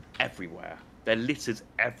everywhere. They're littered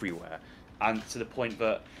everywhere, and to the point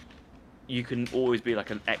that you can always be like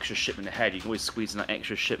an extra shipment ahead. You can always squeeze in that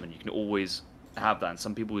extra shipment. You can always have that. And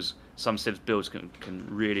some Civs builds can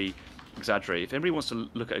really exaggerate. If anybody wants to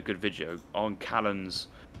look at a good video on Callan's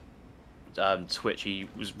Twitch, he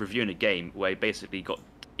was reviewing a game where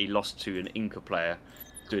he lost to an Inca player,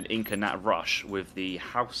 to an Inca Nat Rush with the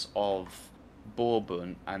House of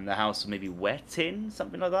Bourbon and the House of maybe Wettin,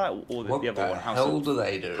 something like that, or the other one. What the hell do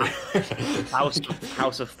they do? House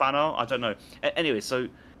of Fanar. I don't know. Anyway, so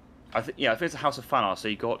I think it's the House of Fanar. So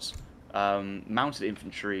you got mounted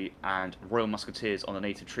infantry and Royal Musketeers on the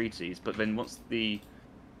native treaties, but then once the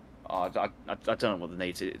I don't know what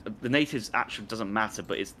the natives actually doesn't matter,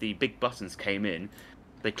 but it's the big buttons came in.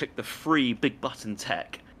 They clicked the free big button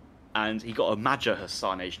tech, and he got a Major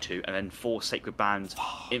Hussar in Age 2, and then 4 Sacred Band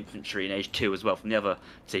infantry in Age 2 as well from the other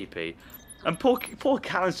TP. And poor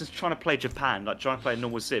Callan's just trying to play Japan, like trying to play a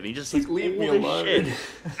normal Civ. He just sees all this shit,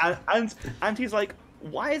 and he's like,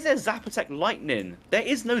 why is there Zapotec Lightning? There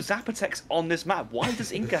is no Zapotecs on this map. Why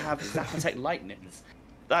does Inca have Zapotec Lightnings?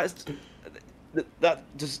 That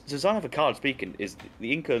design of a card, speaking, is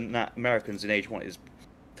the Inca and Americans in Age 1 is,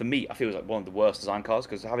 for me, I feel it's like one of the worst design cards,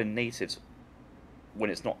 because having natives when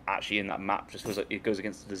it's not actually in that map just feels like it goes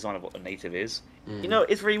against the design of what a native is.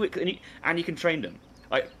 It's very weak, and you can train them.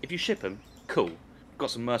 Like, if you ship them, cool, you've got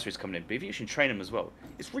some mercenaries coming in, but if you actually train them as well,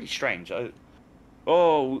 it's really strange. I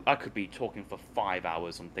could be talking for 5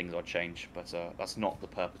 hours on things I'd change, but that's not the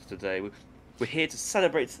purpose today. We're here to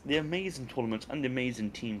celebrate the amazing tournament and the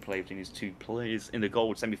amazing team play between these two players in the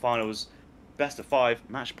gold semi-finals. Best of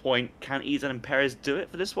 5, match point. Can Ezad and Perez do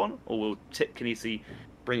it for this one? Or will Tip Kynesie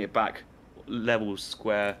bring it back level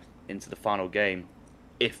square into the final game?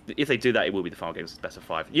 If they do that, it will be the final game. It's best of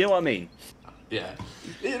 5. You know what I mean? Yeah.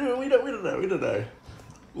 We don't know.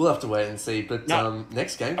 We'll have to wait and see. But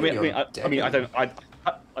next game. I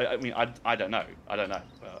don't know.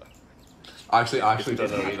 I actually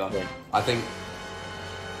don't know either. I think.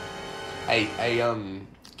 Hey,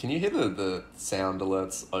 can you hear the sound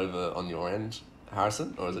alerts over on your end,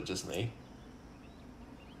 Harrison, or is it just me?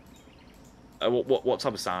 What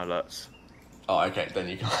type of sound alerts? Oh, okay, then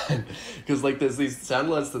you can. Because like, there's these sound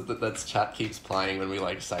alerts that chat keeps playing when we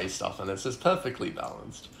like say stuff, and it's just perfectly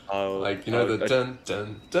balanced. Oh, like the dun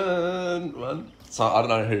dun dun one. So I don't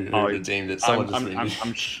know who redeemed it. Someone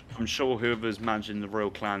I'm sure whoever's managing the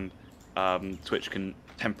Royal Clan Twitch can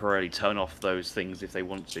temporarily turn off those things if they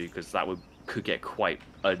want to, because that could get quite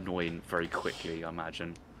annoying very quickly, I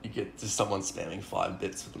imagine. You get just someone spamming 5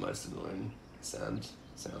 bits for the most annoying sounds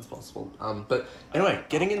possible. But anyway,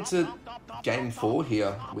 getting into game 4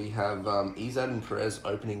 here, we have Ezad and Perez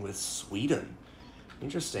opening with Sweden.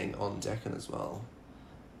 Interesting on Deccan as well.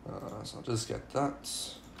 So I'll just get that.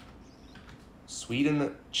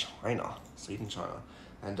 Sweden, China.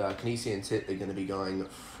 And Kynesie and Tit are going to be going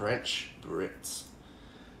French, Brits.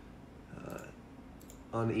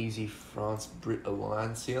 Uneasy France-Brit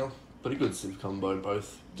alliance here. Pretty good Civ combo,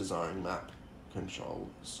 both desiring map control.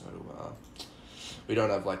 So we don't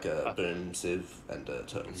have like a Boom Civ and a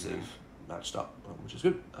Turtle Civ matched up, which is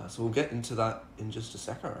good. So we'll get into that in just a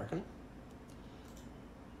sec, I reckon.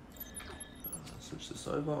 Switch this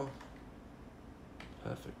over.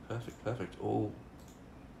 Perfect. All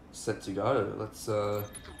set to go.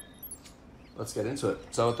 Let's get into it.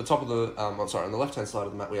 So at the top of the, on the left-hand side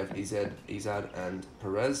of the map, we have Ezad and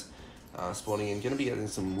Perez spawning in. Going to be getting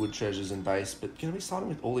some wood treasures in base, but going to be starting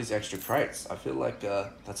with all these extra crates. I feel like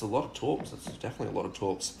that's a lot of torps. That's definitely a lot of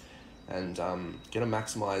torps. And going to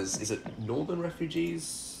maximize, is it Northern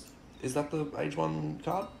Refugees? Is that the Age 1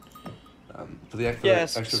 card? For the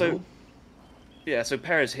extra rule? Yeah, so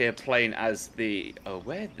Perez here playing as the...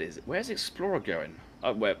 where's Explorer going?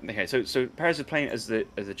 Okay, so Perez is playing as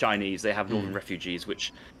the Chinese. They have Northern Refugees,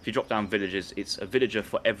 which, if you drop down villages, it's a villager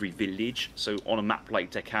for every village. So on a map like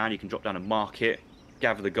Deccan, you can drop down a market,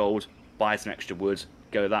 gather the gold, buy some extra wood,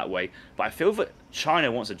 go that way. But I feel that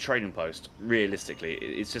China wants a trading post, realistically.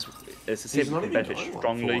 It's a significant benefit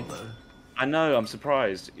strongly. I know, I'm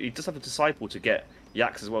surprised. You just have a disciple to get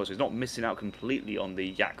yaks as well, so he's not missing out completely on the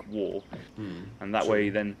yak war. And that true. way,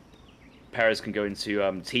 then Perez can go into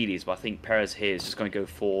TDs. But I think Perez here is just going to go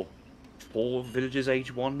for 4 villages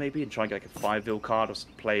age 1 maybe, and try and get like a 5 vil card or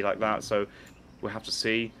play like that. So we'll have to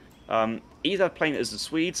see. Either playing as the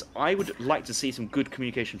Swedes, I would like to see some good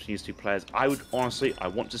communication between these two players. I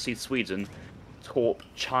want to see Sweden torp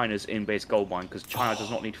China's in-base gold mine, because China does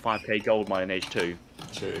not need 5k gold mine in age 2.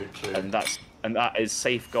 True. And that is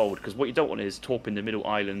safe gold, because what you don't want is torping the middle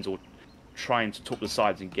islands or trying to torp the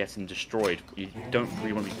sides and getting destroyed. You don't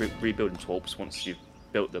really want to be rebuilding torps once you've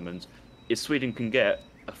built them. And if Sweden can get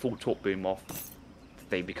a full torp boom off,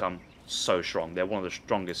 they become so strong. They're one of the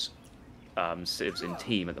strongest civs in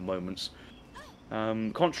team at the moment.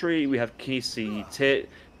 Contrary, we have Kynesie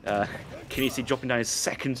Kynesie dropping down his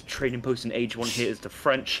 2nd trading post in age 1 here is the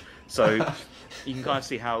French. So you can kind of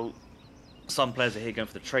see how some players are here going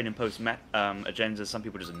for the trading post agenda, some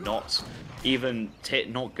people just not. Even Tit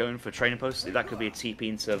not going for trading posts, that could be a TP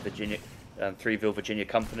into Virginia, 3-vil Virginia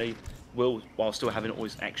company, while still having all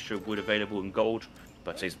his extra wood available and gold.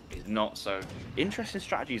 But he's not, so interesting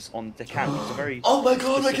strategies on the camp. It's a very oh my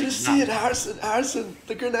god, we're gonna see it, Harrison,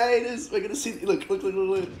 the grenade is, we're gonna see, look.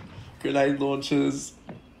 Grenade launchers,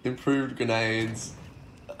 improved grenades.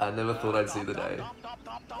 I never thought I'd see the day.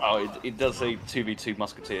 Oh, it does say 2v2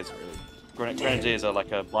 musketeers, really. Grenadiers are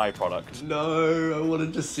like a byproduct. No, I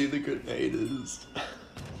wanted to see the grenaders.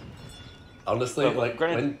 Honestly, like,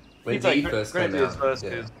 when D first came out,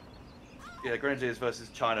 Grenadiers versus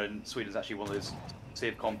China and Sweden is actually one of those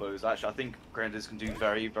Civ combos. Actually, I think Grenadiers can do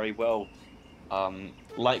very, very well.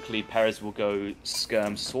 Likely, Perez will go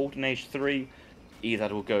Skirm Sword in age 3.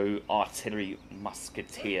 Ezad will go Artillery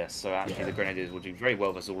Musketeer. So actually, the Grenadiers will do very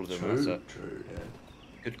well versus all of them. True, yeah.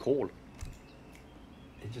 Good call.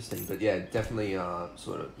 Interesting, but yeah, definitely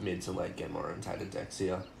sort of mid to late game orientated decks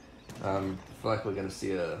here. I feel like we're going to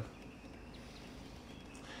see a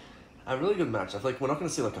really good match. I feel like we're not going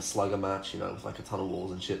to see like a slugger match, with like a ton of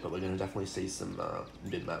walls and shit, but we're going to definitely see some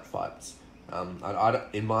mid-map fights.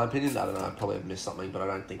 In my opinion, I don't know, I probably have missed something, but I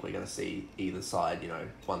don't think we're going to see either side,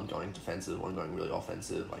 one going defensive, one going really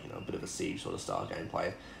offensive, like, a bit of a siege sort of style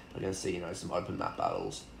gameplay. We're going to see, some open map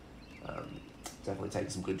battles. Definitely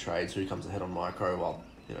taking some good trades. Who comes ahead on micro while,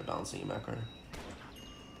 balancing your macro.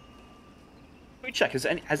 Let me check,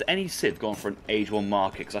 has any Civ gone for an age 1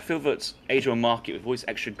 market? Because I feel that age 1 market with voice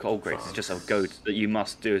extra gold grades is just a goat that you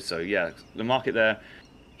must do. So yeah, the market there,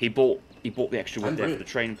 he bought the extra wood there for the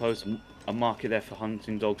training post, a market there for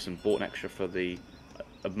hunting dogs, and bought an extra for the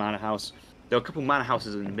manor house. There are a couple of manor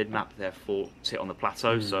houses in the mid map there for sit on the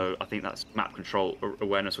plateau, so I think that's map control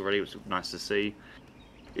awareness already, which is nice to see.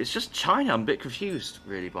 It's just China I'm a bit confused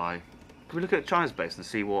really by. Can we look at China's base and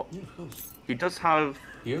see what he does have?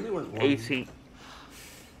 He only went 18.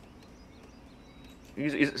 So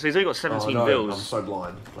he's only got 17 bills. I'm so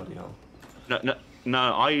blind. Bloody hell.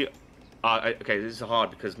 No. Okay, this is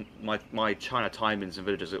hard because my China timings and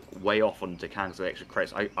villagers are way off on Decans of extra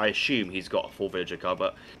crates. I assume he's got a full villager card,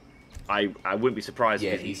 but I wouldn't be surprised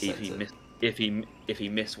if he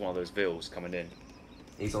missed one of those vills coming in.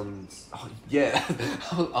 He's on. Oh, yeah.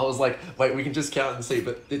 I was like, wait, we can just count and see,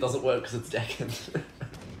 but it doesn't work because it's Deccan.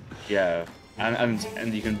 Yeah,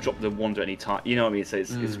 and you can drop the wand at any time. You know what I mean? So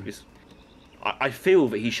it's I feel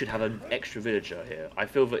that he should have an extra villager here. I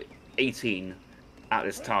feel that 18 at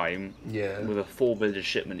this time, with a 4 villager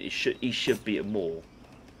shipment, he should be at more,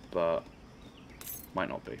 but might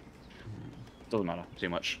not be. Doesn't matter too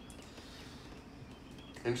much.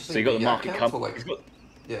 Interesting. So you got the market coming.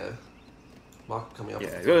 Market coming up.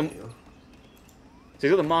 Yeah. So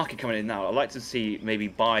he's got the market coming in now. I'd like to see maybe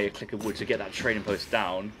buy a click of wood to get that trading post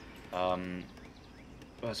down.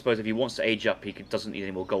 I suppose if he wants to age up, he doesn't need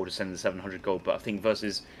any more gold to send the 700 gold. But I think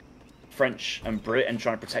versus French and Brit and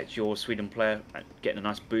trying to protect your Sweden player, getting a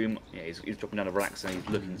nice boom, yeah, he's dropping down a relax and he's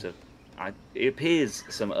looking to. It appears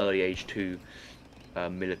some early age 2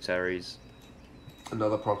 militaries.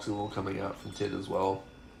 Another proxy wall coming out from Tid as well.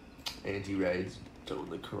 Anti-raids, doing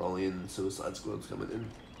the Corollian suicide squads coming in.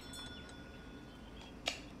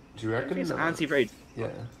 Do you reckon? It's anti-raid. Yeah.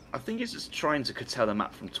 I think it's just trying to curtail the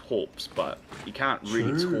map from torps, but you can't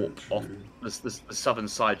really torp off the southern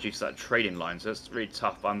side due to that trading line, so it's really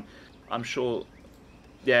tough. I'm sure.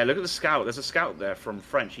 Yeah, look at the scout. There's a scout there from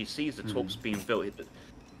French. He sees the torps being built.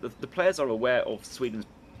 The players are aware of Sweden's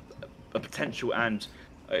potential and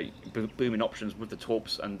booming options with the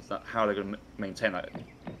torps and how they're going to maintain that.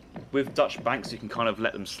 With Dutch banks, you can kind of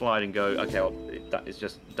let them slide and go, okay, well, that is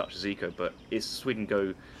just Dutch as eco, but it's Sweden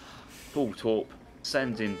go full torp,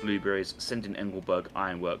 send in blueberries, send in Engelberg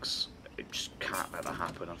Ironworks. It just can't let that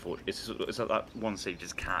happen, unfortunately. It's like that one city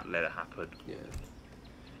just can't let it happen. Yeah.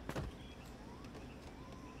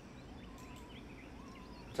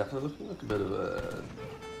 definitely looking like a bit of a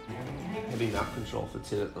heavy map control for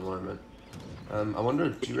Tit at the moment. I wonder,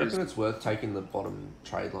 do you reckon it's worth taking the bottom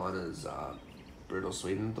trade line as Brit or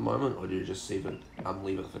Sweden at the moment, or do you just leave it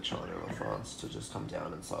for China or France to just come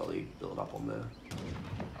down and slowly build up on there?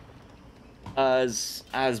 As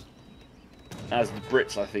the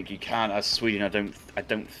Brits, I think you can. As Sweden, I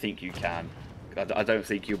don't think you can. I don't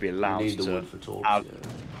think you'll be allowed need the to. wood for talks,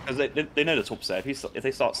 Because they know the torps there. If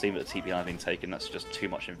they start seeing that the TP line being taken, that's just too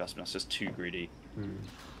much investment. That's just too greedy.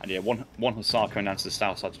 And yeah, one Hussar going down to the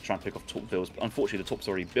south side to try and pick off torp vills. But unfortunately, the torp's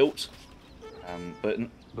already built. But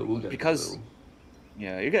we'll get because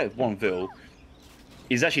you get one vill.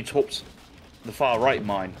 He's actually torped the far right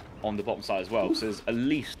mine on the bottom side as well. So there's at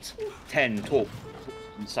least 10 torp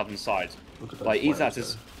on the southern side. Like Ezad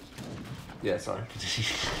is. Yeah, sorry.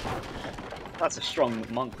 That's a strong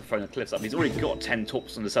monk throwing the cliffs up. He's already got 10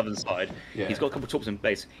 torps on the southern side. Yeah. He's got a couple of torps in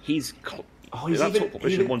base. He's even, torp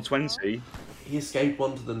population 120. He escaped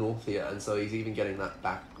one to the north here, and so he's even getting that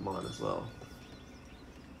back mine as well.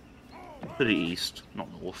 To the east, not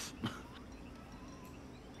north.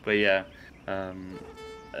 But yeah,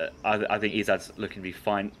 I think Ezad's looking to be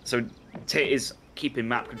fine. So Tit is keeping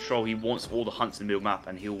map control. He wants all the hunts in the middle map,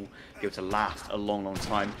 and he'll be able to last a long, long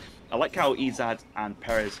time. I like how Ezad and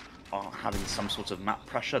Perez are having some sort of map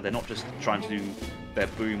pressure. They're not just trying to do their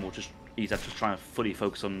boom or just Ezad just trying to fully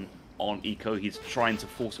focus on eco. He's trying to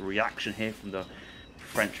force a reaction here from the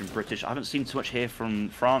French and British. I haven't seen too much here from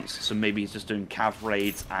France, so maybe he's just doing cav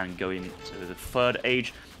raids and going to the third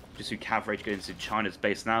age. Just do cav raids going into China's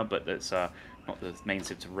base now, but that's not the main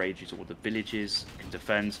sim to raid due to all the villages can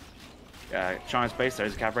defend. China's base, there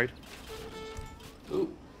is a cav raid. Ooh.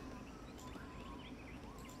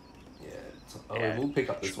 Yeah, we'll pick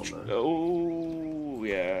up this one though. Oh,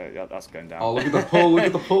 yeah, that's going down. Oh, look at the pull, look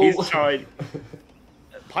at the pull. He's trying.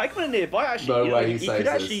 Pikeman nearby, actually. No way he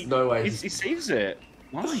saves this. No way. He saves it.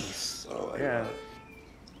 Nice. Oh, yeah.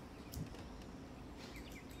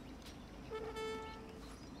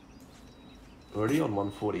 Already on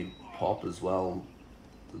 140 pop as well.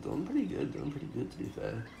 They're doing pretty good, to be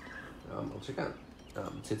fair. I'll check out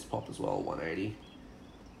Tit's pop as well, 180.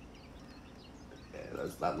 Yeah,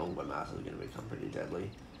 that longbow master is going to become pretty deadly.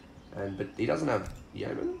 But he doesn't have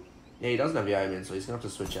yeoman? Yeah, he doesn't have yeoman, so he's going to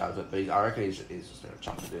have to switch out of it. But I reckon he's just going to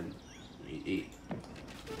chuck it in. He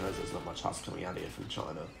knows there's not much husk coming out here from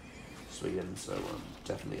China, Sweden, so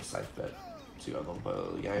definitely a safe bet to go longbow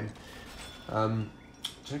early game.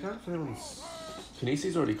 Check out if anyone's...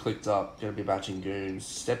 Kynesie's already clicked up, going to be batching goons.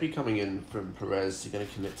 Steppy coming in from Perez, he's going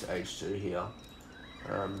to commit to H2 here.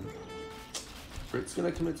 Brit's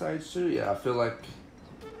going to commit to H2? Yeah, I feel like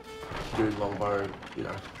goon longbow, you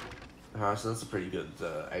know, Harrison, that's a pretty good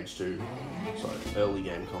early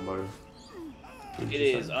game combo. It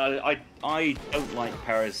is. I don't like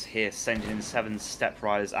Perez here sending in 7 step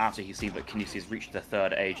riders after he sees that Kynesi's reached the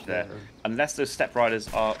third age there. Yeah. Unless those step riders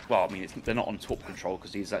are, well, I mean, they're not on top control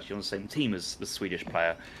because he's actually on the same team as the Swedish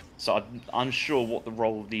player. So I'm unsure what the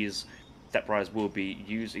role of these step riders will be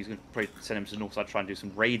used. He's going to probably send him to the north side, try and do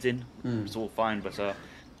some raiding. It's all fine, but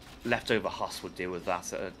leftover Huss would deal with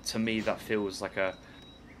that. To me, that feels like a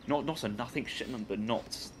not a nothing shipment, but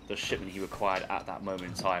not the shipment he required at that moment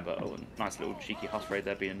in time. But nice little cheeky Huss raid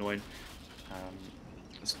there, being annoying.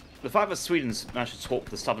 The fact that Sweden's managed to talk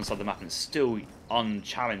the southern side of the map and it's still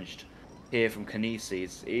unchallenged here from Kynesie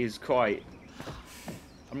is quite...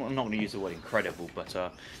 I'm not going to use the word incredible, but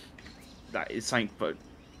that is something that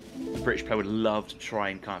the British player would love to try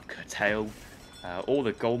and kind of curtail. All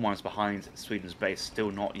the gold mines behind Sweden's base still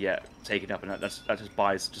not yet taken up, and that just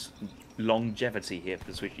buys just longevity here for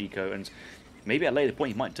the Swedish eco. And maybe at a later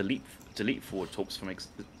point he might delete forward torps from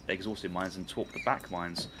exhausted mines and torp the back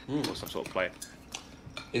mines or some sort of play.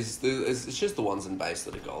 It's just the ones in base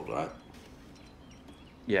that are gold, right?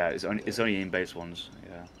 Yeah, it's only in base ones.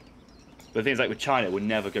 Yeah, but things like with China, would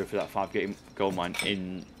never go for that 5 gold mine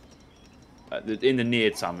in the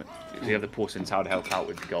near time. You have the porcelain tower to help out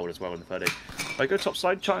with the gold as well in the third age. I go top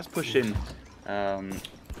side. China's pushing.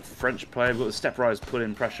 French player. We've got the step riders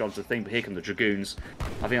pulling pressure onto the thing, but here come the dragoons.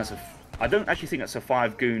 I think that's I don't actually think that's a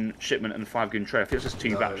 5 goon shipment and 5 goon trade. I think it's just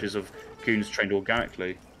 2 batches of goons trained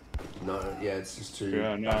organically. No, yeah, it's just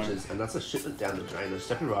 2 batches, and that's a shipment down the drain. The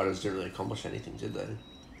stepping riders didn't really accomplish anything, did they?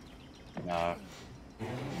 No.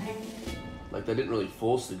 Like, they didn't really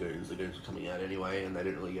force the goons. The goons were coming out anyway, and they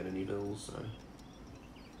didn't really get any bills, so...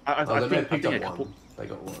 I think a couple... They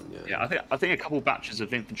got 1, yeah. Yeah, I think a couple batches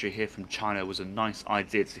of infantry here from China was a nice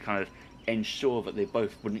idea to kind of ensure that they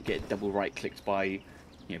both wouldn't get double right-clicked by,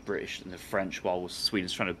 British and the French, while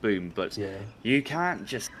Sweden's trying to boom. But Yeah. you can't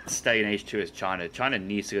just stay in age 2 as China. China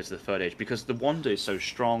needs to go to the third age because the wonder is so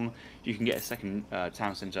strong. You can get a second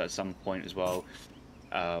town center at some point as well.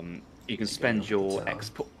 You can spend your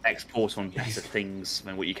export on better things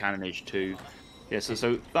than what you can in age 2. Yeah,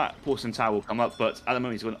 so that porcelain tower will come up, but at the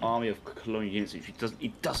moment he's got an army of colonial units which he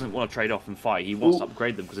doesn't want to trade off and fight. He wants to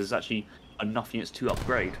upgrade them because there's actually enough units to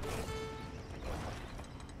upgrade.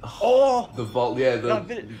 Oh, the vault, yeah. That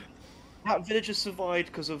villager survived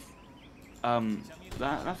because of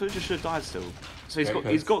that villager should have died still. So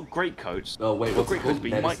he's got great coats. Oh wait, what's great it called?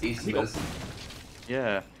 coats, but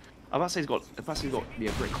yeah. I'm about to say he's got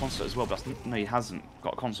great concert as well, but no, he hasn't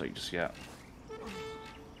got a concert just yet.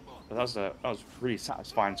 But that was really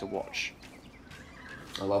satisfying to watch.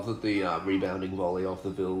 I love that the rebounding volley off the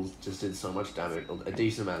Bills just did so much damage, a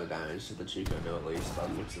decent amount of damage to the Chico mill at least. By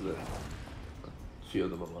the looks of it, a few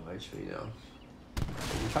of them are low HP now.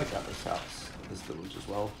 We can take out this house, this village as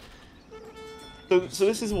well. So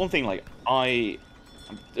this is one thing. Like I'm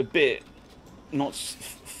a bit not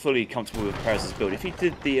fully comfortable with Perez's build. If he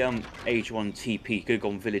did the age 1 TP, could have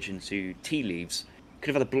gone village into tea leaves,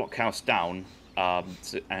 could have had the blockhouse down.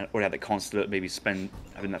 Or have the consulate, maybe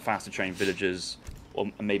having that faster trained villagers, or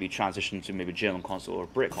maybe transition to maybe a German consulate or a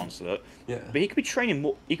Brit consulate. Yeah. But he could be training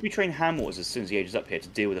more. He could be training hand mortars as soon as he ages up here to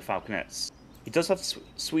deal with the falconets. He does have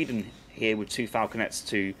Sweden here with 2 falconets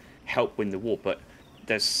to help win the war, but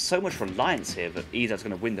there's so much reliance here that Ezad's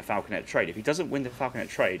going to win the falconet trade. If he doesn't win the falconet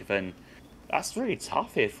trade, then that's really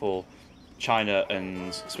tough here for China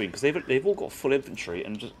and Sweden because they've all got full infantry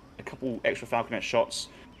and just a couple extra falconet shots.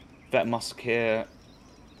 Vet Musk here,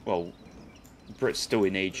 well, Brit's still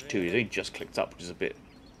in age 2. He's only just clicked up, which is a bit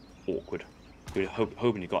awkward. We're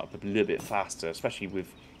hoping he got up a little bit faster, especially with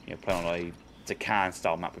playing on a Deccan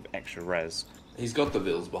style map with extra res. He's got the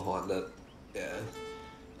Bills behind it, yeah.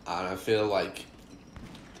 And I feel like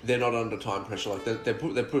they're not under time pressure. Like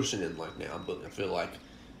they're pushing in like now, but I feel like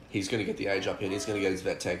he's going to get the age up in. He's going to get his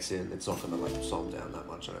vet techs in. It's not going to like slow him down that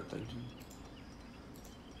much, I don't think.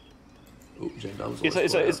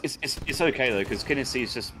 It's okay though, because Kynesie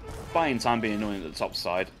is just buying time being annoying at the top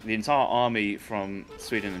side. The entire army from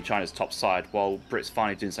Sweden and China's top side, while Brit's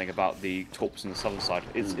finally doing something about the torps on the southern side.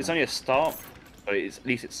 It's only a start, but at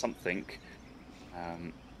least it's something.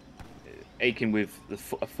 Aiken with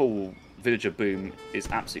a full villager boom is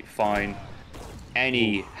absolutely fine.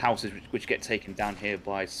 Any houses which get taken down here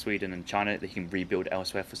by Sweden and China, they can rebuild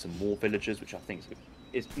elsewhere for some more villagers, which I think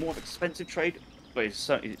is more of an expensive trade. But it's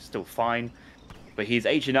certainly still fine. But he's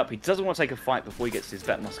aging up. He doesn't want to take a fight before he gets his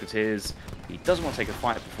vet musketeers. He doesn't want to take a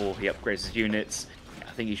fight before he upgrades his units.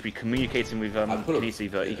 I think he should be communicating with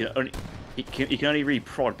Kynesie that he can only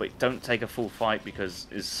re-prod, but don't take a full fight because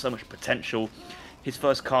there's so much potential. His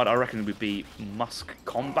first card, I reckon, would be Musk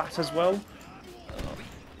Combat as well.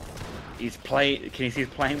 Kynesie's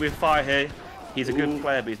playing with fire here. He's a good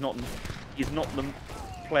player, but he's not the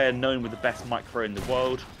player known with the best micro in the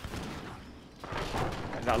world.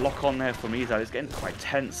 That lock on there from Ezad is getting quite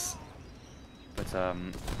tense, but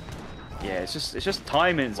yeah, it's just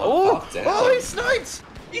timings. Oh, he sniped!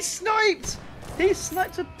 He sniped! He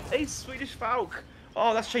sniped a Swedish Falk.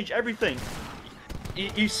 Oh, that's changed everything.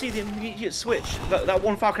 You see the immediate switch. That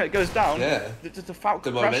one Falcon that goes down. Yeah. The Falk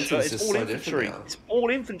crusher. It's all infantry. It's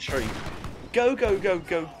all infantry. Go go go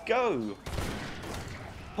go go!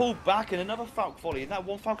 Pull back and another Falk volley. And that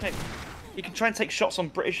one Falcon. You can try and take shots on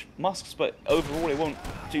British Musks, but overall it won't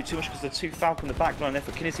do too much because the 2 Falcon in the backline there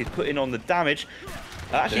for Kynesie put in on the damage.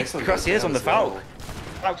 Actually, Cressier's on the Falk.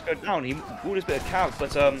 Falks go down. He ruled his bit of cows,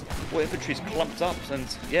 but infantry's clumped up, and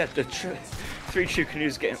yeah, the 3 true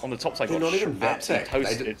canoes getting on the top side. They're not even vet tech.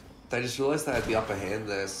 They just realised they had the upper hand.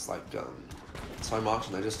 There's like so much,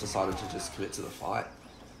 and they just decided to just commit to the fight.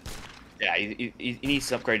 Yeah, he needs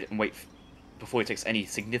to upgrade and wait before he takes any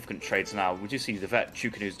significant trades now. We do see the vet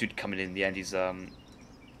true canoes do coming in the end. He's Ezad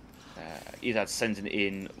sending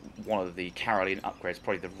in one of the Caroline upgrades,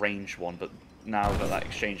 probably the range one, but now that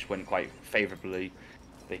exchange went quite favourably,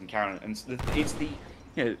 they can carry on. And it's the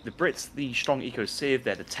the Brits, the strong eco civ,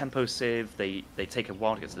 they're the tempo civ. They take a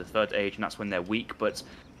while to get to the third age, and that's when they're weak. But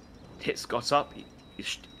Hitz got up.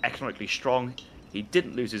 He's economically strong. He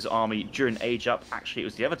didn't lose his army during age up. Actually, it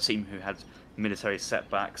was the other team who had military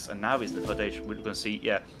setbacks, and now he's the third age. We're going to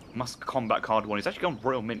see, Musk Combat card 1. He's actually gone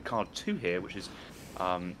Royal Mint card 2 here, which is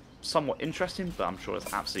somewhat interesting, but I'm sure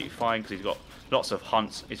it's absolutely fine because he's got lots of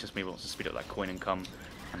hunts. It's just maybe wants to speed up that coin income.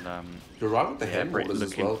 And you're right with the hand mortars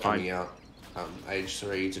as well coming out age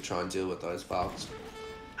 3 to try and deal with those Falks.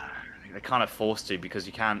 They're kind of forced to because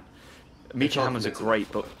you can't. Meteor hammers are great,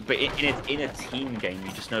 but in a team game,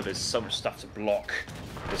 you just know there's so much stuff to block.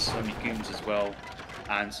 There's so many goons as well,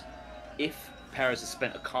 and if Perez has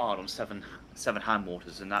spent a card on seven hand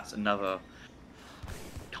mortars, then that's another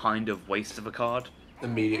kind of waste of a card.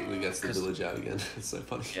 Immediately gets the village out again. It's so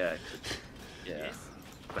funny. Yeah, yeah.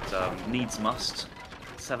 But needs must.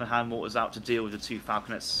 7 hand mortars out to deal with the 2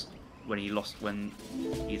 falconets when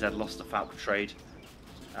he's had lost the falcon trade,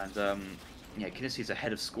 and yeah, Kynesie's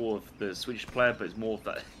ahead of score of the Swedish player, but it's more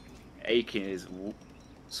that Aiken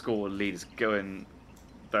score lead is going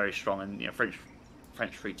very strong, and French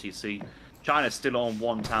 3TC. China's still on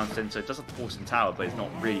 1 town centre. It does have Forcing Tower, but it's not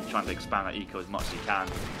really trying to expand that eco as much as he can.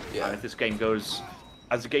 Yeah. And if this game goes,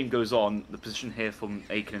 as the game goes on, the position here from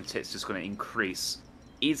Aiken and Tits is just going to increase.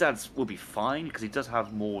 Ezad will be fine because he does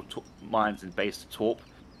have more mines and base to torp,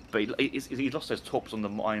 but he lost those torps on the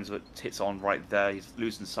mines that Tits on right there. He's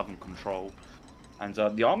losing southern control, and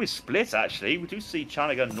the army split. Actually, we do see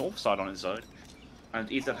China go north side on his own, and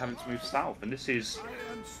Ezad having to move south. And this is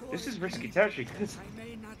risky territory because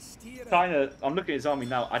China. I'm looking at his army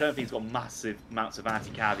now. I don't think he's got massive amounts of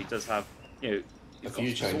anti-cav. He does have, he's got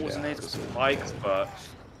some swords in there, he's got some pikes, but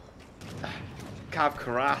Cav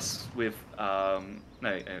Karas with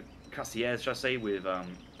Cassiers, should I say, with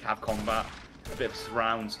Cav combat, a bit of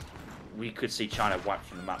surrounds. We could see China wiped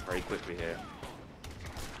from the map very quickly here.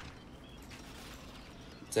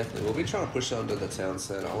 Definitely. We'll be trying to push under the town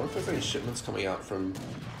centre. I wonder if there's any shipments coming out from...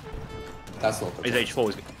 That's not the... His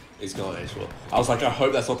H4 is going H4. I was like, I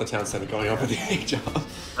hope that's not the town centre going up with the HR.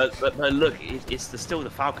 But look, it's still the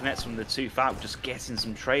Falconets from the 2 Falcons just getting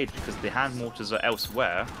some trade because the hand mortars are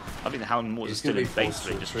elsewhere. I think the hand mortars are still in base,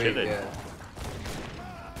 just chilling. Yeah.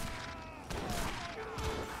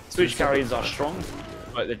 Swedish carriers are strong,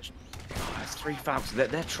 but there's 3 Falcons.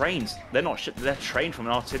 They're trained. They're not shit. They're trained from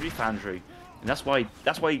an artillery foundry, and that's why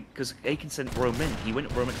because Aiken sent Rome in. He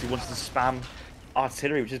went Rome because he wanted to spam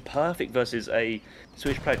artillery, which is perfect versus a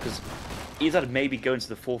Swedish player. Because Ezad maybe go into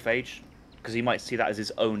the 4th age because he might see that as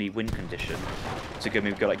his only win condition to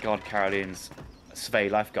maybe go like guard Carolines, survey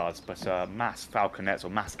lifeguards, but mass falconets or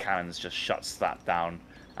mass cannons just shuts that down.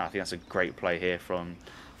 And I think that's a great play here from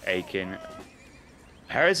Aiken.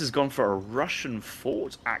 Perez has gone for a Russian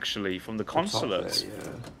fort, actually, from the consulate. There,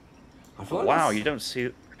 yeah. I feel like wow, you don't see...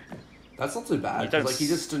 That's not too bad. Like, he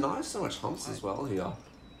just denies so much humps as well here.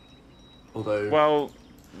 Although... Well,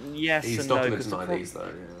 yes he's and not no. going to deny these, though,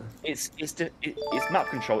 yeah. It's map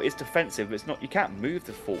control, it's defensive, but it's not... You can't move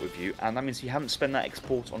the fort with you, and that means you haven't spent that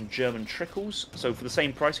export on German trickles. So for the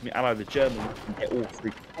same price, if you ally the German, you can get all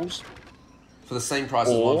 3 trickles. For the same price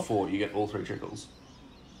as 1 fort, you get all 3 trickles.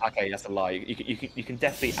 Okay, that's a lie. You can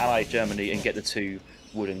definitely ally Germany and get the 2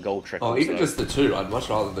 wood and gold trickles. Oh, even just the 2, I'd much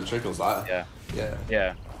rather the trickles.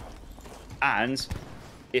 Yeah. And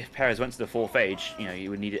if Perez went to the 4th age, you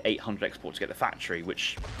would need 800 export to get the factory,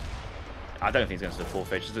 which I don't think he's going to the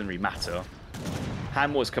 4th age. It doesn't really matter.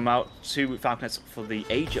 Hand mortars come out, 2 falconets for the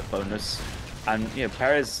age up bonus, and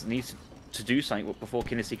Perez needs to do something before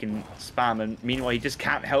Kynesie can spam. And meanwhile, he just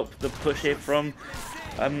can't help the push here from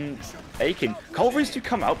Aiken. Culverins do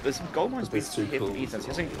come out, but some gold mines basically here for Ezad.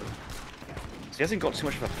 He hasn't got too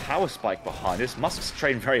much of a power spike behind this. Musk's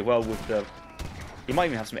trained very well with the... He might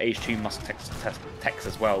even have some Age 2 Musk techs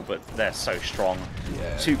as well, but they're so strong.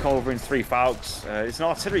 Yeah. 2 Culverins, 3 Falcons. It's an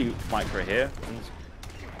artillery micro here.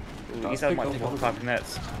 Ezad might pick up 5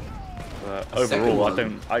 nets. Overall,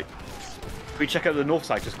 If we check out the north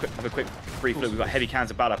side, just have a quick brief look. We've got heavy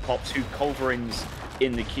cannons about to pop, 2 Culverins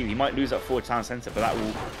in the queue. He might lose that forward town centre, but that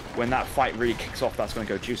will, when that fight really kicks off, that's going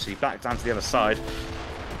to go juicy. Back down to the other side.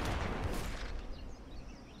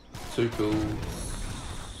 Too cool.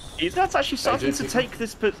 That's actually starting to take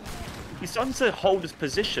this, but he's starting to hold his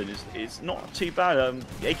position. It's not too bad.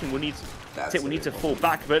 Aiken will need to fall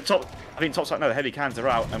back, but I think top side now the heavy cannons are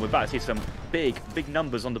out, and we're about to see some big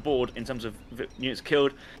numbers on the board in terms of units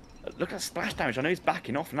killed. Look at that splash damage. I know he's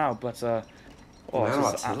backing off now, but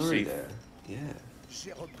it's absolutely there. Yeah.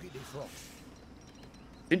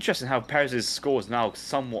 Interesting how Perez's scores now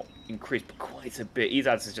somewhat increased, but quite a bit.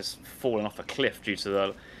 Ezad has just fallen off a cliff due to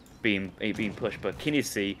the being pushed, but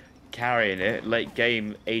Kynesie carrying it. Late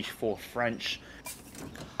game, age 4 French.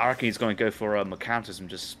 I reckon he's going to go for Mercantism,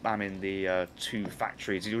 just spamming the 2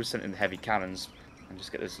 factories. He would have sent in the heavy cannons and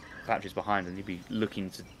just get those factories behind, and he'd be looking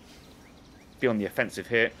to be on the offensive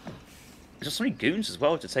here. There's just so many goons as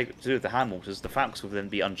well to do with the hand mortars. The Falcons will then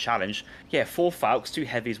be unchallenged. Yeah, 4 Falcons, 2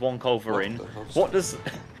 heavies, 1 Culverin. What does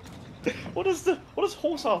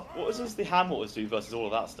the hand mortars do versus all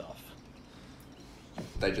of that stuff?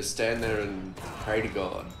 They just stand there and pray to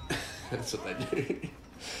God. That's what they do.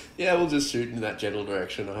 Yeah, we'll just shoot in that general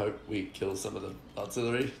direction. I hope we kill some of the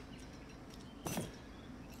artillery.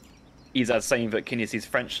 Ezad saying that Kynesie's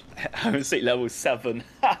French home seat level 7.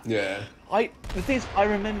 Yeah. The thing is, I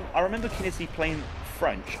remember Kynesie playing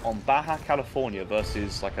French on Baja California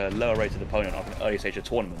versus like a lower rated opponent of an early stage of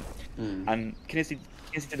tournament, and Kynesie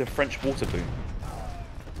did a French water boom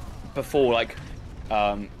before like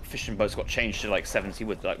fishing boats got changed to like 70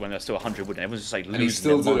 wood, like when they're still 100 wood, and everyone's just like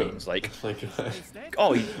losing their minds. Like,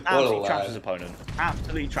 oh, he absolutely trashed his opponent,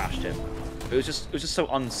 absolutely trashed him. It was just so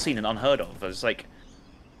unseen and unheard of. It was like,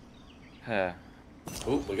 oh,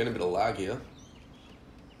 we're getting a bit of lag here.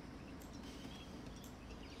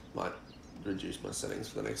 Might reduce my settings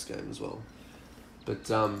for the next game as well. But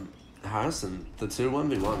Harrison, the 2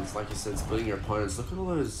 1v1s, like you said, splitting your opponents. Look at all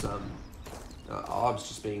those arbs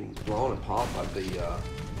just being blown apart by the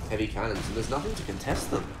heavy cannons, and there's nothing to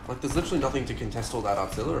contest them. Like, there's literally nothing to contest all that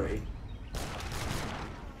artillery.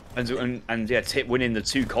 And yeah, Tip winning the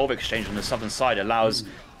 2 Colv exchange on the southern side allows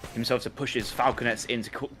himself to push his falconets in to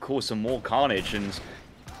cause some more carnage. And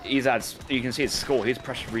Ezad's, you can see his score, his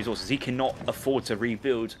precious resources. He cannot afford to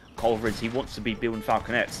rebuild culverins. He wants to be building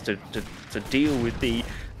falconets to deal with the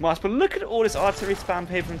Mars. But look at all this artillery spam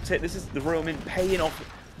here from Tip. This is the Royal Mint paying off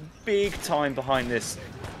big time behind this.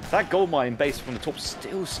 That gold mine base from the top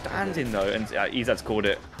still standing though, and Ezad's called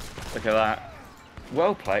it. Look at that.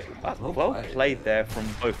 Well played. Well played there from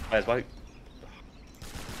both players. Like,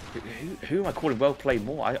 who am I calling well played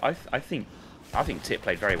more? I think Tip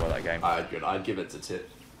played very well that game. I'd give it to Tip.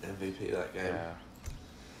 MVP that game. Yeah.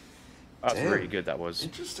 That's really good, that was.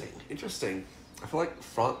 Interesting. I feel like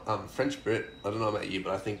French Brit, I don't know about you,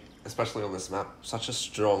 but I think, especially on this map, such a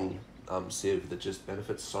strong civ that just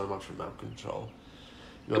benefits so much from map control.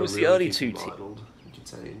 It was the early 2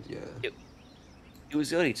 contained, yeah. It was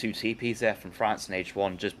the early 2 TPs there from France in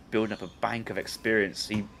H1, just building up a bank of experience.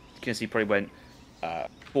 You can see probably went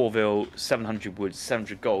 4-vil, 700 wood,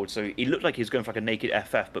 700 gold. So he looked like he was going for like a naked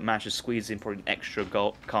FF, but managed to squeeze in probably an extra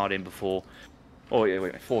gold card in before. Oh, yeah,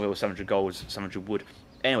 4-vil, 700 gold, 700 wood.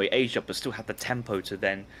 Anyway, aged up, but still had the tempo to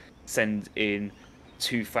then send in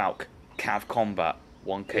 2 Falc, Cav Combat,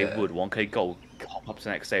 1k wood, 1k gold, hop up to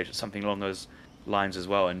the next stage, something along those lines as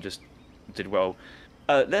well, and just did well.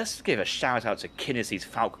 Let's give a shout out to Kynesie's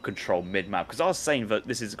Falcon control mid map, because I was saying that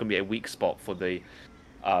this is going to be a weak spot for the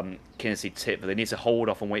Kynesie Tip, but they need to hold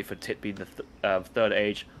off and wait for Tip being the third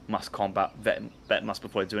age, must combat, vet must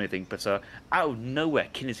before they do anything. But out of nowhere,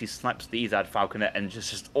 Kynesie snipes the Ezad Falconet, and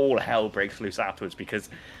just all hell breaks loose afterwards because,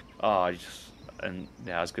 yeah, it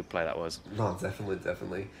was a good play that was. No,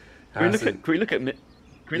 definitely. Can we look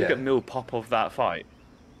at Mill pop of that fight?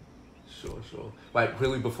 Sure. Wait,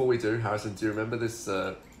 really, before we do, Harrison, do you remember this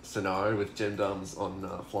scenario with Gem Dums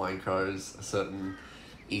on Flying Crows, a certain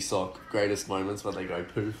ESOC greatest moments where they go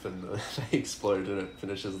poof and they explode and it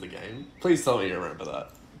finishes the game? Please tell me you remember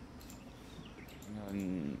that.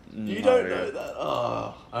 You don't know that?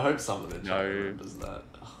 Oh, I hope someone in chat remembers that.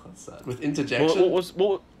 Oh, that's sad. With interjection.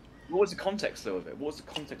 What was the context though of it? What was the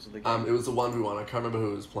context of the game? It was a 1v1. I can't remember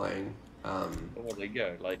who was playing. Where did they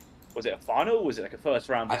go? Like, was it a final? Or was it like a first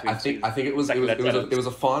round between I think it was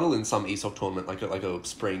a final in some ESOC tournament, like a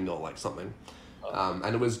spring or like something.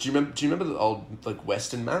 And it was. Do you remember the old like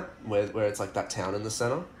Western map where it's like that town in the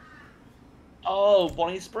center? Oh,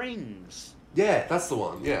 Bonnie Springs. Yeah, that's the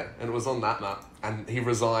one. Yeah, and it was on that map, and he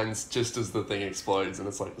resigns just as the thing explodes, and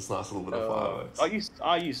it's like this nice little bit of fireworks.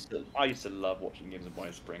 I used to love watching games of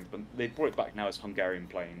Bonnie Springs, but they brought it back now as Hungarian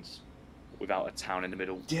Plains, without a town in the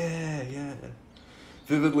middle. Yeah.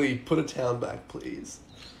 Vividly put a town back, please.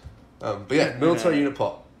 But yeah, military unit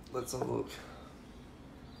pop. Let's have a look.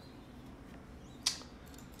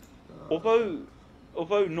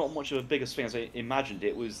 Although not much of a bigger swing as I imagined,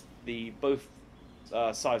 it was both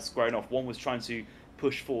sides squaring off. One was trying to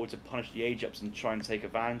push forward to punish the age-ups and try and take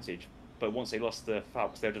advantage, but once they lost the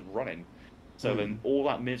Falcons, they were just running. So then all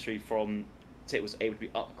that military from Tit was able to be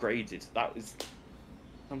upgraded. That was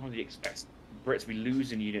sometimes you expect Brit to be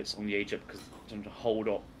losing units on the age-up because they're trying to hold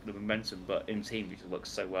up the momentum, but in team it works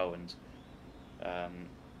so well. And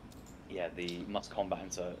yeah, the must combat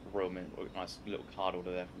into Roman, nice little card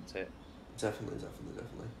order there from Tit. Definitely.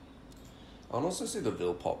 I can also see the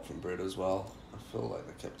Vil pop from Brit as well. I feel like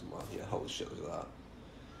they kept him on here. Holy shit, look at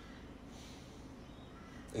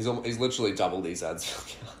that. He's literally doubled these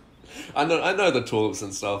ads. I know the tulips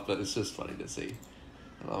and stuff, but it's just funny to see.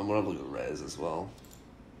 I'm gonna look at Rez as well.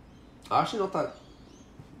 Actually, not that.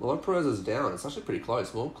 Although Perez is down, it's actually pretty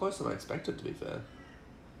close. More close than I expected, to be fair.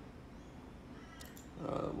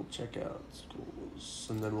 We'll check out scores,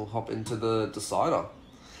 and then we'll hop into the decider.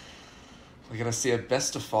 We're going to see a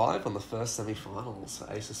best of 5 on the first semi-finals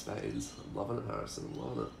for Ace of Spades. I'm loving it, Harrison. I'm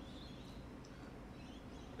loving it.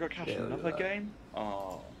 We've got to catch Yeah, look at another that. game?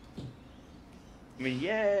 Oh. I mean,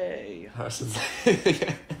 yay! Harrison's...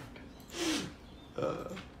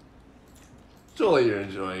 surely you're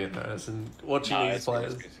enjoying it, Harrison. Watching No, these it's good,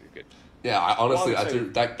 players. it's good. Yeah, honestly, Well, I so- do.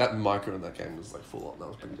 That micro in that game was like full on. That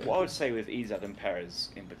was pretty good. What I would say with Ezad and Perez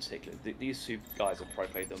in particular, these two guys have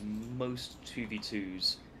probably played the most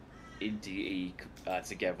 2v2s in DE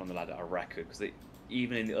together on the ladder, I reckon. Because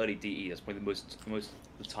even in the early DE, that's probably the most of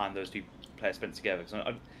the time those two players spent together. Because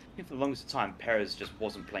I think for the longest time, Perez just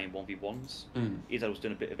wasn't playing 1v1s. Ezad was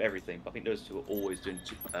doing a bit of everything, but I think those two were always doing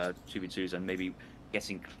 2v2s and maybe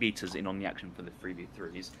getting Cleaters in on the action for the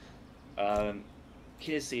 3v3s.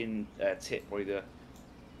 Kynesie and Tit probably the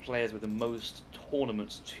players with the most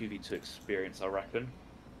tournaments 2v2 experience, I reckon.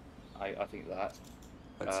 I think that.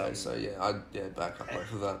 I'd say so. Yeah, I'd back up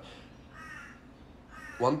both of that.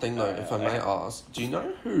 One thing though, if I may ask, do you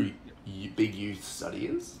know who Big Youth Study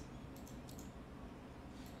is?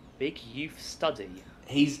 Big Youth Study.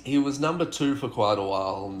 He was number 2 for quite a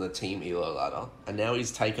while on the team Elo ladder, and now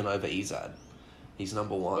he's taken over Ezad. He's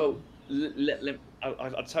number 1. Well,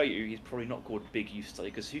 I'll tell you, he's probably not called Big Youth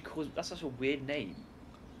Study because who calls that's such a weird name.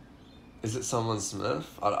 Is it someone Smith?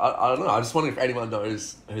 I don't know. I just wonder if anyone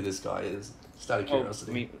knows who this guy is. Just out of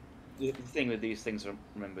curiosity. I mean, the thing with these things to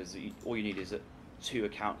remember is that all you need is 2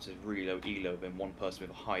 accounts of really low elo, then one person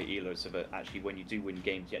with a high elo, so that actually when you do win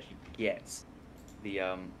games, you actually get the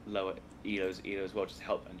lower elo as well, just to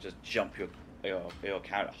help and just jump your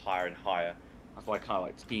account higher and higher. That's why kind of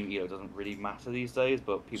like team elo doesn't really matter these days,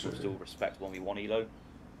 but people still respect 1v1 elo.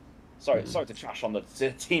 Sorry to trash on the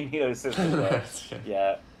team elo system, but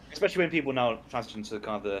yeah, especially when people now transition to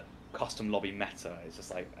kind of the custom lobby meta. It's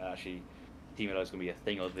just like actually team elo is going to be a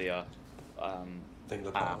thing of the thing of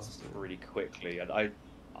the past really quickly, and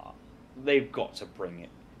they've got to bring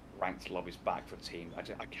ranked lobbies back for team.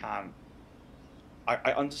 I can't.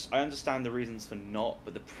 I understand the reasons for not,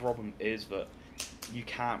 but the problem is that you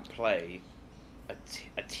can't play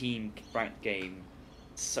a team ranked game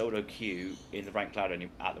solo queue in the ranked ladder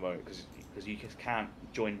at the moment because you just can't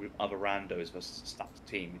join with other randos versus stacked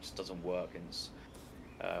team. It just doesn't work.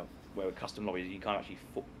 And where with custom lobbies, you can't actually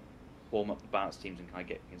form up the balanced teams and kind of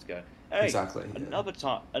get things going. Hey, exactly. Another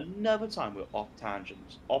time we're off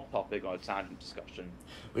tangents, off topic on a tangent discussion.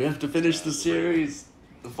 We have to finish the series.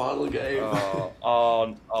 The final game.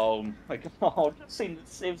 Oh my god! I've seen the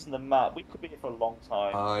sieves in the map. We could be here for a long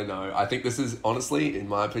time. I know. I think this is, honestly, in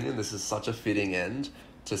my opinion, this is such a fitting end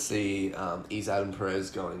to see Ezad and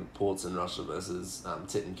Perez going ports in Russia versus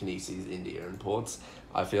Tit and Kynesie's India and ports.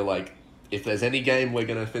 I feel like if there's any game we're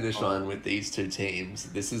going to finish on with these two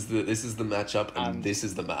teams, this is the matchup and this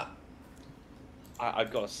is the map.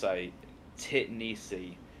 I've got to say, Tit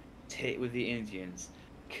with the Indians,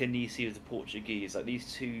 Kynesie with the Portuguese, like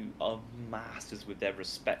these two are masters with their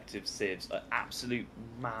respective civs, are absolute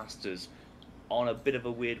masters on a bit of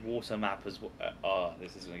a weird water map as well.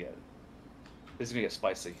 This is gonna get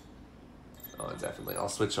spicy. Oh, definitely. I'll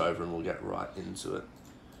switch over and we'll get right into it.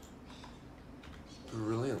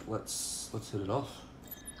 Brilliant. Let's hit it off.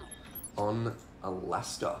 On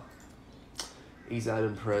Alaska, Ezad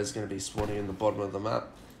and Perez going to be spawning in the bottom of the map.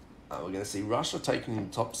 We're going to see Russia taking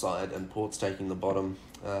the top side and Ports taking the bottom.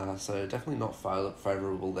 So definitely not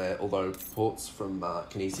favourable there, although Ports from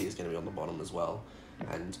Kynesie is going to be on the bottom as well.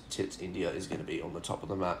 And Tit India is going to be on the top of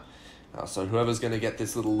the map. So whoever's going to get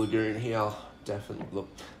this little lagoon here, definitely look.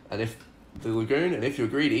 And if the lagoon, and if you're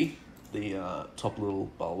greedy, the top little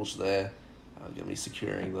bulge there, going to be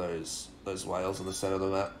securing those whales in the centre of the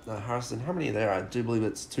map. Harrison, how many are there? I do believe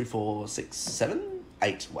it's 2, 4, 6, 7,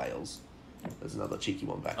 8 whales. There's another cheeky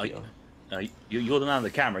one back here. You're the man of the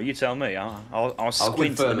camera. You tell me. I'll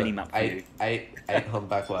squint to the mini map for you. Eight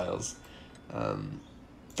humpback whales.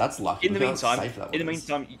 That's lucky. In the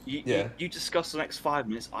meantime, you discuss the next 5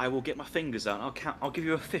 minutes. I will get my fingers out. And I'll give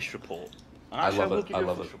you a fish report. I love it. I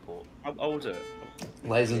will do it.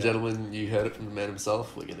 Ladies and gentlemen, you heard it from the man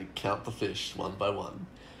himself. We're going to count the fish one by one.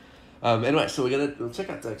 Anyway, so we'll check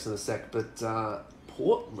out decks in a sec, but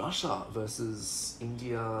Port Russia versus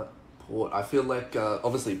India Port. I feel like,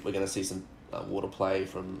 obviously, we're going to see some water play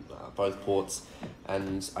from both ports,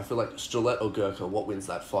 and I feel like Strelette or Gurkha, what wins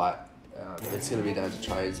that fight? It's going to be down to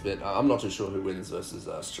trades, but I'm not too sure who wins versus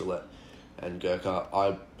Strelette and Gurkha.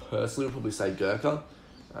 I personally would probably say Gurkha.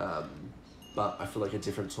 But I feel like at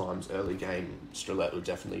different times, early game, Strelette would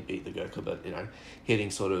definitely beat the Gurkha. But,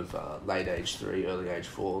 hitting sort of late age 3, early age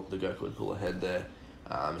 4, the Gurkha would pull ahead there,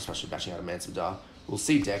 especially bashing out of Mansudar. We'll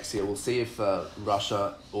see decks here. We'll see if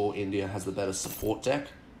Russia or India has the better support deck.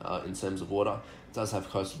 in terms of water. It does have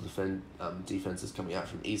coastal defenses coming out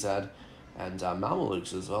from Ezad and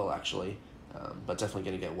Mamelukes as well, actually. But definitely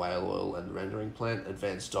going to get whale oil and rendering plant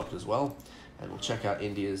advanced docked as well. And we'll check out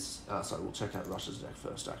we'll check out Russia's deck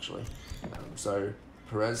first, actually. So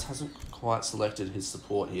Perez hasn't quite selected his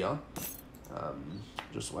support here.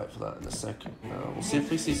 Just wait for that in a sec. We'll see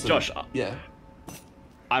if we see some... Josh, yeah.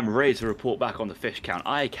 I'm ready to report back on the fish count.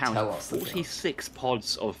 I Tell count us the 46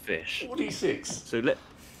 pods of fish. 46? So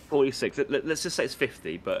 46. Let's just say it's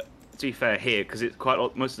 50, but to be fair here, because it's quite a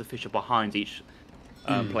lot, most of the fish are behind each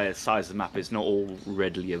player's size of the map, is not all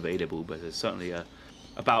readily available, but there's certainly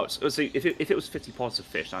about, let's see, if it was 50 pods of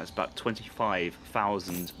fish, that's about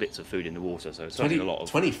 25,000 bits of food in the water, so it's certainly a lot of...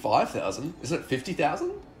 25,000? Isn't it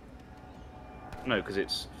 50,000? No, because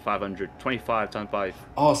it's 500, 25 times by...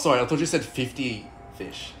 Oh, sorry, I thought you said 50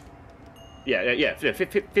 fish. Yeah,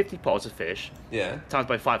 50 pods of fish. Yeah. Times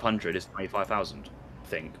by 500 is 25,000, I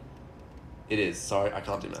think. It is, sorry, I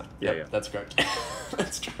can't do math. Yeah. That's correct.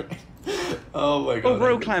 That's correct. Oh my god. Oh,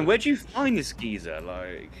 Royal Clan, where'd you find this geezer?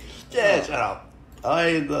 Like... Yeah, shut up.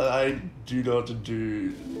 I do not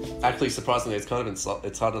do... Actually, surprisingly, it's kind of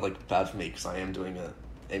it's hard to, like, bad for me, because I am doing an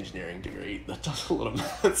engineering degree that does a lot of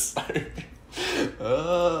math, so...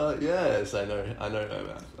 yes, I know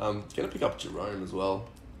math. Gonna pick up Jerome as well.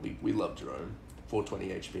 We love Jerome.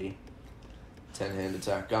 420 HP. 10-hand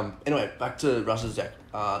attack. Anyway, back to Russia's deck.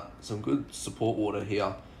 Some good support water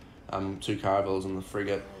here. 2 caravels and the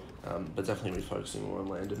frigate. But definitely refocusing more on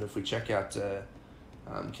land. And if we check out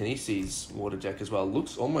Kynesie's water deck as well,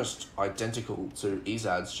 looks almost identical to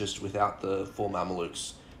Ezad's, just without the 4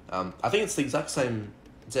 Mamelukes. I think it's the exact same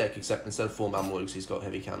deck, except instead of 4 Mamelukes, he's got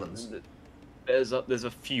heavy cannons. There's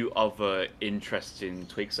a few other interesting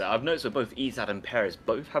tweaks there. I've noticed that both Ezad and Perez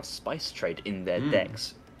both have spice trade in their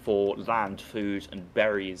decks for land, food, and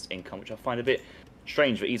berries income, which I find a bit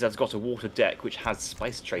strange. But Ezad's got a water deck which has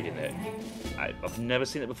spice trade in it. I've never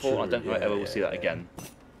seen it before. True, I don't think I ever will see that again.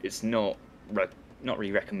 It's not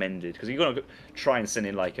really recommended, because you're gonna try and send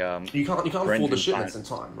in like You can't afford the shipments in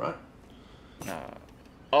time, right?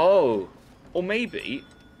 Oh, or maybe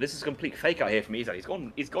this is a complete fake out here from Ezad.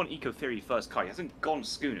 He's gone Eco Theory first card. He hasn't gone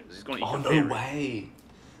Schooners. He's gone Eco Theory.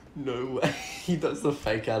 No way. He does the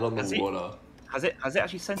fake out on the water. Has it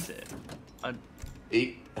actually sent it?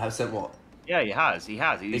 He has sent what? Yeah, he has. He's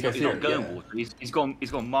not going yeah. water. He's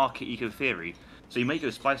gone market Eco Theory. So you may go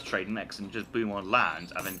spice trade next and just boom on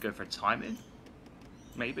land and then go for a timing.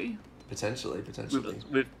 Maybe. Potentially.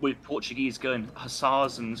 With Portuguese going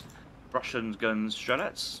Hussars and Russians going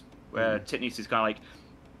Strelets, where Titnice is kind of like.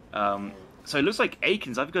 So it looks like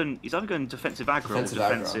Aiken's either going defensive aggro or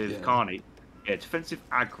defensive Carney. Yeah, defensive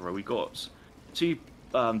aggro. We got 2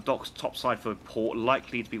 docks topside for port,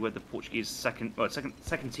 likely to be where the Portuguese second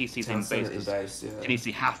TC's in base.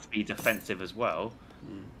 Kynesie has to be defensive as well.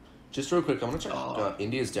 Just real quick, I'm gonna check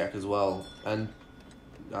India's deck as well. And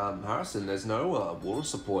Harrison, there's no water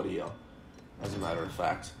support here. As a matter of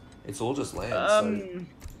fact, it's all just land.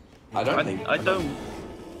 So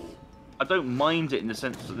I don't mind it in the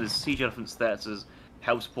sense that there's siege elephants there to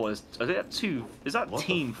help support. Is that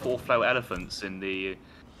team 4 flow elephants in the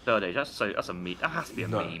third age? That's a meme. That has to be a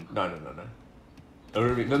meme. No.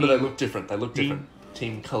 Urumi. No, they look different.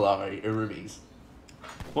 Team Kalari Urumis.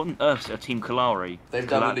 What on earth's a Team Kalari? They've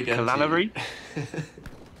done it again. Kalari?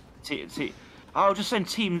 Just send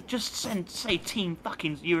Team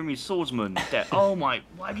fucking Urumi Swordsman. Oh my,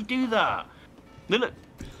 why did you do that? Look,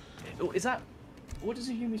 is that, what does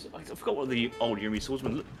a Urumi, I forgot what the old Urumi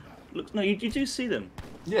Swordsman look. No, you do see them.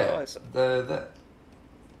 Yeah,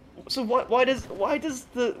 So why does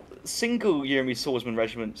the single Urumi Swordsman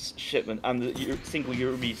regiment shipment and the single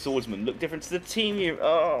Urumi Swordsman look different to the team?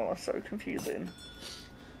 Oh, so confusing.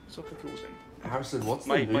 So confusing. Harrison, what's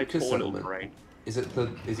the Nuka settlement? Is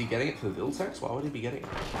he getting it for the Viltex? Why would he be getting it?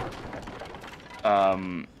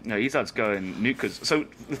 No, Ezad's going Nukas. So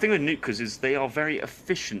the thing with Nukas is they are very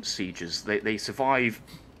efficient sieges. They survive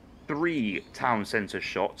 3 town centre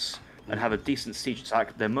shots and have a decent siege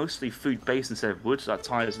attack. They're mostly food based instead of wood, so that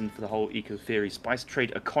ties in for the whole Eco Theory spice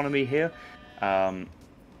trade economy here. Yeah,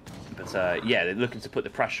 they're looking to put the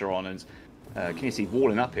pressure on, and Kynesie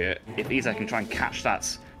walling up here. If Ezad can try and catch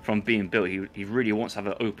that from being built, he really wants to have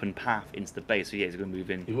an open path into the base. So yeah, he's going to move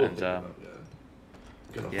in.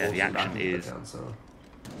 Yeah, the action is.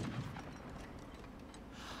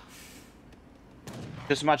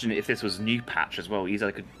 Just imagine if this was new patch as well.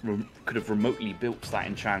 Ezad could have remotely built that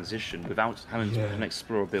in transition without having to an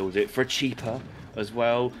explorer build it for cheaper as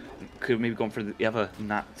well. Could have maybe gone for the other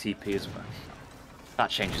Nat TP as well. That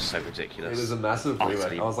change is so ridiculous. It was a massive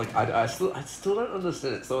rework. I was like, I still don't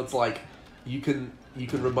understand it. So it's like you can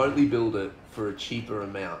remotely build it for a cheaper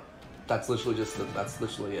amount. That's literally that's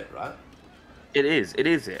literally it, right? It is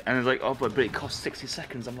it. And it's like, oh, but it costs 60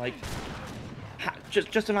 seconds. I'm like,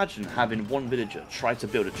 just imagine having one villager try to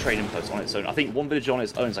build a trading post on its own. I think one villager on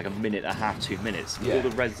its own is like 1.5 minutes, 2 minutes. Yeah. All the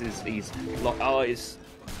reses,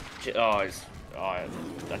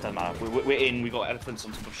 that doesn't matter. We're in. We got elephants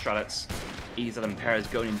on top of Strelets. Ezad and Perez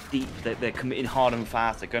going in deep. They're committing hard and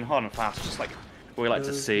fast. They're going hard and fast, just like we like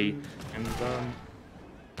to see. And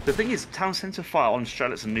the thing is, town centre fire on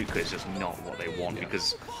Strelets and Nuka is just not what they want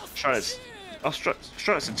because Strelets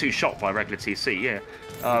are too shot by regular TC. Yeah,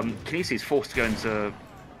 Kynesie is forced to go into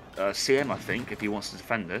CM, I think, if he wants to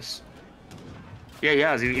defend this. Yeah, he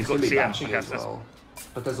has. He's got CM. As well.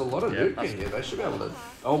 But there's a lot of Nuka here. They should be able to.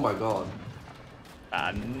 Oh my god.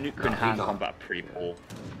 Nuka and hand combat are pretty poor.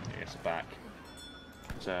 It's back.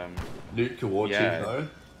 Nuka War Chief though.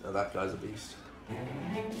 No, that guy's a beast.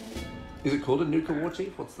 Is it called a Nuka War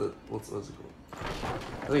Chief? What's it called?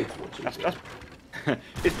 I think it's War Chief.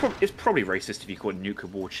 It's probably racist if you call it Nuka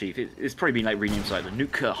War Chief. It's probably been like renamed to like the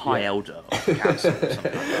Nuka High Elder of the Council or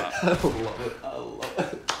something like that. I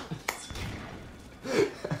love it.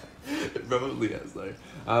 It probably has though.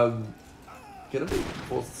 Gonna be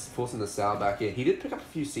forcing the Sal back in. He did pick up a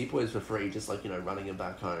few sepoys for free, just like running him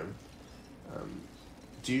back home.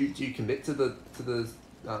 Do you commit to the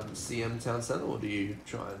CM town center, or do you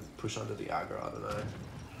try and push under the aggro? I don't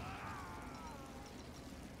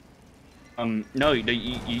know. No,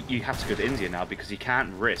 you have to go to India now because you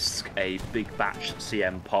can't risk a big batch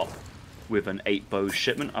CM pop with an 8 bows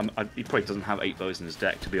shipment. He probably doesn't have 8 bows in his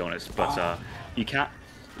deck, to be honest, but you can't.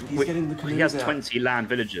 He has 20 land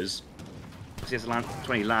villagers. He has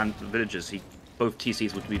 20 land villagers. Both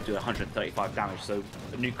TCs would be doing 135 damage, so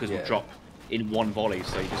the nukas will drop in one volley,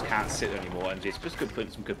 so you just can't sit there anymore. And it's just good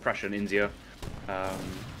putting some good pressure on India.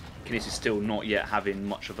 Kynesie is still not yet having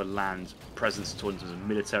much of a land presence in terms of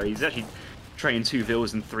military. He's actually training 2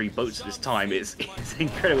 villas and 3 boats at this time. It's an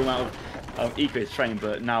incredible amount of eco training,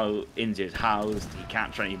 but now India is housed. He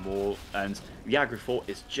can't train anymore, and the aggro fort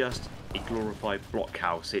is just a glorified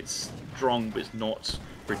blockhouse. It's strong, but it's not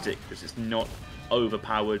ridiculous. It's not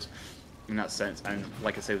overpowered in that sense. And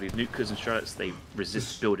like I say, with these nukas and Strelets, they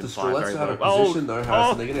resist building fire very well. Position though,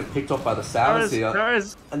 Harrison. They're going to get picked off by the Sours here.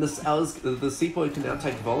 And the Sepoy can now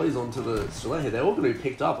take volleys onto the Strelet here. They're all going to be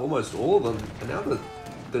picked up, almost all of them. And now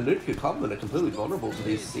the Nuka Clubmen are completely vulnerable to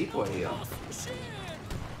these Sepoy here.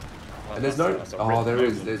 And there's no... Oh,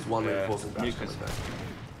 there's one reinforcing bash coming back.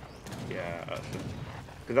 Yeah,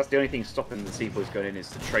 because that's the only thing stopping the Sepoys going in is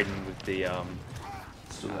the trading with the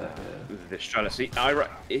the Strelets.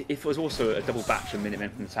 If it was also a double batch of Minutemen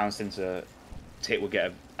from the town centre, Tit will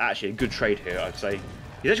get actually a good trade here, I'd say.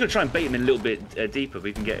 He's actually going to try and bait him in a little bit deeper, but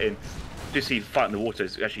he can get in. Just see fight in the water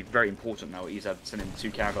is actually very important now. He's sending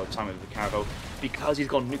 2 caravel, time over the caravel. Because he's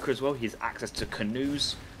gone nuclear as well, he has access to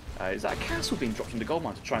canoes. Is that a castle being dropped in the gold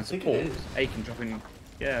mine to try and support? Aiken dropping,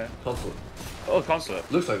 yeah. Consulate. Oh,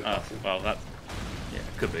 consulate. Looks like well, that, yeah,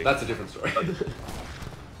 could be. That's a different story.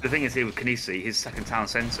 The thing is here with Kynesie, his second town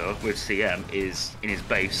centre with CM is in his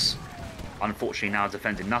base, unfortunately now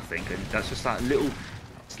defending nothing, and that's just that little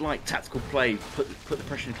slight tactical play, put the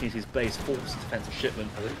pressure in Kynesie's base, force defensive shipment,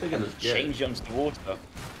 and change it onto the water.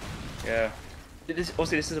 Yeah. This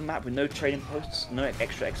is a map with no trading posts, no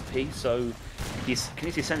extra XP, so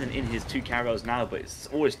Kynesie sending in his 2 caravels now, but it's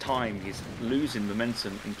all his time, he's losing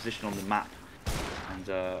momentum and position on the map.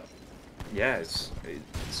 And yeah, it's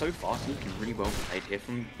so far it's looking really well played here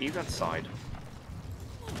from Ezad's side.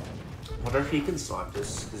 I wonder if he can snipe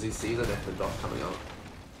this. Does he see the next dot coming up?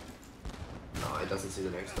 No, he doesn't see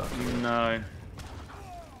the next dot. No.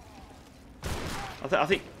 I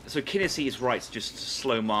think so. Kynesie is right to just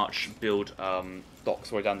slow march, build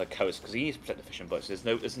docks way down the coast because he needs to protect the fishing boats. There's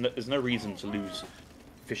no reason to lose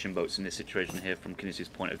fishing boats in this situation here from Kynesie's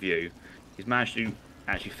point of view. He's managed to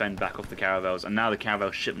actually fend back off the caravels, and now the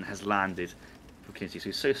caravel shipment has landed for Kynesie. So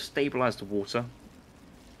he's so stabilised the water,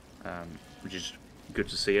 which is good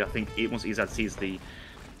to see. I think once Ezad sees the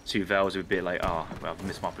 2 vels, it would be like, oh, well, I've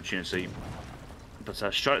missed my opportunity. But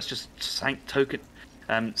Strelets just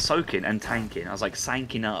soaking and tanking. I was like,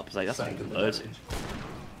 sanking up. I was like, that's not a word.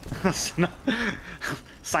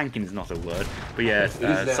 Sanking is not a word. But yeah,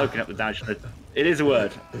 soaking up the damage. It is a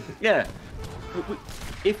word. Yeah.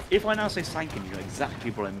 If I now say sanking, you know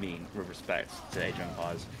exactly what I mean with respect to Age of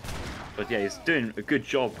Empires. But yeah, he's doing a good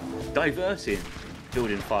job diverting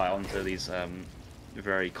building fire onto these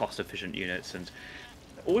very cost-efficient units. And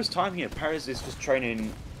all this time here, Perez is just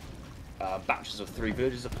training batches of 3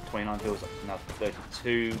 villages up to 29 villages, up to now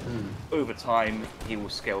 32. Over time, he will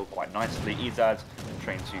scale quite nicely. Ezad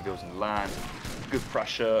trained 2 villages in land. Good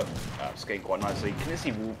pressure, scaling quite nicely.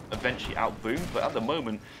 Kynesie will eventually outboom, but at the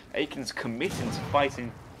moment, Aiken's committing to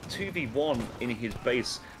fighting 2v1 in his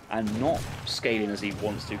base and not scaling as he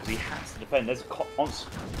wants to, because he has to defend. There's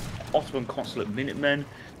Ottoman Consulate Minutemen.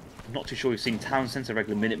 I'm not too sure we've seen Town Centre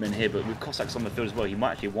regular Minutemen here, but with Cossacks on the field as well, he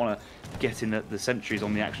might actually want to get in the sentries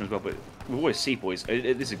on the action as well. But with always Sepoys,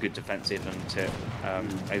 this is a good defensive and tip.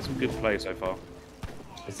 It's a good play so far.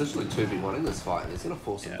 It's literally 2v1 in this fight, and he's going to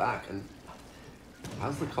force him back. And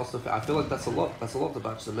how's the cost of? I feel like that's a lot. That's a lot to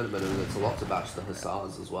batch the Minutemen, and it's a lot to batch the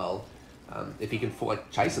Hussars as well. If he can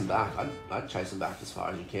chase him back, I'd chase him back as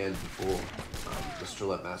far as you can before the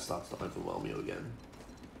Strelette match starts to overwhelm you again.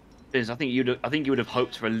 I think you would have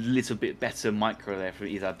hoped for a little bit better micro there for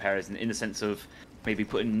Ezad Perez, in the sense of maybe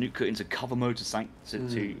putting Nuka into cover mode to sank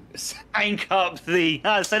up the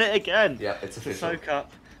said it again. Yeah, it's official. To soak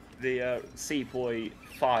up the Sepoy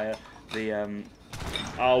fire. The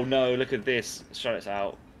oh no, look at this. Strellette's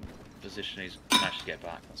out. Position, he's managed to get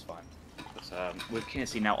back. That's fine. But, with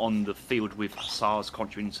Kynesie now on the field with SARS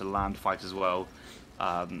contributing to land fight as well.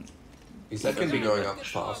 Ezad can be going up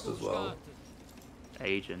fast as well.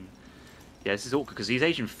 Asian. Yeah, this is awkward because he's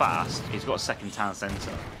Asian fast. He's got a second town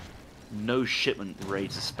centre. No shipment ready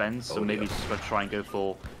to spend, so maybe he's just going to try and go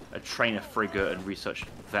for a trainer frigate and research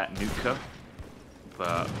that Nuka.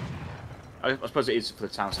 But I suppose it is for the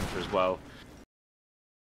town centre as well.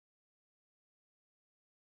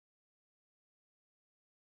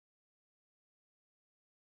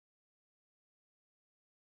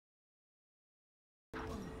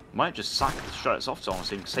 Might just sack the Strelets off to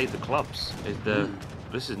honestly and save the clubs.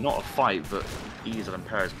 This is not a fight, but Ezad and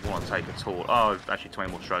Perez want to take a tour. Oh, actually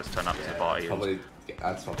 20 more Strelets turn up to the party.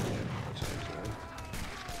 That's probably a change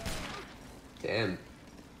there. Damn.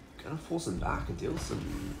 Gonna force him back and deal with some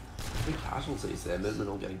big casualties there. Minutemen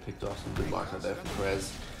all getting picked off. Some good luck out there for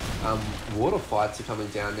Perez. Water fights are coming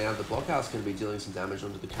down now. The blockhouse going to be dealing some damage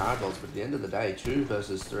onto the caravels, but at the end of the day, 2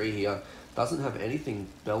 versus 3 here. Doesn't have anything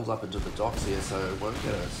built up into the docks here, so won't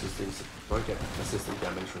get assisting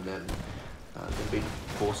damage from them. Going to be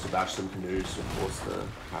forced to bash some canoes to force the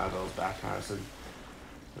caravels back, Harrison.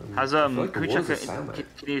 Can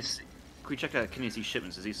we check Kynesie's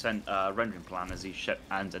shipments? Has he sent rendering plan? Has he shipped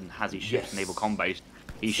and has he shipped naval combat?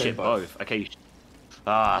 He shipped both. Okay.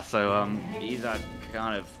 So Ezad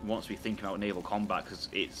kind of wants to be thinking about naval combat because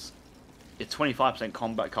it's a 25%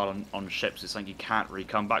 combat card on ships. It's something you can't really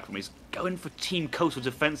come back from. He's going for team coastal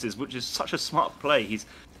defenses, which is such a smart play. He's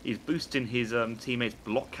boosting his teammates'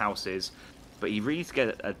 blockhouses, but he really needs to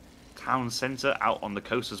get a town centre out on the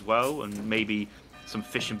coast as well, and maybe some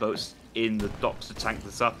fishing boats in the docks to tank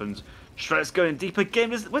this up. And Shredder's going deep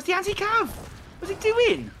again. Where's the anti-cav? What's he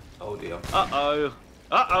doing? Oh dear. Uh-oh.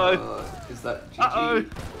 Is that GG? Uh-oh.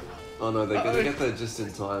 Oh no, they're going to get there just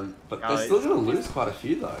in time, but they're still going to lose quite a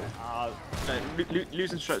few though.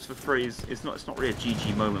 Losing Strokes for free is not really a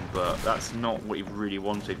GG moment, but that's not what he really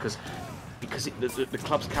wanted because the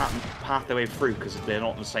clubs can't path their way through because they're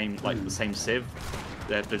not the same the same civ.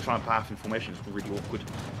 They're trying to path in formation. It's really awkward.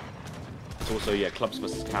 It's also clubs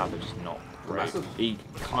versus cav are just not great. He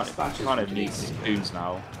kind of needs goons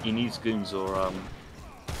now. He needs goons or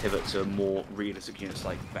pivot to more realistic units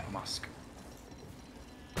like Vetmusk.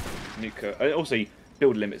 Nuka. Also,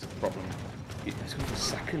 build limits is the problem. He's going for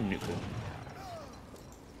second Nuka.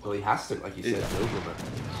 Well, he has to, like you said, build limit.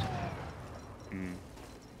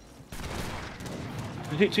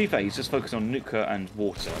 To be fair, he's just focused on Nuka and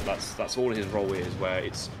water. That's all his role is, where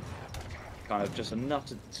it's kind of just enough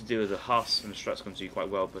to do with the Huss and the Struts going to do quite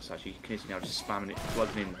well, but actually Kynesie now just spamming it,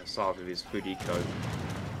 plugging in Ezad with his food eco.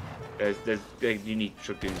 You need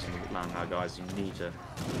dragoons in the land now, guys. You need to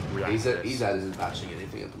relax. Ezad isn't patching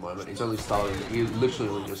anything at the moment. He's only starting. He literally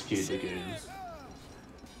only just queued the goons.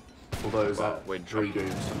 Although that 3 goons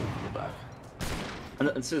coming from the back.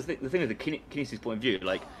 And so the thing is, the Kynesie's point of view,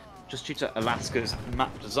 like just due to Alaska's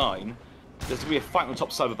map design, there's going to be a fight on the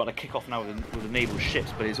top side. We're about to kick off now with the naval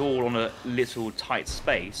ships, but it's all on a little tight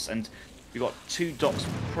space, and we've got 2 docks,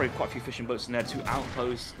 probably quite a few fishing boats in there, 2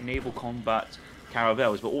 outposts, naval combat,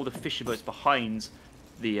 caravels, but all the fishing boats behind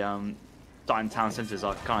the Dying Town centres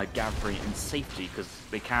are kind of gathering in safety because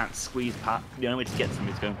they can't squeeze past. The only way to get to them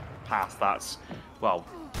is going past that, well,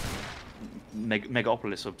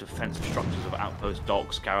 megapolis of defensive structures of outposts,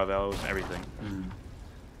 docks, caravels, everything.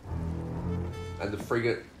 And the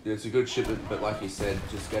frigate, it's a good shipment, but like you said,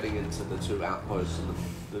 just getting into the 2 outposts and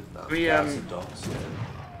the docks. Yeah.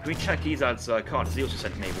 Can we check Ezad's card? Has he also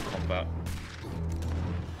sent naval combat?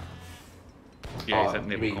 Yeah, he's Oh, at you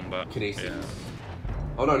naval mean combat. Kynesie? Yeah.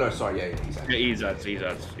 Oh no, sorry, yeah, Ezad.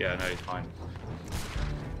 Yeah, Ezad. Yeah, no, he's fine.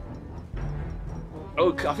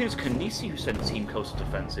 Oh, I think it's Kynesie who sent team coastal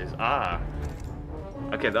defenses. Ah.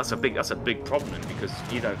 Okay, that's a big problem then, because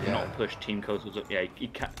Ezad cannot push team coastal. Yeah, he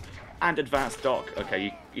can't. And advanced dock.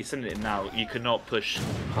 Okay, you send it in now. You cannot push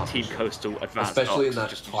team coastal advanced dock. Especially in that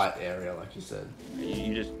tight area, like you said.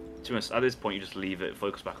 You just, to us, at this point, you just leave it,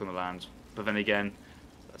 focus back on the land. But then again,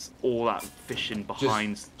 that's all that fishing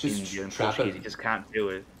behind India and Portuguese. You just can't do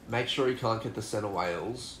it. Make sure you can't get the center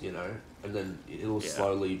whales, you know, and then it'll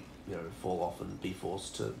slowly, you know, fall off and be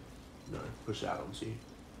forced to, you know, push out onto you.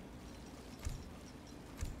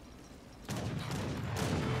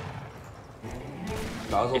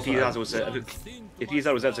 If Ezad was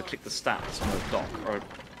able to click the stats on the dock or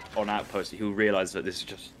on outpost, he'll realise that this is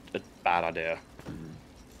just a bad idea.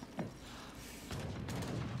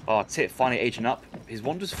 Oh, Tit finally aging up. His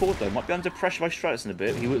wanders forward though, might be under pressure by Stratus in a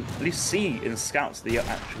bit. He will at least see in the scouts the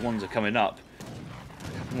actual ones are coming up.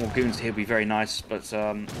 More goons here would be very nice, but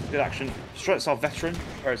good action. Stratus are veteran,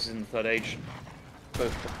 Perez is in the third age.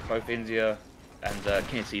 Both India and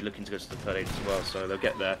Kynesie looking to go to the third age as well, so they'll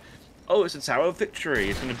get there. Oh, it's a Tower of Victory.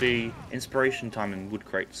 It's going to be inspiration time in wood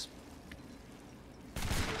crates.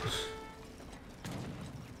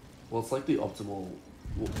 Well, it's like the optimal.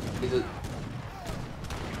 Is it?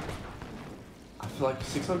 I feel like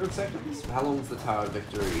 600 seconds. How long is the Tower of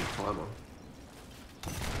Victory timer?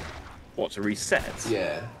 What, to reset?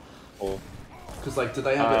 Yeah. Or because like, do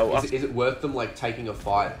they have? Is it worth them like taking a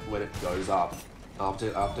fight when it goes up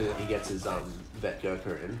after he gets his vet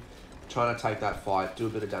Gurkha in? Trying to take that fight, do a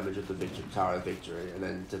bit of damage at the Tower of Victory, and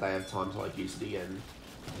then do they have time to like use it again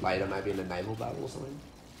later, maybe in a naval battle or something?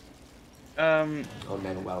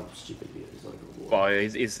 Naval battle, stupid. He's not going to war. Well,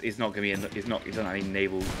 he's not going to be in. He doesn't have any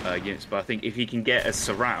naval units, but I think if he can get a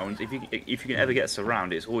surround, if you can ever get a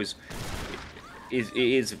surround, it's always it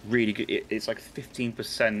is really good. It's like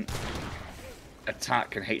 15%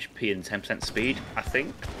 attack and HP and 10% speed, I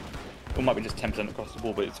think. Or it might be just 10% across the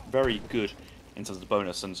board, but it's very good in terms of the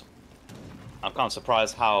bonus. And I'm kind of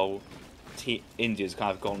surprised how India's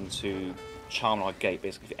kind of gone to charm our gate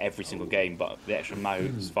basically for every single game, but the extra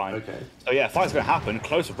mode is fine. Okay. So yeah, fight's going to happen,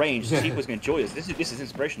 close range. Tipo's going to enjoy this. This is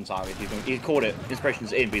inspiration time. He called it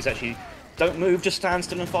inspiration's in, but he's actually don't move, just stand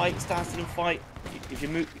still and fight. Stand still and fight. If you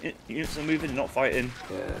move, units are moving, not fighting.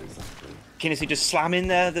 Yeah, exactly. Kynesie just slam in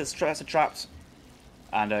there. That's trapped,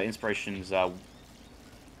 and inspiration's kind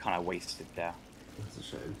of wasted there. That's a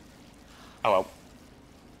shame. Oh well.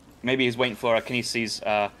 Maybe he's waiting for Kynesie's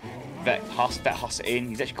vet Huss in.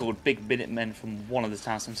 He's actually called big Minutemen from one of the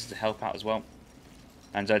town centres to help out as well.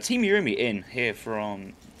 And Team Yurumi in here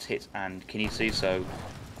from Tit and Kynesie, so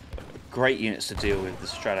great units to deal with the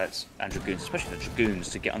Stradites and Dragoons, especially the Dragoons,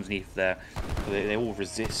 to get underneath there. They all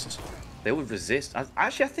resist. They all resist.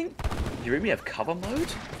 Actually, I think Yurumi have cover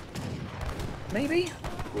mode. Maybe.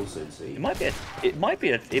 We'll soon see. It might be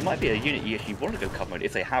a unit you actually want to go cover mode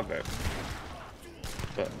if they have it.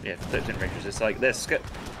 But yeah, 13 Rangers, it's like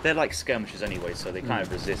they're like skirmishers anyway, so they kind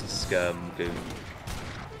of resist skirm goon.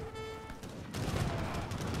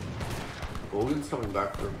 Morgan's coming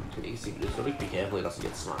back from Kynesie, but he's got to be careful he doesn't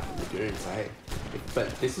get sniped from the goons, hey? But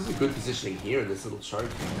this is a good positioning here in this little choke.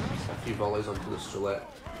 A few volleys onto the Strelette.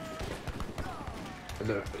 And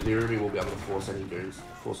the Yurumi will be able to force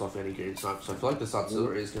off any goon snipes. So I feel like this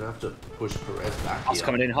artillery is going to have to push Perez back Huss here.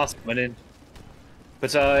 coming in.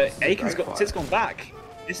 But Tit's gone back.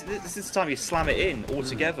 This is the time you slam it in all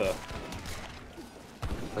together.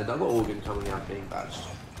 Another organ coming out being badged.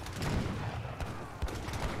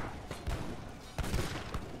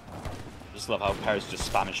 Just love how Perez just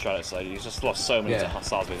spamming Stratus. Like he's just lost so many to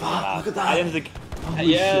Hussars with him. Look at that! At the end of the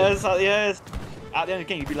yes. At the end of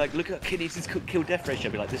the game, you'd be like, look at Kynesie's kill-death ratio.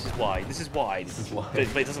 I'd be like, this is why. But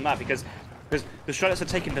it doesn't matter because the Stratus are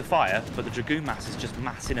taking the fire, but the Dragoon mass is just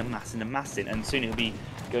massing, and soon he'll be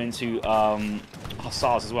going to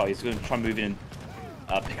Hussars as well. He's going to try and move in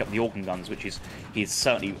and pick up the organ guns, which he's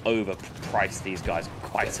certainly overpriced these guys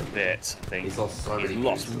quite a bit. I think he's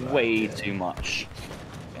lost way too much.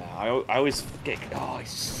 Yeah, I always get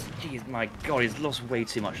jeez, my God, he's lost way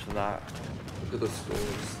too much for that. Look at the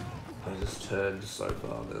scores. They just turned so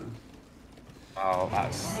far then. Oh,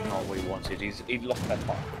 that's not what he wanted. He lost that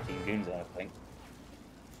part 15 goons there, I think.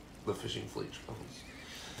 The fishing fleet troubles.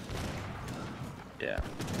 Yeah.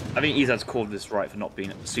 I think Ezad's called this right for not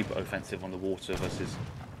being super offensive on the water versus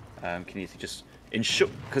Kynesie. Just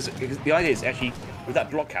because the idea is actually with that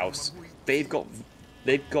blockhouse, they've got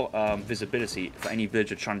visibility for any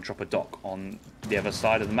villager trying to drop a dock on the other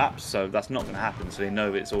side of the map, so that's not going to happen. So they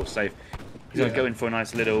know it's all safe. He's going to go in for a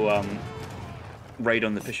nice little raid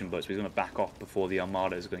on the fishing boats, but he's going to back off before the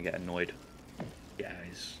Armada is going to get annoyed. Yeah,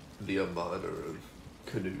 he's... The Armada of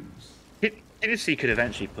canoes. Kynesie could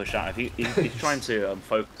eventually push out. If he's trying to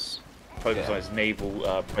focus on his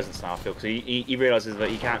naval presence now, I feel, because he realizes that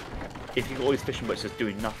he can't... If you've got all these fishing boats just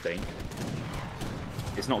doing nothing,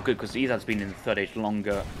 it's not good, because Ezad's been in the Third Age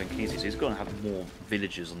longer than Kynesie, so he's going to have more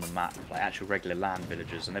villages on the map, like actual regular land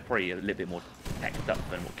villages, and they're probably a little bit more teched up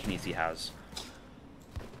than what Kynesie has.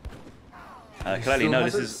 Clearly, no,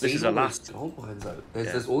 this is a last... Gold mines, though.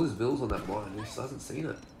 There's all these villas on that mine, he just hasn't seen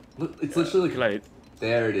it. Look, it's literally like...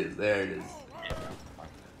 There it is, there it is.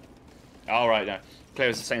 All right, no. Claire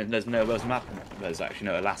was saying there's no Wales map. There's actually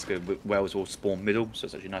no Alaska. Whales all spawn middle, so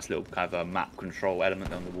it's actually a nice little kind of a map control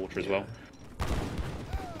element on the water as well.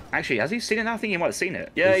 Actually, has he seen it now? I think he might have seen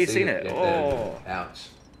it. Yeah, he's seen it. Yeah, oh, ouch.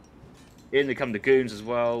 In they come the goons as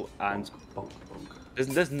well, and bonk.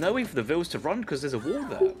 there's no way for the vills to run because there's a wall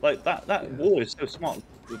there. Like that wall is so smart.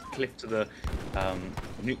 The cliff to the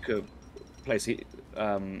nuclear place.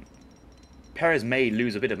 Perez may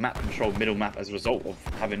lose a bit of map control, middle map, as a result of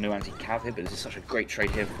having no anti-cav here, but this is such a great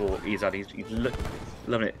trade here for Ezad. He's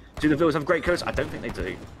loving it. Do the villas have great coats? I don't think they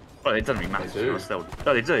do. Well, it doesn't really matter. They do.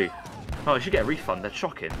 No, they do. Oh, he should get a refund. They're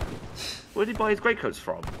shocking. Where did he buy his great coats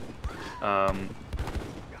from?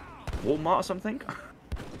 Walmart or something?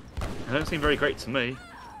 They don't seem very great to me.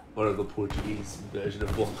 One of the Portuguese version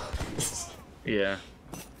of Walmart. Yeah.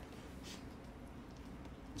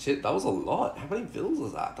 Shit, that was a lot. How many villas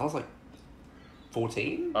was that? That was like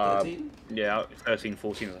 14? 13? Yeah, 13,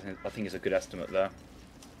 14, I think is a good estimate there.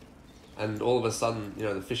 And all of a sudden, you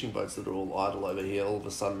know, the fishing boats that are all idle over here, all of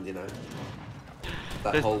a sudden, you know,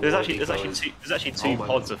 there's actually two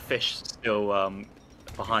pods of fish still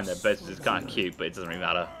behind their beds. It's kind of cute, but it doesn't really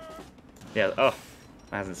matter. Yeah, oh,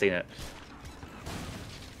 I hasn't seen it.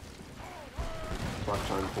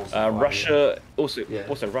 Russia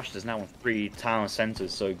also Russia's now on 3 town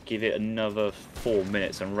centers, so give it another 4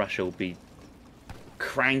 minutes and Russia will be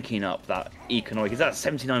cranking up that economic. Is that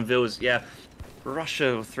 79 villas? Yeah,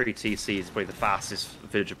 Russia 3 TC is probably the fastest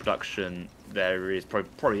village of production there is,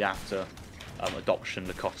 probably after adoption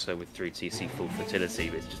Lakota with 3 TC full fertility.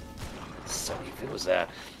 But it's just so many villas there.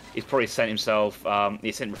 He's probably sent himself.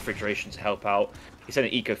 He sent refrigeration to help out. He sent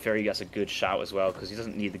an eco ferry. That's a good shout as well because he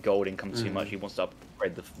doesn't need the gold income too much. He wants to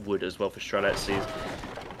upgrade the wood as well for strelets.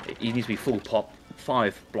 He needs to be full pop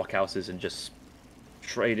 5 blockhouses and just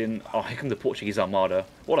trade in. Oh, here come the Portuguese Armada.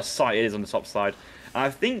 What a sight it is on the top side. And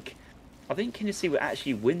I think Kynesie will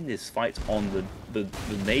actually win this fight on the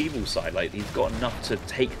naval side. Like he's got enough to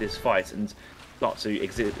take this fight and start to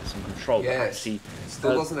exhibit some control. Yeah, he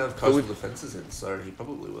still doesn't have coastal defences in, so he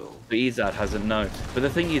probably will. But Ezad hasn't, no. But the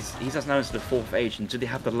thing is, Ezad's now into the 4th age, and do they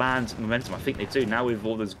have the land momentum? I think they do. Now with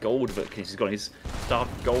all this gold that Kynesie's got, he's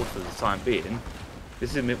starved gold for the time being.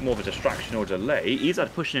 This is more of a distraction or delay.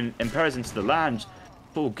 Ezad pushing in Perez into the land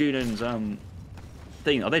for Goonan's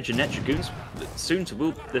thing. Are they Jeanette Dragoons? There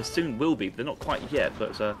soon will be. They're not quite yet,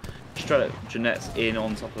 but Strela Jeanette's in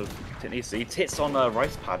on top of Kynesie. Tits on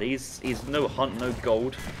rice paddies. He's no hunt, no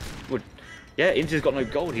gold. Yeah, India's got no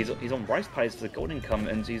gold. He's on rice paddies for the gold income,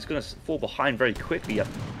 and he's going to fall behind very quickly.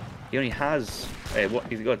 He only has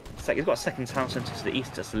he's got a second town centre to the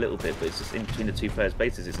east, just a little bit, but it's just in between the 2 players'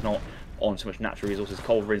 bases. It's not on too much natural resources.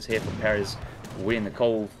 Coal runs here from Perez, winning the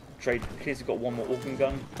coal trade. Kynesie's got 1 more organ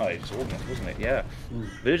gun. Oh, it was organ, wasn't it? Yeah.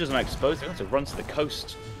 Villagers are now exposed. They're going to run to the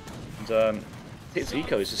coast, and his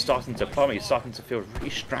eco is just starting to plummet. He's starting to feel really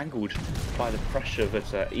strangled by the pressure that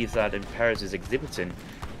Ezad and Perez is exhibiting.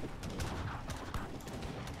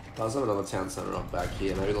 Does have another town centre up back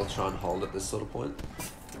here. Maybe they'll try and hold at this sort of point.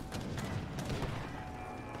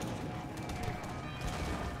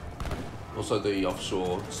 Also, the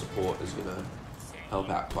offshore support is going to help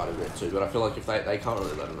out quite a bit too. But I feel like if they can't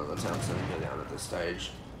really let another town centre go down at this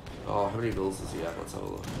stage. Oh, how many villas does he have? Let's have a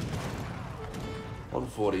look.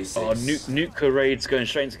 146. Oh, nuclear raids going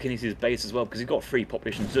straight into Kynesie's base as well because he's got 3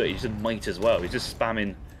 population to do it. He just might as well. He's just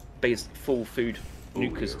spamming base full food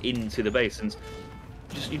nukers into the base, and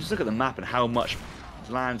you just look at the map and how much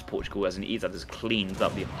land Portugal has in Ezad has cleaned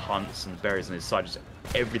up the hunts and berries on his side. Just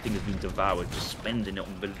everything has been devoured, just spending it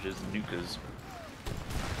on villagers and nukers.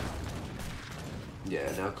 Yeah,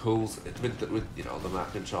 now Cool's with you know the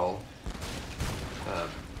map control.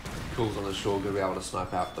 Cool's on the shore, gonna be able to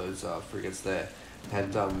snipe out those frigates there.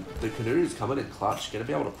 And the canoes coming in clutch, going to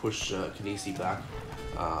be able to push Kynesie back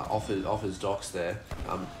off his docks there.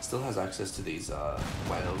 Still has access to these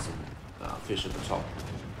whales and fish at the top.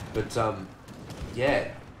 But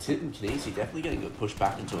yeah, Tit and Kynesie definitely getting a push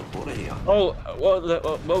back into a corner here. Oh,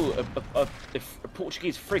 well, if a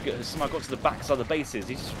Portuguese frigate has somehow got to the backside of the bases,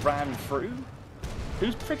 he just ran through.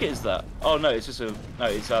 Whose frigate is that? Oh no, it's just a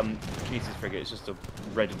it's Kynesie's frigate. It's just a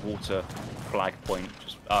red water flag point.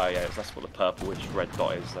 Just yeah, that's what the purple red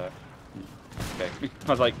dot is there. Okay, I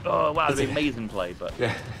was like, oh wow, that'd be amazing play, but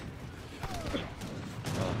yeah.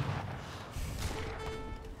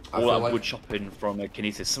 All that wood chopping from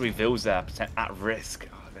Kynesie. So many vills there at risk.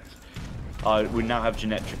 We now have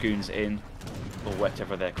Jeanette Dragoons in, or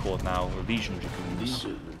whatever they're called now, Legion Dragoons.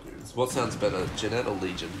 Legion Dragoons. What sounds better, Jeanette or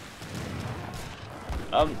Legion?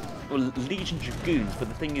 Well, Legion Dragoons, but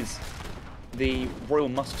the thing is, the Royal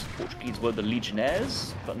Musks Portuguese were the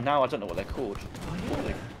Legionnaires, but now I don't know what they're called. What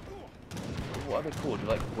are they called?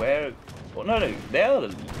 Like, where? Well, no, they are the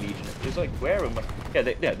Legionnaires. It's like, where?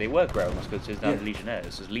 They were Royal Musketeers, it's now the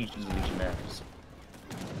Legionnaires. There's Legions and Legionnaires.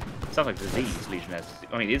 Sounds like disease, Legionnaires.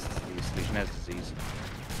 I mean, it is disease, Legionnaires disease.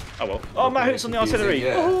 Oh well. Oh, Matt hooks on the artillery!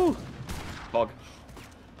 Yeah. Woohoo! Bog.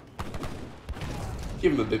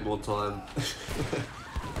 Give him a bit more time.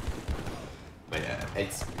 But yeah,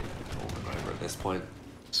 it's all over at this point.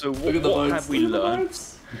 So what have we learned?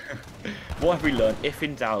 What have we learned? If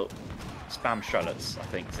in doubt, spam shallots, I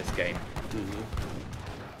think, this game.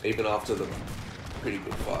 Even after the pretty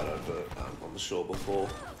good fight over on the shore before.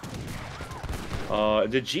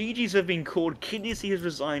 The GGs have been called, Kynesie has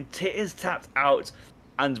resigned, Tit is tapped out,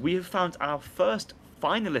 and we have found our first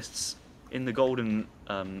finalists in the Golden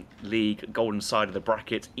League, golden side of the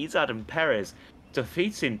bracket. Ezad and Perez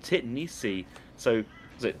defeating Kynesie. So,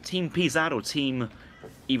 is it Team Ezad or Team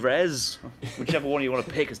Perez? Whichever one you want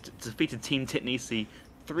to pick, has defeated Team Kynesie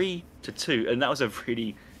 3-2, and that was a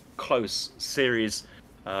really close series.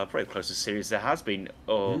 Probably the closest series there has been,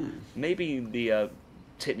 or maybe the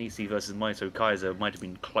Kynesie versus Maito Kaiser might have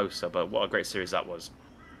been closer, but what a great series that was.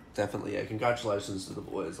 Definitely, yeah. Congratulations to the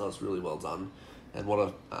boys. That was really well done. And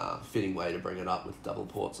what a fitting way to bring it up with double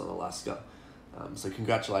ports on Alaska. So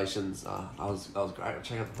congratulations. That was great. I'll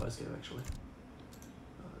check out the post game, actually.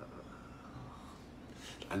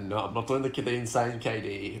 And no, I'm not doing the insane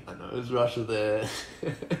KD. I know it was Russia there.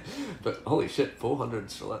 But holy shit, 400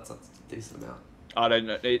 shallots, that's a decent amount. I don't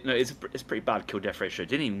know. No, it's pretty bad kill death ratio. It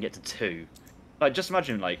didn't even get to 2. Like, just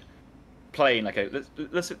imagine like playing like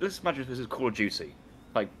let's imagine if this is Call of Duty.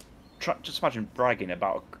 Like, just imagine bragging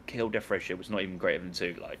about a kill death ratio was not even greater than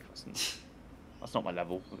 2. Like, that's not my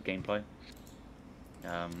level of gameplay.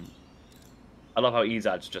 I love how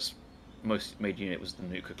Ezad's just most made unit was the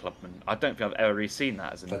nuclear clubman. I don't think I've ever really seen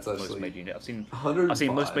that as a most made unit. I've seen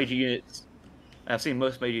most major units. I've seen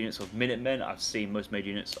most made units of Minutemen. I've seen most made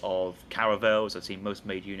units of Caravels. I've seen most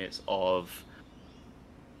made units of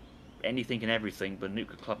anything and everything, but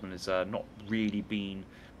nuclear clubman has not really been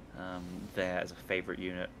there as a favourite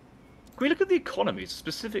unit. Can we look at the economies,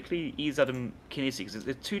 specifically Ezad and Kynesie? Because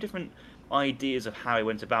there's 2 different ideas of how he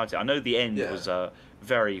went about it. I know the end was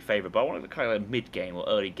very favourable, but I want to look kind of like mid-game or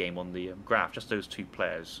early game on the graph, just those 2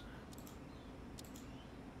 players.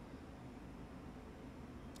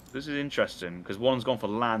 This is interesting, because one's gone for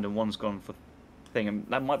land and one's gone for thing, and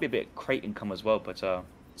that might be a bit crate income as well, but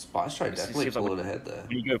Spice trade definitely pulling ahead there.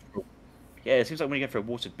 When you go for, yeah, it seems like when you go for a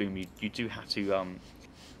water boom, you do have to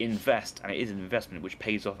invest, and it is an investment which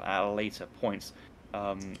pays off at later points.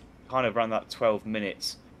 Kind of around that 12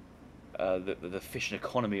 minutes, the fishing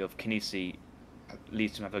economy of Kynesie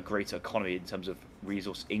leads to have a greater economy in terms of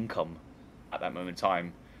resource income at that moment in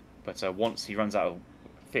time. But once he runs out of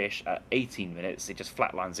fish at 18 minutes, it just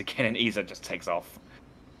flatlines again, and Ezad just takes off.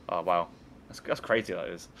 Oh wow, that's crazy. That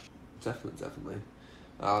is. Definitely.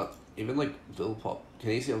 Even like Vill pop,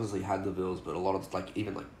 Kynesie obviously had the Vills, but a lot of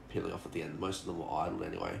even peeling off at the end, most of them were idle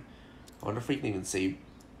anyway. I wonder if we can even see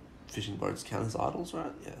fishing boats count as idols,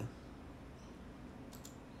 right? Yeah.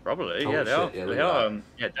 Probably, oh, yeah, they are. Yeah, they are.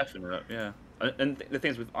 Yeah, definitely, yeah. And the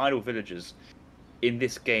thing is with idle villagers, in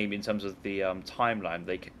this game, in terms of the timeline,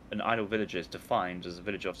 an idle villager is defined as a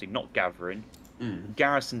villager obviously not gathering,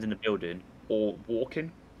 garrisoned in a building, or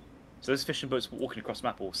walking. So those fishing boats walking across the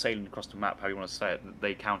map or sailing across the map, how you want to say it,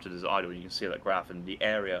 they counted as idle. You can see that graph, and the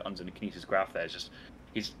area under the Kynesie's graph there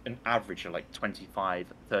is an average of like 25,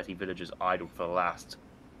 30 villagers idle for the last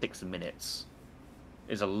 6 minutes.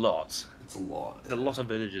 Is a lot. It's a lot. There's a lot of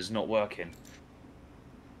villagers not working.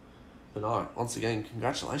 But no, once again,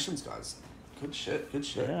 congratulations, guys. Good shit.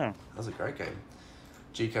 Yeah. That was a great game.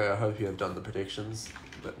 GK, I hope you have done the predictions.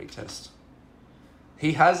 Let me test.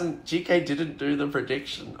 He hasn't. GK didn't do the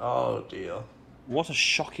prediction. Oh dear. What a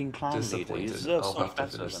shocking clown leader. He deserves I'll have to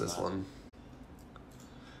better finish than this that. one.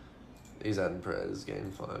 Ezad and Perez,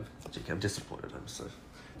 game 5. GK, I'm disappointed. I'm so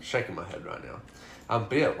shaking my head right now.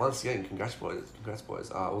 But yeah, once again, congrats boys.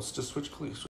 We'll just switch quickly.